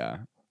 is- yeah.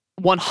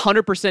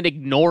 100%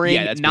 ignoring,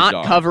 Yeah, that's not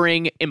bizarre.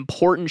 covering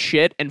important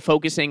shit and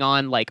focusing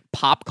on like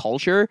pop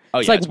culture. Oh,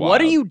 It's yeah, like, it's what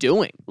are wild. you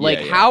doing? Like,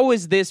 yeah. how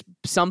is this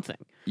something?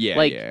 Yeah,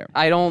 like, yeah.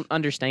 I don't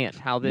understand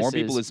how this More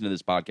people is. listen to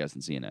this podcast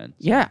than CNN. So,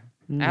 Yeah,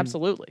 Mm.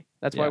 absolutely.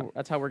 That's Yeah. why.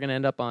 That's how we're gonna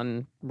end up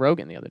on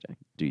Rogan the other day.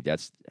 dude,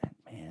 that's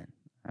man.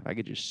 If I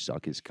could just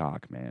suck his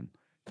cock, man.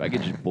 If I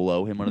could just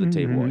blow him under the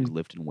table while he's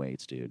lifting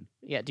weights, dude.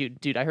 Yeah,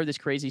 dude. I heard this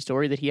crazy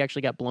story that he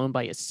actually got blown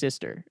by his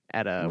sister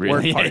at a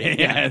Really? work party.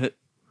 Yeah.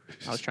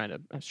 I was trying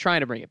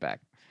to bring it back.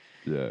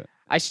 Yeah.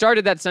 I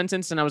started that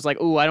sentence and I was like,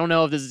 "Ooh, I don't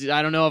know if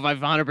I've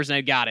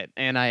 100% got it,"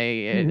 and I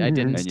didn't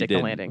And you stick the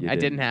didn't. landing. You I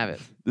didn't. didn't have it.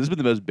 This has been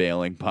the most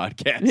bailing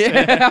podcast.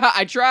 Yeah,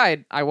 I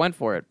tried. I went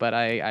for it, but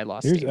I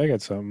lost. Here's, steam. I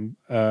got something.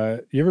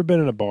 You ever been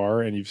in a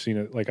bar and you've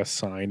seen like a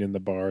sign in the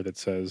bar that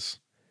says,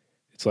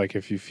 it's like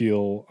if you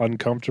feel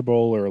uncomfortable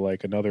or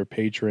like another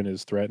patron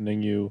is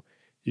threatening you,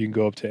 you can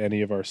go up to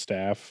any of our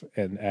staff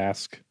and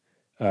ask.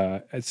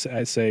 I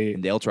say,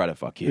 And they'll try to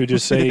fuck you. you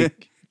just say,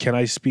 "Can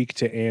I speak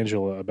to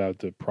Angela about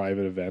the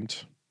private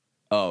event?"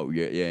 oh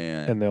yeah, yeah,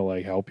 yeah. And they'll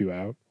like help you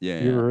out. yeah,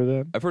 You ever yeah. heard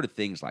that? I've heard of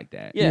things like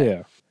that.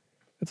 Yeah.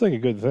 It's like a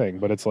good thing,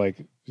 but it's like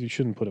you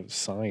shouldn't put a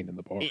sign in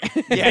the bar.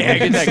 yeah.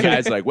 Get that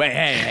guy's like, wait,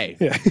 hey.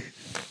 Yeah.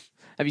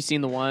 Have you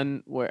seen the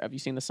one where? Have you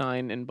seen the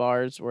sign in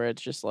bars where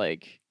it's just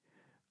like,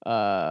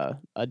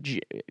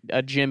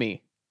 a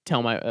Jimmy?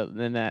 Tell my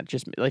then that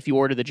just if you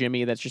order the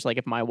Jimmy, that's just like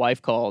if my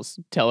wife calls,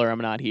 tell her I'm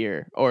not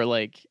here, or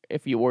like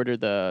if you order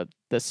the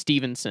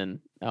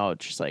Stevenson, oh,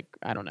 it's just like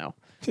I don't know.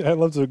 I'd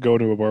love to go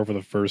to a bar for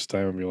the first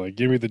time and be like,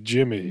 "Give me the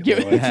Jimmy." Give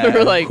They're me- like,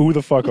 they're like, "Who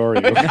the fuck are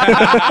you?"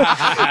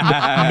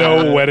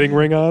 No wedding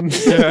ring on.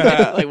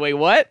 like wait,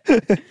 what?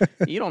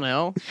 You don't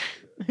know.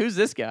 Who's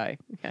this guy?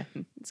 Okay,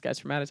 this guy's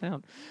from out of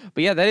town.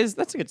 But yeah,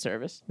 that's a good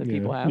service that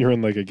people have. You're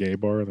in like a gay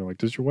bar and they're like,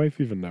 "Does your wife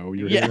even know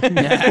you're Yeah.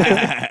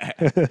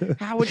 here?"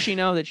 How would she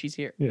know that she's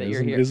here? Yeah, that you're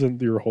isn't, here?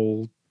 isn't your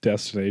whole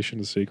destination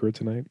a secret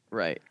tonight?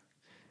 Right.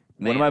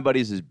 One of Man. my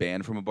buddies is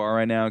banned from a bar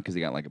right now because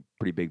he got like a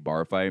pretty big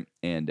bar fight,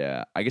 and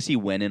I guess he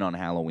went in on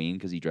Halloween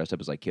because he dressed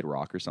up as like Kid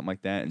Rock or something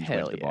like that, and just went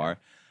Hell to the yeah. bar.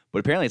 But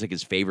apparently, it's like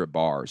his favorite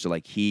bar, so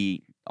like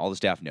all the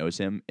staff knows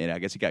him, and I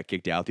guess he got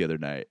kicked out the other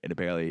night. And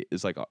apparently,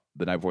 it's like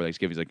the night before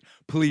Thanksgiving, he's like,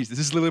 "Please, this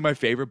is literally my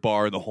favorite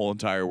bar in the whole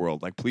entire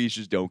world. Like, please,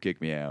 just don't kick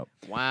me out."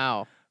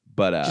 Wow.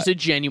 But Just a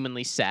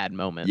genuinely sad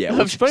moment. yeah, of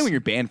well, it's funny just- when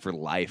you're banned for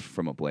life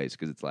from a place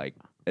because it's like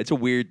it's a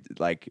weird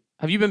like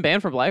Have you been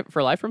banned for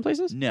life from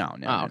places? no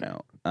Oh, okay.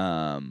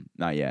 no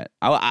not yet.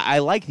 I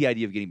like the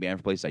idea of getting banned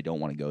from places I don't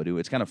want to go to.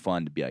 It's kind of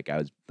fun to be like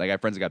I have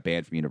friends that got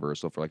banned from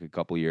Universal for like a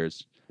couple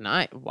years.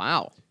 Nice.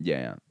 Wow.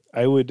 Yeah.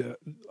 I would.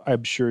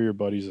 I'm sure your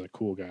buddy's a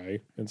cool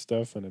guy and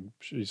stuff, and I'm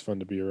sure he's fun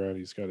to be around.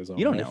 He's got his own.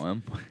 You don't life. know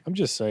him. I'm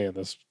just saying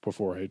this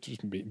before I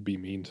just be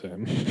mean to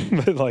him.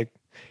 But like,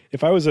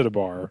 if I was at a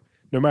bar,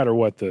 no matter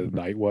what the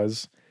night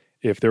was,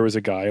 if there was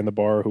a guy in the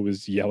bar who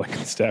was yelling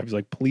at staff, he's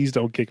like, "Please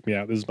don't kick me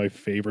out. This is my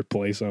favorite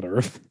place on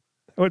earth."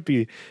 That would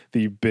be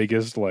the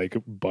biggest like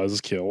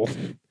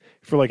buzzkill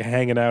for like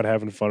hanging out,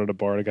 having fun at a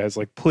bar. And the guy's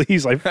like,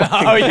 "Please, I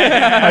fucking, Oh,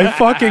 yeah. I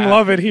fucking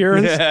love it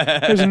here.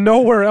 There's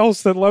nowhere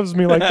else that loves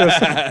me like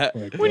this."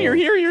 Like, When you're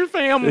here, your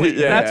family.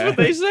 Yeah. That's what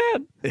they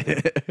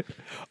said.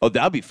 Oh,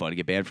 that'd be fun to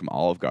get banned from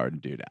Olive Garden,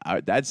 dude.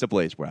 That's the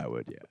place where I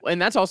would. Yeah.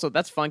 And that's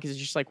fun because it's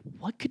just like,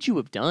 what could you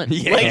have done?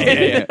 Yeah, like,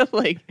 yeah.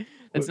 like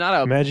it's not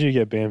a. Imagine you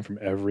get banned from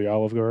every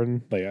Olive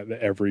Garden, like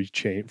every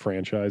chain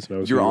franchise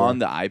knows. You're who you on are.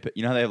 the iPad.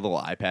 You know how they have the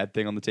little iPad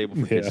thing on the table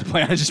for Yeah. kids to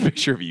play? I just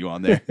picture of you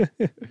on there.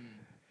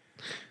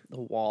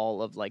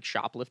 wall of like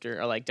shoplifter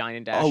or like dine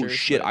and dashers. Oh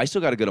shit! but- I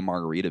still got to go to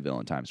Margaritaville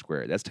in Times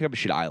Square. That's the type of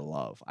shit I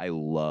love. I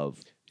love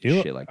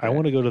shit like that. I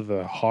want to go to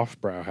the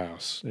Hofbrau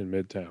House in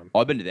Midtown. Oh,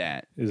 I've been to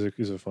that. Is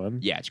it fun?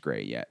 Yeah, it's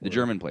great. Yeah, the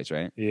German place,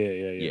 right? Yeah.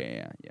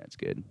 Yeah, it's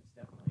good.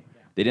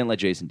 They didn't let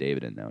Jason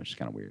David in though, which is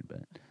kind of weird,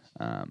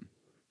 but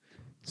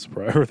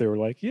Surprise! They were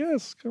like,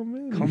 "Yes, come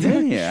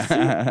in.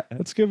 yeah.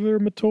 Let's give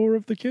them a tour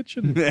of the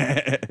kitchen."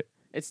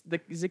 It's the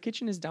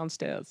kitchen is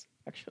downstairs.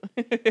 Actually,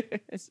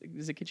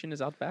 the kitchen is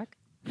out back.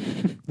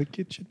 The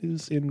kitchen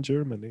is in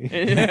Germany.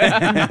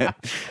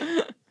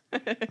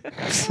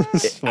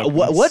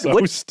 What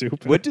so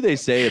stupid. What do they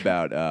say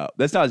about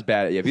that's not as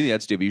bad? Yeah, if you think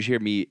that's stupid, you should hear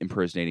me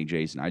impersonating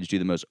Jason. I just do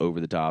the most over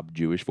the top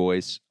Jewish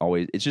voice.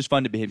 Always, it's just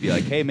fun to be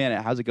like, "Hey man,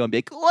 how's it going?" Be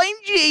like, "Oh, I'm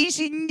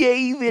Jason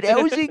David.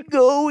 How's it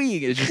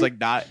going?" It's just like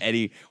not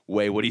any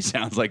way what he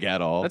sounds like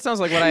at all. That sounds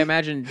like what I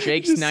imagine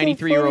Jake's It's so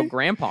 93-year-old funny.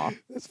 grandpa.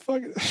 That's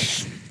fucking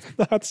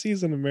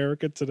Nazis in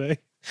America today.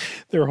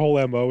 Their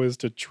whole MO is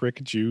to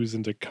trick Jews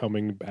into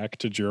coming back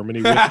to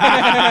Germany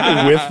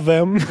with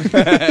them.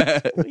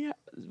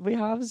 We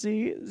have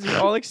the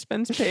all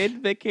expense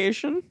paid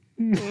vacation.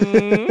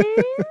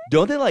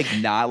 Don't they like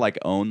not like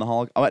own the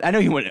Holocaust? I know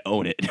you wouldn't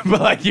own it, but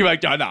like you're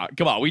like, no,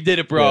 come on, we did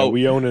it, bro. Yeah,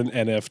 we own an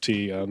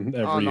NFT on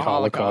every the Holocaust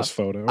Holocaust.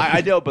 photo.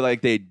 I know, but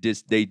like they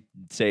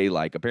say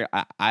like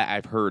apparently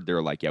I've heard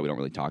they're like, yeah, we don't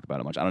really talk about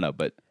it much. I don't know,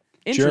 but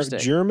Interesting.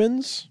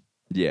 Germans?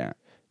 yeah.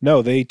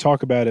 No, they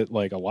talk about it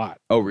like a lot.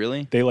 Oh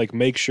really? They like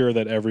make sure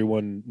that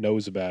everyone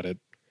knows about it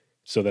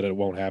so that it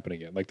won't happen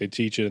again. Like they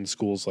teach it in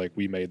schools like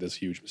we made this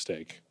huge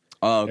mistake.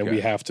 Oh, okay. And we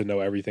have to know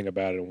everything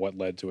about it and what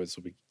led to it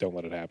so we don't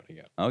let it happen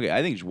again. Okay,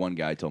 I think just one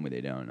guy told me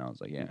they don't, and I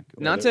was like, yeah, cool.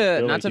 Not They're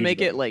to like huge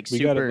make it about like we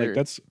super. gotta, like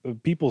that's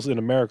people's in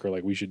America are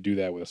like we should do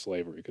that with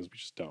slavery because we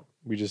just don't.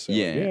 We just say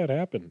Yeah. yeah, it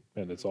happened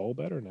and it's all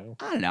better now.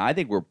 I don't know. I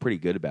think we're pretty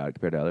good about it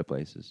compared to other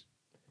places.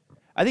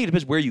 I think it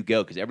depends where you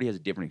go because everybody has a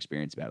different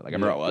experience about it. Like I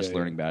remember us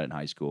learning about it in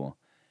high school,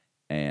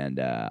 and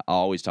I'll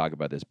always talk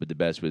about this. But the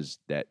best was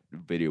that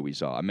video we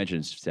saw. I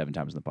mentioned it 7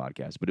 times in the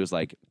podcast, but it was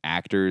like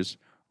actors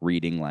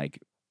reading like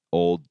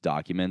old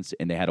documents,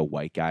 and they had a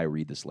white guy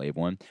read the slave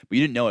one, but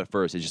you didn't know at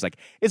first. It's just like,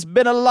 it's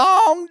been a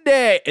long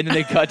day, and then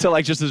they cut to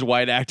like just this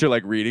white actor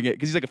like reading it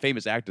because he's like a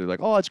famous actor. They're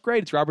like, oh, it's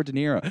great, it's Robert De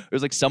Niro. It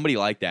was like somebody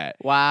like that.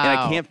 Wow. And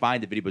I can't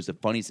find the video, but it's the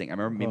funniest thing. I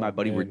remember me and my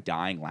buddy were man.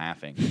 dying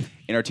laughing,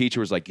 and our teacher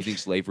was like, you think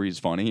slavery is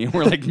funny? And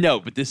we're like, no,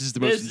 but this is the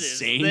most This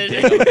is- insane this-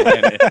 thing on the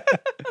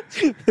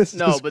planet. This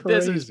No, is but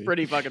this is crazy.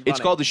 pretty fucking funny.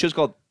 It's called, the show's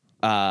called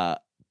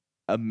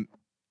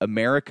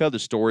America, the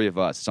Story of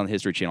Us. It's on the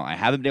History Channel. I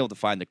haven't been able to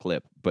find the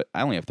clip, but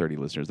I only have 30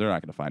 listeners. They're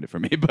not going to find it for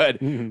me, but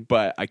Mhm.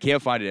 but I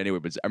can't find it anywhere.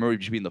 But I remember it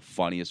just being the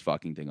funniest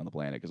fucking thing on the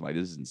planet because I'm like,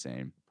 this is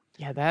insane.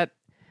 Yeah, that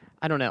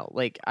I don't know.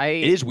 Like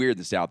It is weird in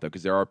the South though,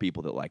 because there are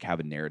people that like have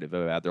a narrative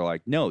about it. They're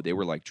like, no, they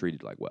were like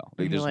treated like well.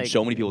 Like, And there's you're like-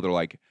 so many people that are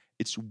like,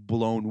 it's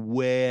blown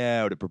way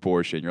out of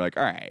proportion. You're like,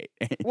 all right.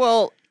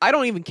 Well, I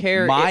don't even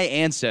care. My if,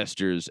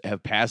 ancestors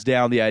have passed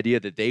down the idea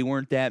that they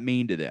weren't that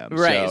mean to them.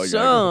 right. So,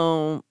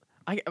 So,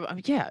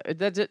 yeah,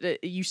 that's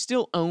you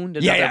still owned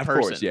another Yeah, of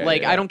person. course. Yeah,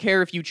 like yeah. I don't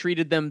care if you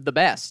treated them the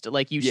best.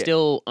 Like you Yeah.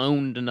 still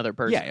owned another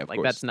person. Yeah, of like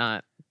course. that's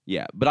not.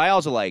 yeah. But I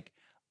also like,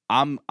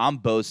 I'm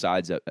both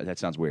sides of that.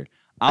 Sounds weird.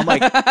 I'm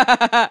like,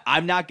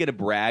 I'm not going to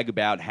brag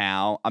about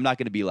how, I'm not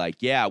going to be like,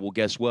 yeah, well,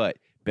 guess what?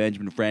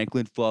 Benjamin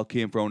Franklin, fuck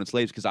him for owning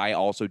slaves, because I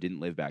also didn't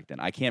live back then.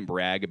 I can't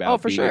brag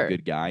about for being sure. a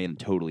good guy and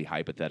totally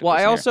hypothetical. Well, I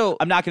scenario. also-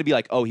 I'm not going to be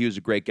like, oh, he was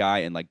a great guy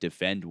and like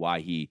defend why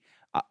he,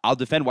 I'll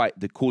defend why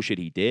the cool shit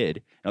he did.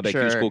 And I'll be like,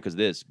 he was Sure. cool because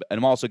this. And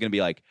I'm also going to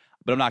be like,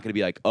 but I'm not going to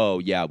be like, oh,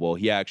 yeah, well,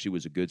 he actually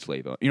was a good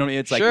slave owner. You know what I mean?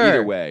 It's like Sure.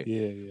 either way.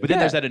 Yeah. But then Yeah.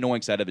 there's that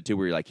annoying side of it too,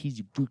 where you're like, he's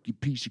a fucking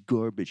piece of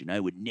garbage, and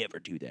I would never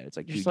do that. It's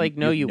like, Just dude, like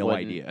no, have you no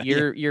wouldn't.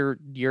 idea.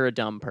 You're a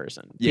dumb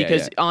person. Yeah,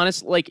 because yeah.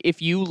 honestly, like if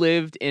you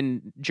lived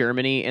in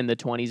Germany in the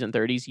 20s and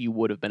 30s, you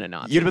would have been a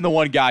Nazi. You'd have been the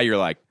one guy. You're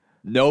like,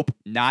 nope,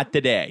 not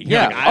today. You're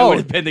Yeah. like, I Oh. would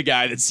have been the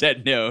guy that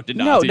said no to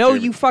no, Nazi no,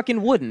 Germany. you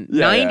fucking wouldn't.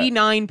 Yeah, yeah.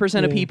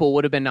 99% of Yeah. people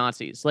would have been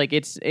Nazis. Like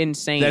it's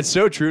insane. That's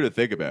so true to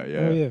think about. Yeah.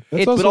 Oh yeah, It-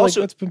 that's but also, also-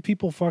 like, that's when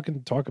people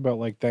fucking talk about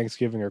like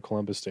Thanksgiving or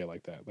Columbus Day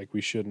like that. Like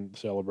we shouldn't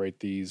celebrate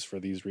these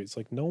for these reasons.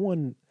 Like no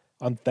one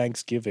on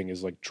Thanksgiving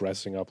is like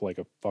dressing up like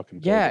a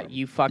fucking yeah, pilgrim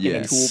you fucking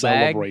Yeah. tool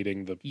bag.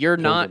 celebrating the. You're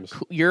not.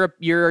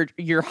 pilgrims.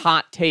 Your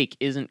hot take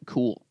isn't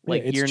cool. Yeah,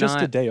 like it's you're just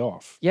not a day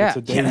off. Yeah. it's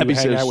a day Yeah, that'd you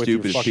be hang so out with your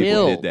stupid if fucking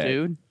people chill, did that.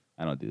 dude.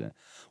 I don't do that.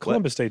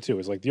 Columbus Day too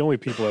is like the only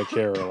people that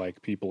care are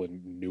like people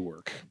in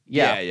Newark.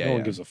 Yeah. yeah, No one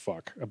yeah. gives a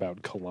fuck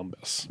about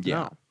Columbus. Yeah,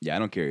 No. yeah. I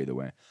don't care either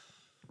way.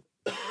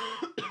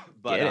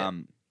 But Get it. are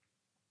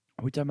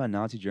we talking about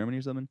Nazi Germany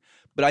or something?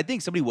 But I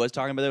think somebody was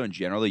talking about that in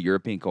general. The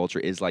European culture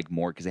is like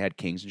more because they had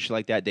kings and shit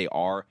like that. They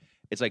are.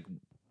 It's like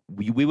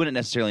we wouldn't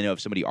necessarily know if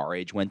somebody our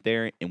age went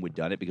there and would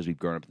done it because we've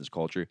grown up in this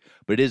culture.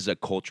 But it is a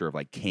culture of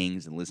like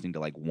kings and listening to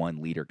like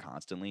one leader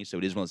constantly. So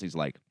it is one of those things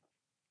like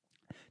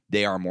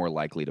they are more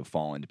likely to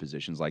fall into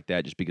positions like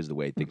that just because of the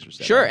way things are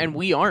set Sure, up. and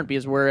we aren't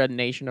because we're a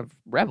nation of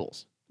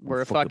rebels. We're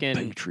a Fucking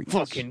fucking patriots.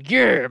 fucking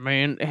yeah,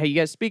 man. Hey, you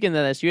guys. Speaking of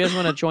this, you guys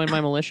want to join my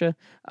militia?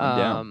 I'm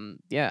down.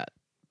 Yeah,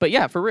 but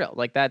yeah, for real.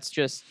 Like that's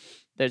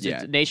There's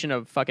Yeah. a nation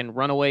of fucking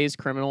runaways,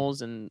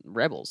 criminals, and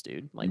rebels,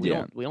 dude. Like we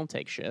Yeah. don't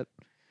take shit,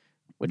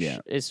 which Yeah.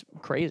 is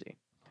crazy.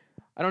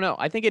 I don't know.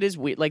 I think it is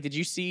weird. Like, did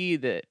you see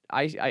that?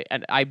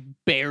 I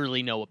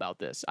barely know about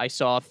this. I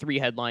saw 3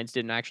 headlines,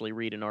 didn't actually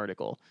read an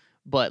article,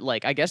 but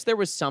like, I guess there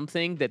was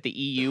something that the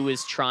EU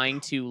is trying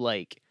to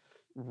like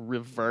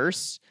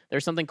reverse.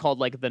 There's something called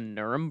like the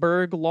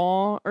Nuremberg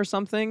Law or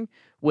something,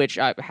 which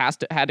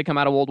had to come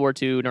out of World War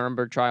II,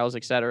 Nuremberg trials,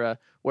 etc.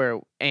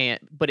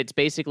 But it's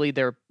basically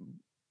they're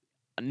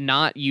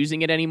not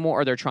using it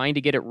anymore, or they're trying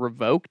to get it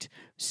revoked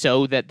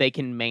so that they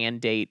can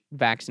mandate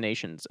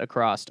vaccinations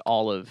across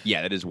all of.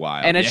 Yeah, that is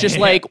wild. And it's Yeah, just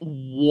yeah. like,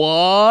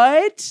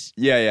 what?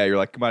 Yeah. You're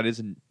like, come on, it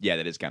isn't. Yeah,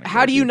 that is kind of.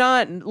 How do you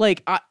not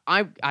like?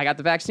 I got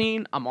the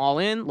vaccine. I'm all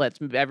in. Let's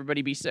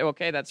everybody be safe.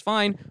 Okay, that's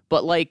fine.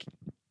 But like,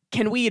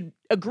 can we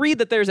agree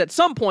that there's at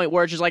some point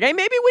where it's just like, hey,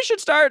 maybe we should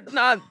start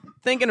not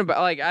thinking about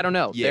like, I don't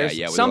know. Yeah, There's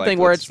yeah, we're something like,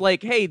 where let's- it's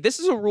like, hey, this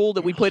is a rule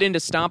that we put in to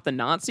stop the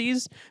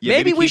Nazis. Yeah,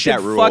 maybe maybe we keep should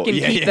that rule. fucking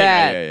Yeah, keep yeah,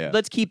 that. yeah.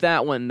 Let's keep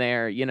that one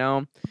there. You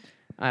know,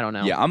 I don't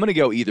know. Yeah, I'm gonna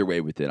go either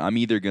way with it. I'm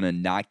either gonna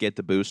not get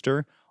the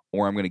booster,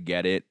 or I'm gonna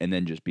get it and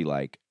then just be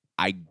like,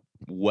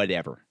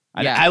 whatever.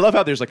 Yeah. I love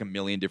how there's like a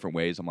million different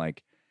ways. I'm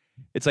like,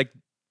 it's like,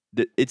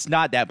 it's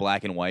not that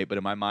black and white, but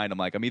in my mind, I'm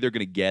like, I'm either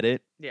gonna get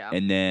it Yeah.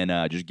 and then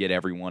just get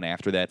everyone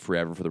after that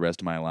forever for the rest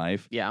of my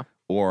life, Yeah.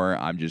 or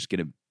I'm just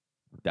gonna,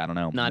 I don't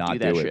know, Not do do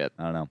that it. shit.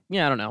 I don't know.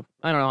 Yeah. I don't know.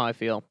 I don't know how I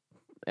feel.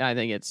 I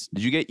think it's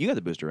You got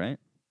the booster, right?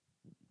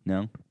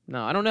 No,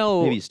 no. I don't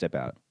know. maybe you step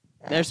out.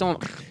 There's some.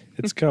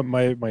 It's come.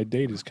 My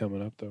date is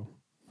coming up though.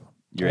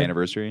 Your I-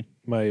 anniversary.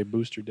 My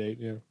booster date.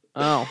 Yeah.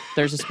 Oh,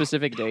 there's a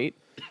specific date.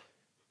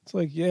 It's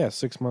like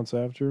 6 months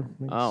after.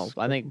 Oh,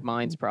 I think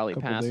mine's probably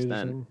couple past days or then,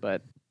 something.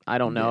 but I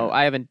don't know.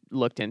 I haven't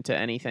looked into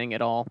anything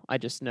at all. I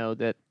just know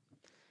that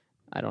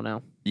I don't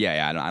know.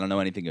 Yeah. I don't know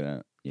anything.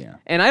 Yeah.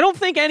 And I don't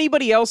think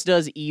anybody else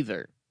does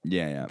either.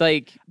 Yeah.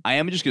 Like, I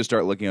am just going to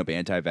start looking up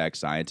anti-vax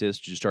scientists,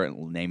 just start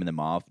naming them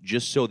off,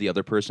 just so the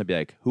other person would be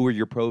like, who are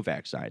your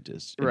pro-vax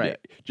scientists? And Right.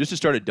 just to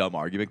start a dumb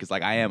argument, because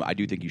like I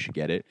do think you should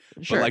get it.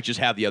 Sure. But like just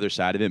have the other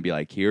side of it and be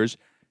like, here's,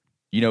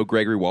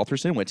 Gregory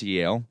Walterson went to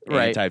Yale,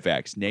 Right.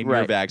 anti-vax. Name Right.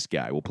 your vax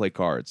guy. We'll play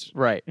cards.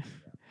 right.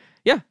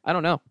 Yeah, I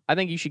don't know. I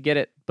think you should get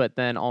it, but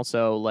then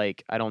also,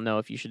 like, I don't know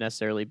if you should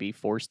necessarily be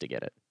forced to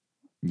get it.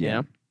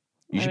 Yeah.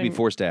 You I should mean- be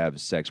forced to have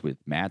sex with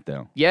Matt,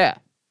 though. Yeah,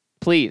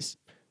 please.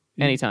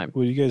 Anytime.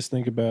 What do you guys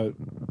think about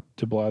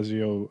De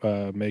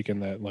Blasio making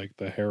that like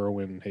the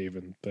heroin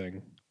haven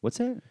thing? What's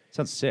that?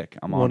 Sounds sick.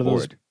 I'm One on of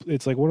board. those.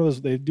 It's like one of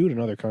those. They do it in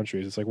other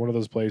countries. It's like one of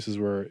those places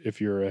where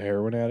if you're a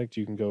heroin addict,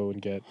 you can go and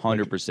get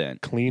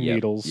 100%. clean Yep.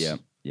 needles.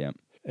 Yep.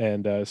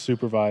 And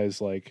supervise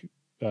like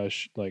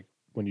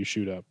when you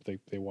shoot up, they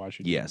watch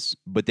you. do it. Yes.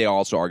 But they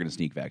also are going to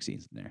sneak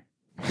vaccines in there.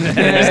 You're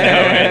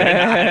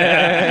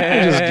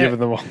just giving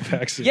them all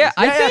vaccines. Yeah,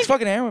 I think it's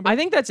fucking heroin. I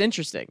think that's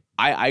interesting.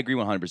 I agree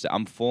 100%.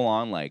 I'm full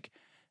on like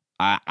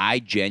I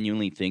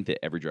genuinely think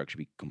that every drug should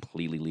be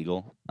completely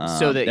legal.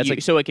 So that that's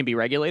like so it can be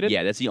regulated.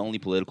 yeah, that's the only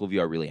political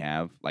view I really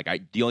have. Like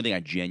the only thing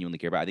I genuinely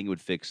care about. I think it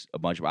would fix a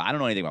bunch of. I don't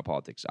know anything about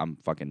politics. I'm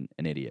fucking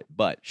an idiot.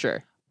 But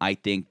Sure. I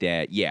think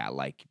that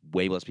like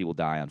way less people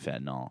die on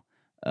fentanyl.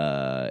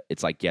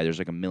 It's like there's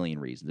like a million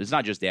reasons. It's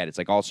not just that. It's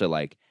like also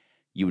like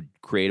you would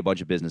create a bunch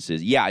of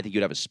businesses. Yeah, I think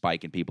you'd have a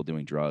spike in people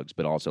doing drugs,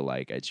 but also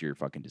like it's your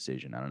fucking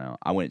decision. I don't know.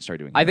 I wouldn't start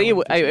doing. I think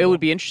heroin if it's it legal. would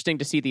be interesting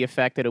to see the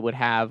effect that it would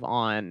have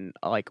on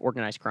like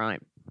organized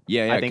crime.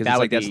 Yeah, I think because that it's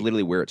would like that's be-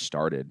 literally where it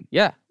started.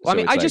 Yeah. Well, I So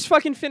mean, it's I just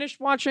like- fucking finished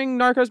watching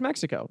Narcos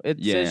Mexico.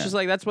 It's Yeah. just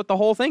like that's what the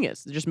whole thing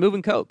is. They're just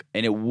moving coke.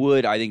 And it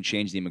would, I think,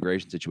 change the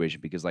immigration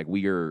situation because, like,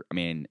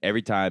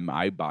 every time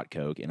I bought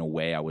Coke, in a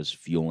way, I was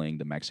fueling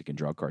the Mexican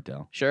drug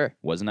cartel, Sure.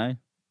 wasn't I?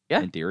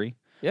 Yeah. In theory.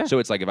 Yeah. So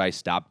it's like if I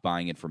stopped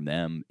buying it from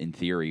them, in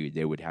theory,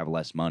 they would have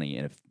less money.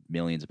 And if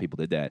millions of people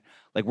did that,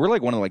 like, we're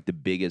like one of like the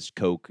biggest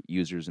Coke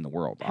users in the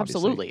world. Obviously.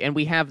 Absolutely. And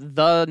we have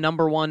the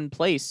number one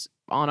place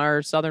on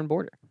our southern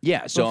border.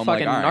 Yeah. So We're I'm like,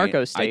 fucking all right,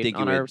 narco I state think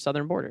on it our would,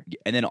 southern border.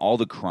 and then all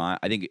the crime.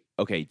 I think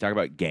talk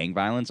about gang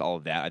violence, all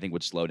of that. I think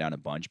would slow down a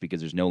bunch because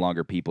there's no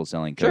longer people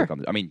selling Sure. Coke.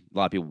 I mean, a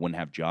lot of people wouldn't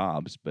have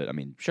jobs, but I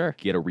mean, Sure.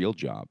 get a real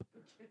job.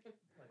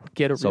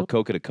 Get a Sell real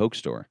Coke at a Coke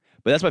store.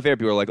 But that's my favorite.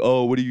 People are like,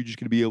 oh, what are you just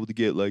going to be able to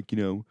get, like,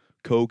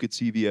 Coke at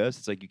CVS?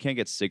 It's like you can't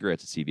get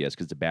cigarettes at CVS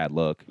because it's a bad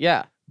look.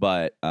 Yeah.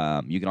 But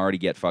you can already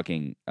get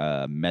fucking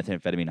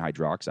methamphetamine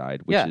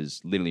hydroxide, which Yeah. is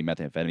literally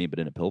methamphetamine, but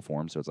in a pill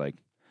form. So it's like,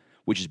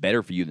 which is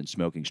better for you than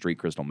smoking street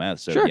crystal meth.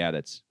 So Sure. yeah,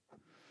 that's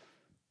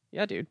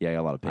Yeah, dude. a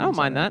lot of. I don't opinions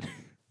on mind that.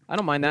 I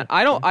don't mind that.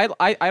 I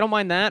don't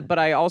mind that, but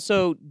I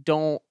also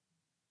don't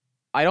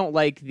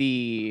like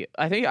the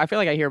I feel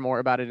like I hear more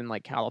about it in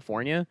like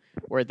California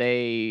where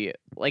they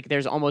like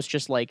there's almost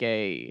just like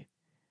he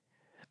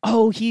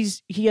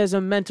has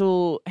a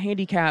mental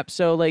handicap,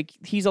 so like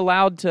he's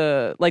allowed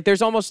to like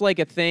there's almost like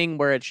a thing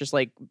where it's just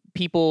like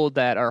people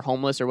that are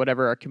homeless or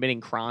whatever are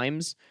committing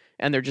crimes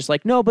and they're just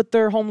like, no, but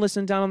they're homeless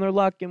and down on their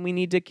luck, and we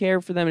need to care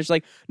for them. It's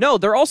like, no,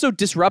 they're also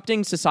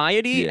disrupting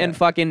society Yeah. and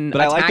fucking.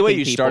 But I like the way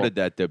you people. started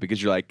that though,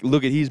 because you're like,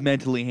 look at he's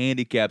mentally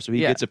handicapped, so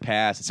he Yeah. gets a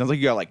pass. It sounds like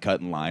you got like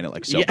cut in line at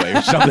like Subway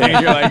or something.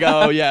 You're like,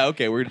 oh yeah,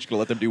 okay, we're just gonna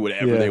let them do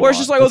whatever Yeah. they Or want. it's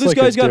just like, That's oh, this like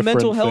a guy's got different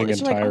mental health. thing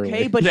It's like, entirely.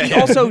 okay, but he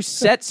also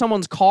set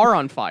someone's car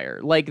on fire.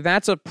 Like,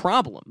 that's a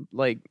problem.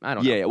 Like, I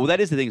don't know. yeah, well, that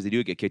is the thing is they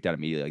do get kicked out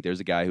immediately. Like, there's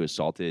a guy who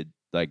assaulted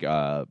like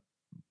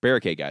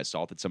barricade guy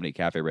assaulted somebody at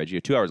Cafe Reggio.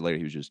 2 hours later,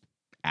 he was just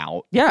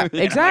out. Yeah, Like,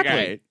 exactly. all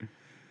right.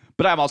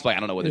 But I'm also like, I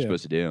don't know what they're Yeah.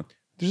 supposed to do.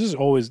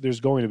 There's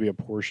going to be a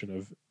portion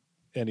of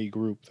any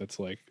group that's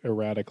like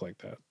erratic like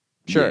that.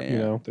 Sure. Yeah, You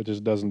know, that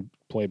just doesn't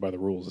play by the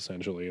rules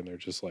essentially, and they're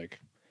just like,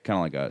 Kind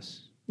of like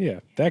us. yeah,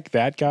 that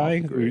guy,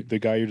 Off the grid. the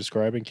guy you're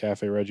describing,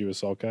 Cafe Reggio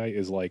assault guy,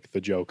 is like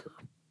the Joker.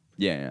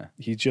 Yeah.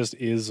 He just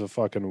is a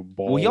fucking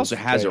ball. Well, he also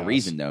of has a chaos.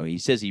 reason though. He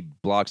says he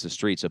blocks the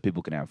street so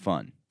people can have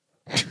fun.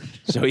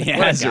 So he What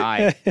a has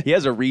guy. he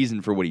has a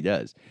reason for what he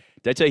does.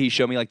 Did I tell you he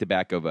showed me like the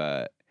back of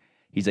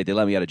he's like, they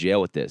let me out of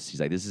jail with this. He's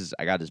like,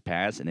 I got this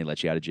pass and they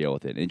let you out of jail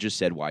with it. And it just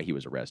said why he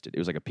was arrested. It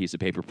was like a piece of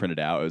paper printed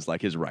out. It was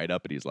like his write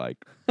up, and he's like,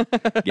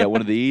 get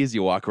one of these,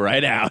 you walk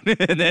right out.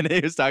 And then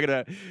he was talking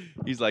to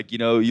he's like, you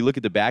know, you look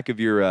at the back of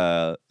your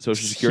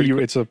social security.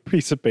 It's a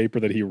piece of paper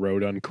that he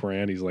wrote on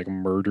crayon. He's like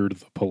murdered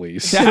the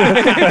police.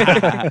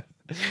 I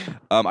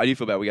do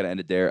feel bad. We gotta end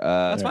it there.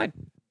 That's fine.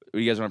 What do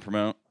you guys want to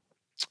promote?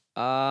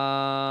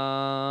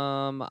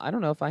 I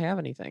don't know if I have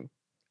anything.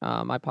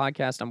 My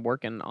podcast I'm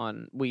working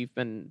on. We've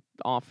been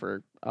off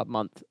for a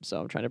month, so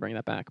I'm trying to bring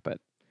that back. But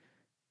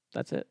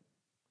that's it.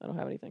 I don't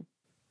have anything.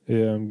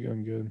 Yeah,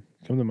 I'm good.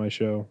 Come to my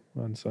show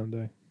on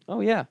Sunday. Oh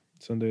yeah,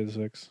 Sunday the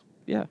 6th.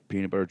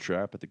 Peanut Butter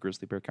Trap at the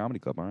Grizzly Bear Comedy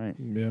Club. All right.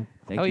 Yeah.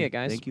 Thank Oh, you. yeah,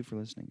 guys. Thank you for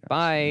listening, guys.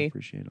 Bye. I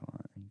appreciate it a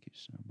lot. Thank you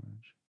so much.